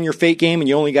 people to run your Fate game and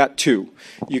you only got 2.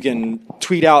 You can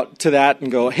tweet out to that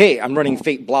and go, hey, I'm running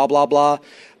Fate blah, blah, blah.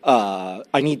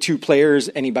 I need 2 players,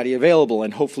 anybody available?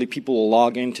 And hopefully people will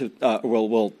log into,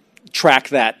 will track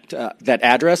that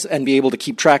address and be able to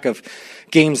keep track of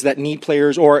games that need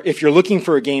players. Or if you're looking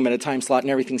for a game at a time slot and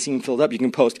everything seemed filled up, you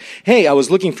can post, hey, I was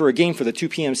looking for a game for the 2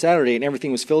 p.m. Saturday and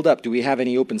everything was filled up. Do we have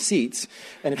any open seats?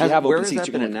 And if you have open seats, where has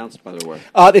that been announced, by the way?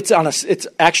 It's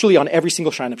actually on every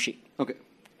single sign-up sheet. Okay.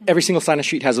 Every single sign-up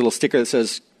sheet has a little sticker that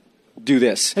says, do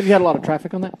this. Have you had a lot of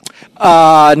traffic on that?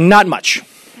 Not much.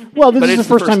 Well, this is the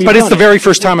first time you've But it's done the it. very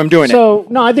first time I'm doing it. So,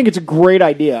 no, I think it's a great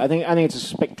idea. I think it's a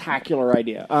spectacular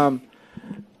idea.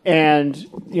 And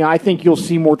I think you'll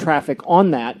see more traffic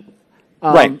on that.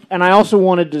 Right. And I also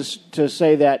wanted to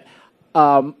say that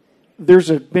there's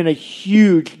been a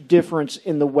huge difference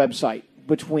in the website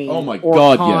between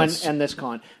OrCon yes. and this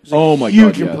con. There's Oh a my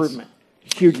huge God, yes. improvement.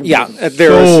 Huge Yeah, improvement.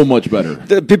 So much better.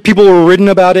 People were written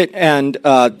about it, and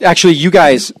actually you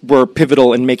guys were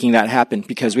pivotal in making that happen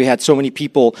because we had so many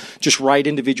people just write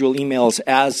individual emails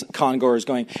as con-goers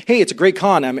going, hey, it's a great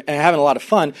con, I'm having a lot of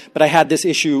fun, but I had this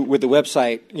issue with the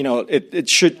website. It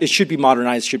should be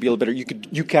modernized, should be a little better.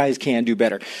 You guys can do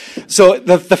better. So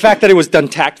the fact that it was done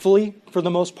tactfully for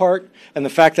the most part, and the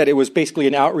fact that it was basically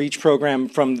an outreach program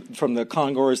from the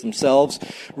con-goers themselves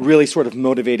really sort of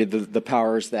motivated the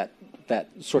powers that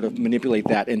sort of manipulate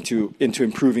that into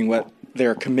improving what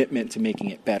their commitment to making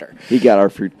it better. He got our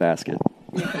fruit basket.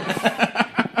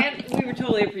 And we would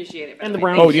totally appreciate it. And the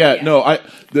brown. Oh yeah, no.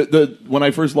 When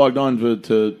I first logged on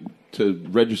to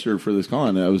register for this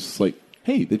con, I was like,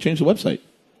 hey, they changed the website.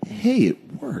 Hey,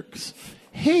 it works.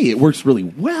 Hey, it works really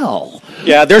well.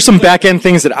 Yeah, there's some back end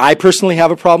things that I personally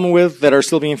have a problem with that are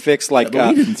still being fixed, like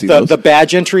the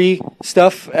badge entry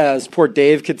stuff, as poor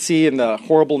Dave could see in the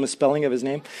horrible misspelling of his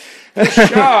name.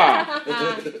 I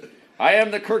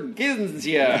am the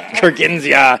Kurginzia.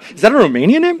 Kurginzia. Is that a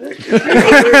Romanian name? Is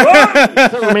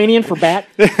that Romanian for bat?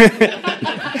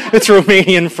 It's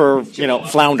Romanian for,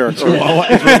 flounder. It's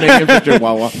Romanian for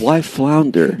Chihuahua. Why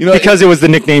flounder? Because it was the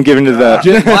nickname given to the...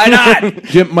 Jim, why not?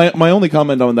 Jim, my only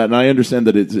comment on that, and I understand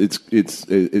that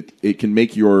it can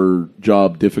make your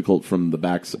job difficult from the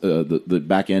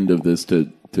back end of this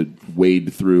to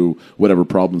wade through whatever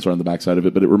problems are on the backside of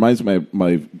it. But it reminds me of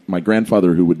my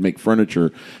grandfather who would make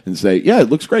furniture and say, yeah, it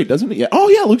looks great, doesn't it? Yeah. Oh,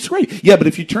 yeah, it looks great. Yeah, but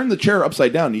if you turn the chair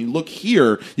upside down and you look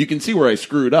here, you can see where I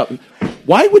screwed up.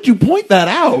 Why would you point that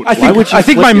out? I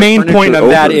think my main point of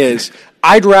that is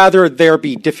I'd rather there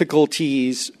be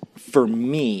difficulties for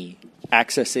me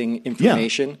accessing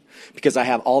information because I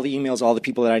have all the emails, all the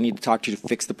people that I need to talk to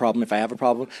fix the problem if I have a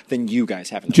problem, than you guys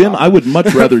having the Jim, problem. I would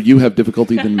much rather you have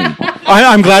difficulty than me.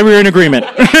 I'm glad we're in agreement.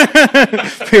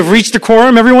 We've reached a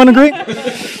quorum. Everyone agree?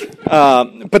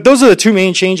 But those are the 2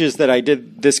 main changes that I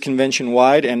did this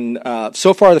convention-wide, and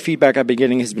so far the feedback I've been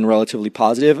getting has been relatively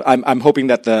positive. I'm hoping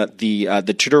that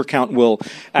the Twitter account will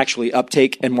actually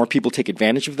uptake and more people take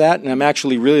advantage of that, and I'm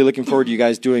actually really looking forward to you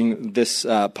guys doing this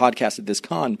podcast at this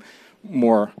con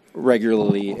more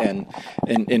regularly and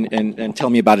tell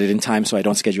me about it in time so I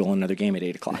don't schedule another game at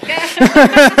 8 o'clock.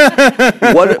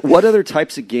 What other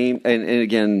types of game, and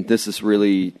again, this is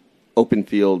really open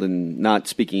field and not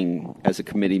speaking as a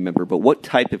committee member, but what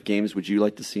type of games would you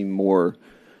like to see more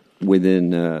within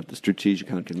the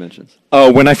Strategicon conventions?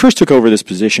 When I first took over this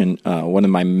position, one of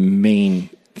my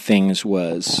main things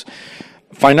was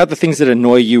find out the things that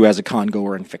annoy you as a con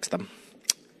goer and fix them.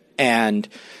 And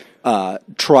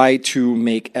try to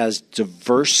make as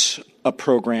diverse a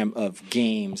program of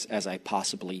games as I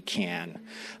possibly can,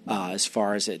 as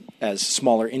far as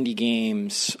smaller indie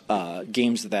games,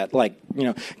 games that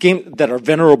games that are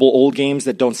venerable old games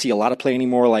that don't see a lot of play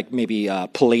anymore, like maybe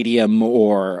Palladium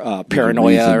or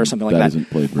Paranoia or something like that. Hasn't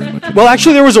played very much. Well,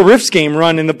 actually, there was a Rifts game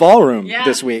run in the ballroom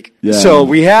this week, so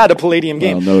we had a Palladium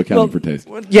game. Well, no accounting for taste.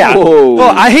 Yeah. Whoa.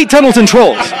 Well, I hate Tunnels and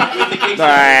Trolls.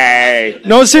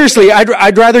 No, seriously,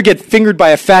 I'd rather get fingered by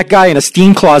a fat guy in a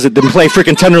steam closet than play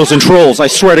freaking Tunnels and Trolls. I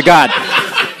swear to God.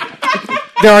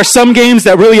 There are some games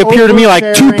that really appear to me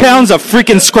like 2 pounds of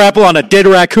freaking Scrapple on a dead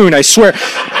raccoon. I swear.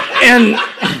 And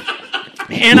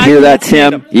you hear that,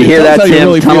 Tim? You hear that, Tim?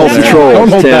 Really Tunnels and Trolls. Don't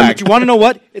hold Tim. back. Do you want to know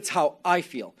what? It's how I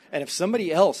feel. And if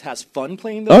somebody else has fun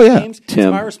playing those games, Tim.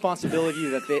 it's my responsibility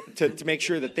that to make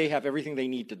sure that they have everything they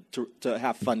need to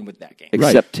have fun with that game.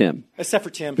 Except Tim. Except for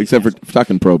Tim. Except for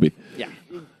talking Proby. Yeah.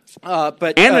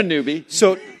 But And a newbie.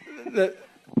 So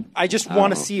I just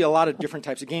want to see a lot of different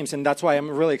types of games, and that's why I'm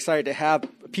really excited to have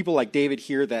people like David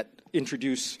here that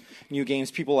introduce new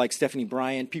games, people like Stephanie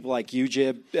Bryant, people like you,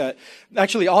 Jib.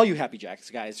 Actually, all you Happy Jacks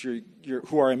guys who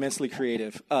are immensely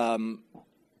creative.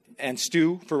 And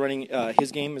Stu for running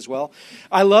his game as well.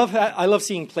 I love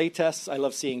seeing play tests. I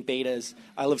love seeing betas.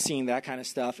 I love seeing that kind of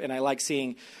stuff, and I like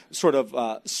seeing sort of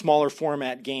smaller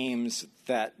format games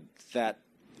that.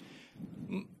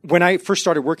 When I first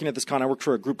started working at this con, I worked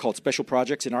for a group called Special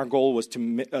Projects, and our goal was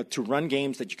to run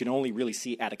games that you can only really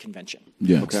see at a convention.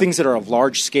 Yeah. Okay. Things that are of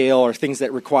large scale or things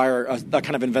that require a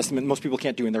kind of investment most people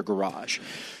can't do in their garage.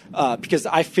 Because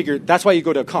I figured that's why you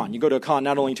go to a con. You go to a con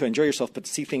not only to enjoy yourself, but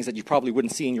to see things that you probably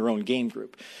wouldn't see in your own game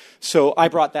group. So I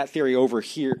brought that theory over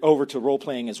to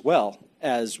role-playing as well,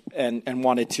 and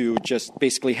wanted to just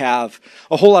basically have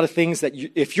a whole lot of things that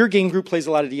if your game group plays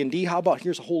a lot of D&D, how about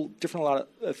here's a whole different lot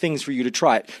of things for you to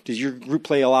try. Does your group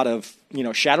play a lot of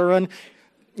Shadowrun?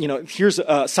 Here's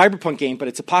a cyberpunk game, but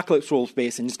it's apocalypse rules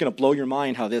based, and it's going to blow your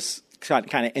mind how this kind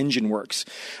of engine works.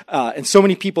 And so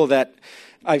many people that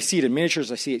I see it in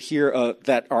miniatures, I see it here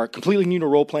that are completely new to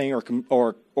role playing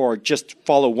or just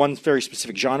follow one very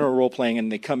specific genre of role playing,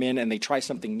 and they come in and they try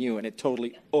something new, and it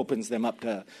totally opens them up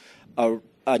to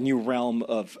a new realm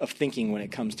of thinking when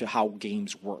it comes to how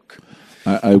games work.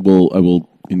 I will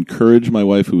encourage my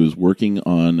wife, who is working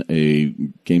on a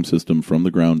game system from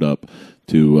the ground up,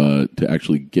 to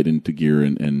actually get into gear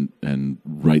and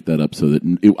write that up so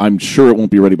that I'm sure it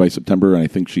won't be ready by September, and I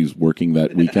think she's working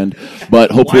that weekend.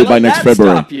 But hopefully by next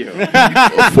February.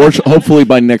 Hopefully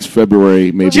by next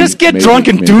February, maybe. Just get drunk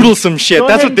and doodle some shit.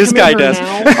 That's what this guy does.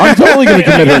 I'm totally going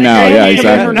to commit her now. Yeah,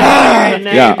 exactly.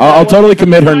 Yeah, I'll totally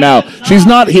commit her now. She's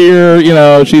not here.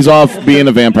 She's off being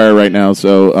a vampire right now.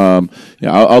 So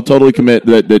I'll totally commit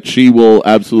that she will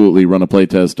absolutely run a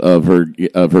playtest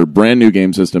of her brand new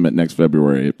game system at next February,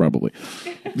 probably.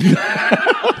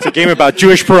 It's a game about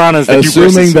Jewish piranhas.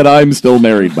 Assuming that I'm still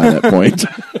married by that point.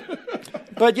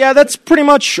 But yeah, that's pretty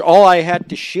much all I had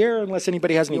to share. Unless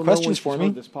anybody has any questions for me.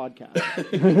 This podcast.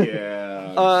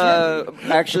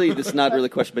 Actually, this is not really a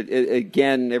question, but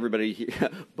again, everybody here,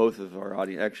 both of our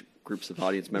audience, groups of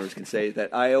audience members can say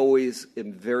that I always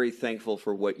am very thankful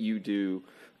for what you do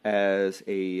as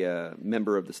a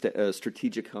member of the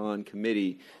Strategicon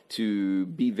committee to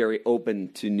be very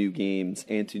open to new games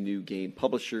and to new game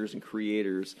publishers and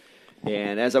creators.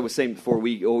 And as I was saying before,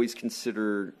 we always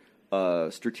consider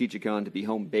Strategicon to be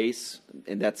home base,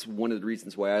 and that's one of the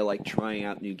reasons why I like trying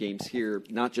out new games here,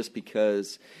 not just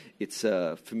because it's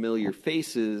familiar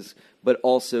faces, but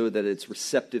also that it's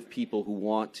receptive people who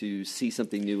want to see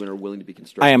something new and are willing to be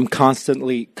constructive. I am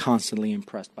constantly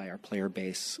impressed by our player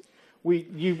base.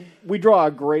 We draw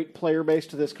a great player base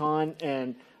to this con,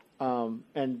 and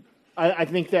I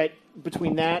think that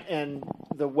between that and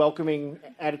the welcoming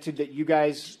attitude that you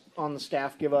guys on the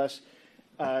staff give us,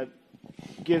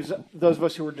 gives those of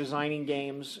us who are designing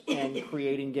games and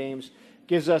creating games,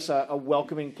 gives us a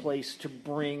welcoming place to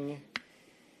bring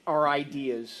our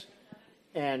ideas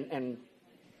and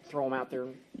throw them out there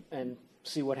and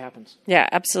see what happens. Yeah,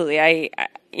 absolutely. I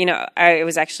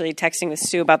was actually texting with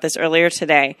Stu about this earlier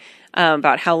today,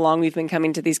 about how long we've been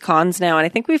coming to these cons now, and I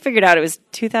think we figured out it was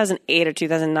 2008 or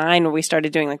 2009 when we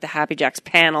started doing like the Happy Jacks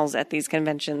panels at these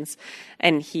conventions,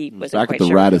 and he wasn't back quite at the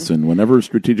sure. Radisson. Whenever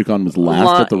Strategicon was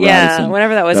last at the Radisson,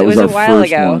 whenever that was, it was a while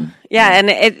ago. One. Yeah, and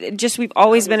it just we've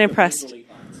always been impressed.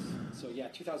 So yeah,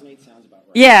 2008 sounds about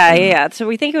Yeah. So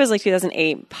we think it was like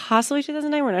 2008, possibly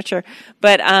 2009. We're not sure,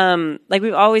 but like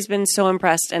we've always been so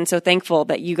impressed and so thankful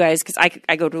that you guys, because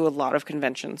I go to a lot of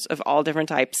conventions of all different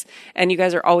types, and you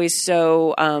guys are always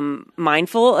so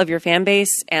mindful of your fan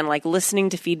base and like listening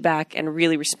to feedback and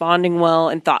really responding well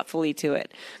and thoughtfully to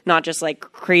it, not just like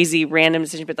crazy random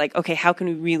decisions, but like, okay, how can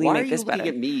we really make this better? Why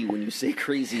are you looking at me when you say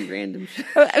crazy random shit?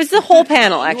 It was the whole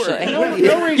panel, actually.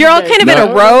 You're all kind of in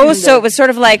a row, so it was sort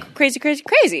of like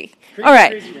crazy. All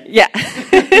right. Yeah.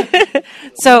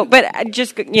 So, but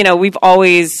just, we've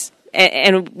always,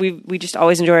 and we just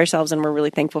always enjoy ourselves, and we're really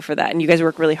thankful for that. And you guys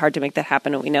work really hard to make that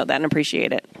happen, and we know that and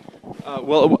appreciate it.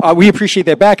 We appreciate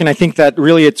that back, and I think that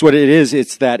really it's what it is.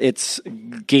 It's that it's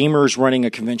gamers running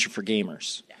a convention for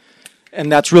gamers.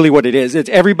 And that's really what it is. It's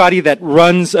everybody that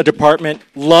runs a department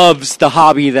loves the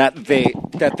hobby that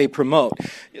they promote.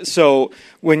 So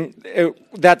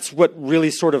that's what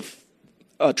really sort of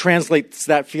translates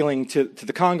that feeling to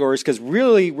the congoers, because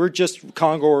really we're just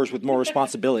congoers with more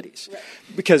responsibilities,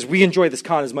 because we enjoy this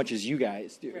con as much as you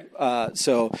guys do.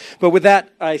 But with that,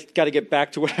 I got to get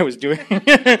back to what I was doing.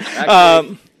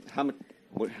 Actually,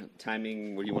 what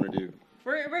timing? What do you want to do?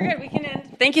 We're good. We can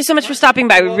end. Thank you so much for stopping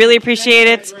by. We really appreciate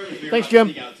it. Thanks,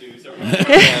 Jim.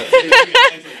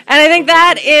 And I think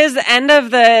that is the end of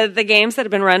the games that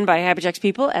have been run by Happy Jacks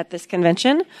people at this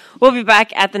convention. We'll be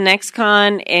back at the next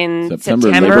con in September.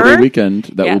 Labor Day weekend.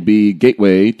 That will be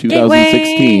Gateway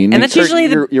 2016. And that's usually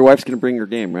your wife's going to bring her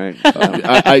game, right?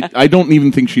 I don't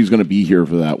even think she's going to be here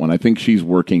for that one. I think she's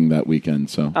working that weekend.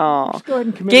 So just go ahead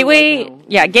and commit Gateway. Right now.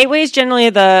 Yeah, Gateway is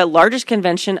generally the largest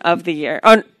convention of the year.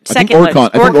 Oh, second I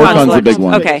think Orcon's the big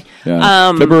one. Okay.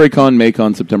 Yeah. February Con, May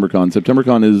Con, September Con. September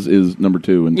Con is number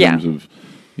 2 in terms of.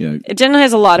 Yeah, it generally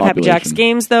has a lot of Happy population. Jacks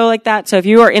games, though, like that. So if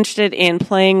you are interested in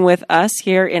playing with us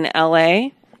here in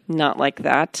LA, not like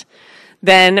that,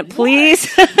 then please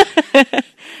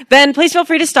feel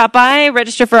free to stop by,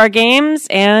 register for our games,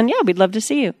 and we'd love to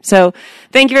see you. So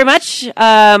thank you very much.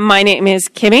 My name is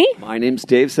Kimmy. My name's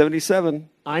Dave77.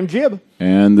 I'm Jib.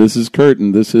 And this is Kurt,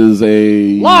 and this is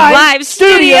a live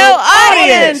studio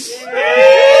audience.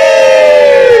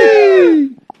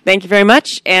 Thank you very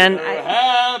much, and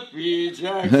Happy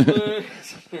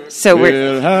Jacks. So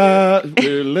we're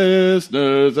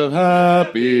listeners of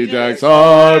Happy Jacks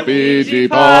RPG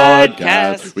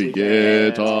podcast. We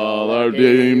get all our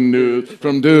game news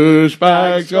from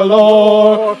douchebags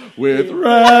galore with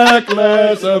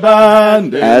reckless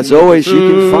abandon. As always,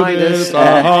 you can find us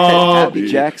at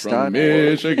happyjacks.org.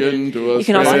 Michigan to you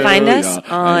can also find us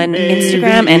on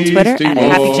Instagram and Twitter at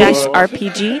Happy Jacks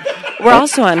RPG. We're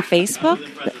also on Facebook.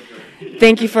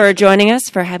 Thank you for joining us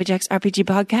for Happy Jacks RPG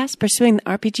podcast, pursuing the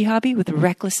RPG hobby with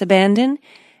reckless abandon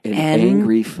and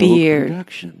angry beer.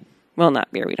 Production. Well,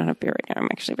 not beer. We don't have beer right now. I'm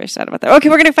actually very sad about that. Okay,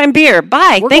 we're going to find beer.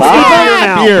 Bye. Thanks,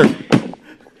 people. Beer.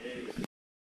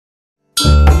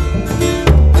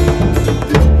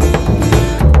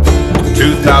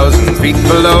 2,000 feet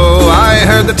below, I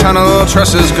heard the tunnel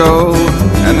trusses go,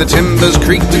 and the timbers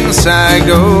creaked and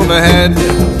sagged overhead.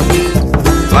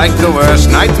 Like the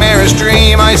worst nightmarish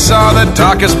dream, I saw the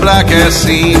darkest, blackest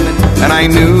scene, and I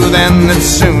knew then that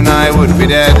soon I would be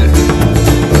dead.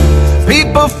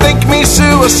 People think me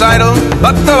suicidal,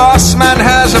 but the boss man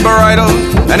has a bridle,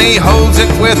 and he holds it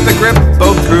with a grip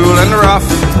both cruel and rough.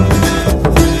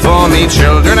 For me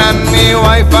children and me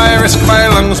wife, I risk my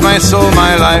lungs, my soul,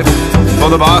 my life. For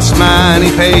the boss man,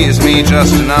 he pays me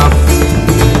just enough.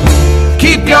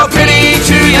 Keep your pity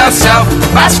to yourself,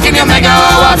 bask in your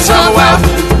megawatts of wealth.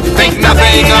 Think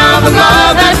nothing of the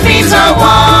blood that feeds our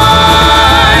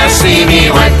wives. See me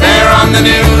right there on the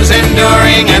news,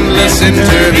 enduring endless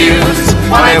interviews,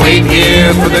 while I wait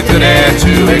here for the good air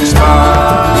to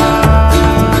expire.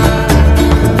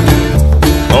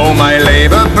 Oh, my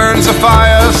labor burns a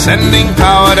fire, sending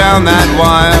power down that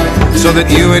wire, so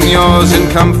that you and yours in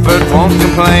comfort won't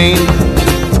complain.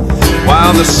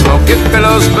 While the smoke it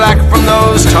billows black from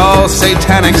those tall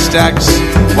satanic stacks,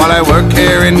 while I work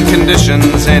here in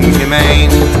conditions inhumane.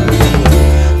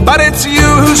 But it's you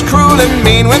who's cruel and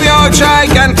mean with your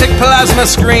gigantic plasma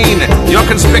screen. Your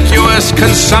conspicuous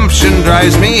consumption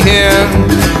drives me here.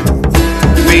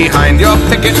 Behind your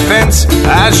picket fence,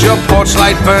 as your porch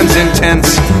light burns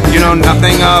intense, you know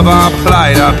nothing of our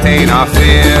plight, our pain, our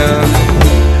fear.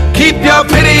 Keep your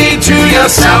pity to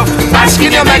yourself, bask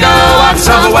in your megawatts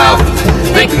of wealth.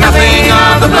 Think nothing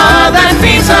of the blood that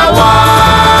feeds our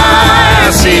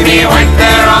wives. See me right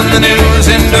there on the news,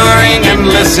 enduring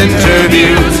endless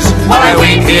interviews, while I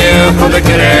wait here for the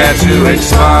good air to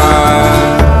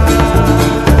expire.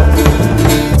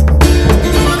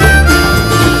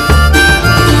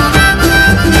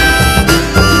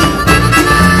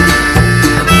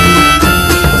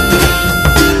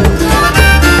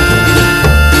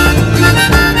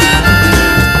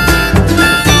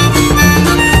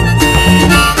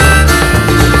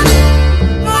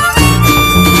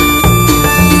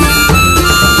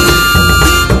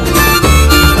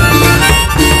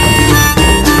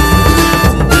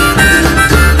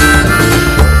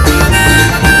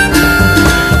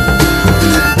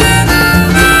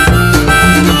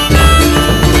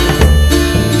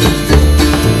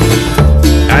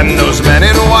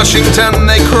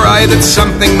 cry that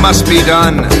something must be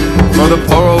done for the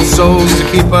poor old souls to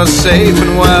keep us safe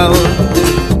and well.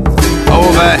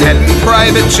 Overhead in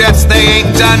private jets, they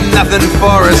ain't done nothing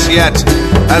for us yet,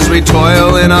 as we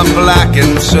toil in a black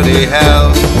and sooty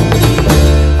hell.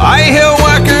 I hear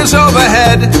workers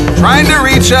overhead trying to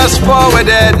reach us for we're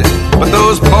dead, but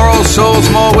those poor old souls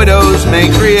more widows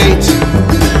may create.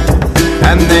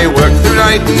 And they work through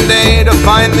night and day to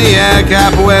find the air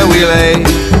gap where we lay,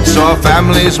 so our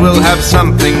families will have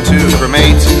something to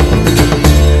cremate.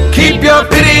 Keep your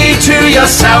pity to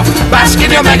yourself, bask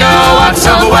in your megawatts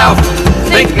of wealth.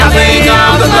 Think nothing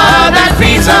of the blood that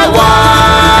feeds our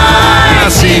wine.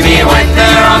 See me right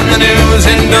there on the news,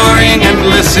 enduring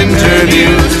endless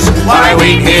interviews, while I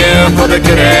wait here for the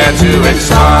good air to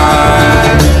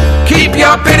expire. Keep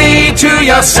your pity to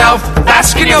yourself,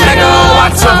 bask in your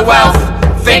megawatts of wealth.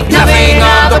 Think nothing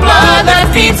of the blood that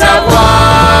feeds our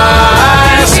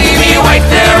wine. See me right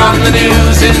there on the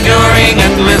news, enduring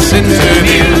endless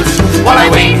interviews, while I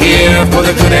wait here for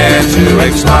the good air to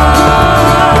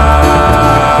expire.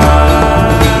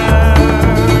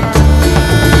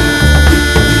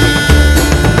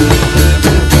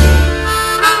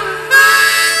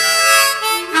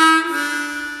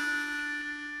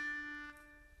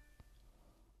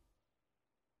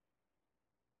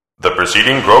 The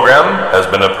preceding program has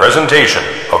been a presentation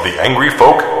of the Angry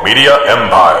Folk Media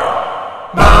Empire.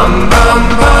 Bum bum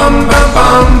bum bum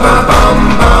bum bum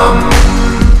bum bum.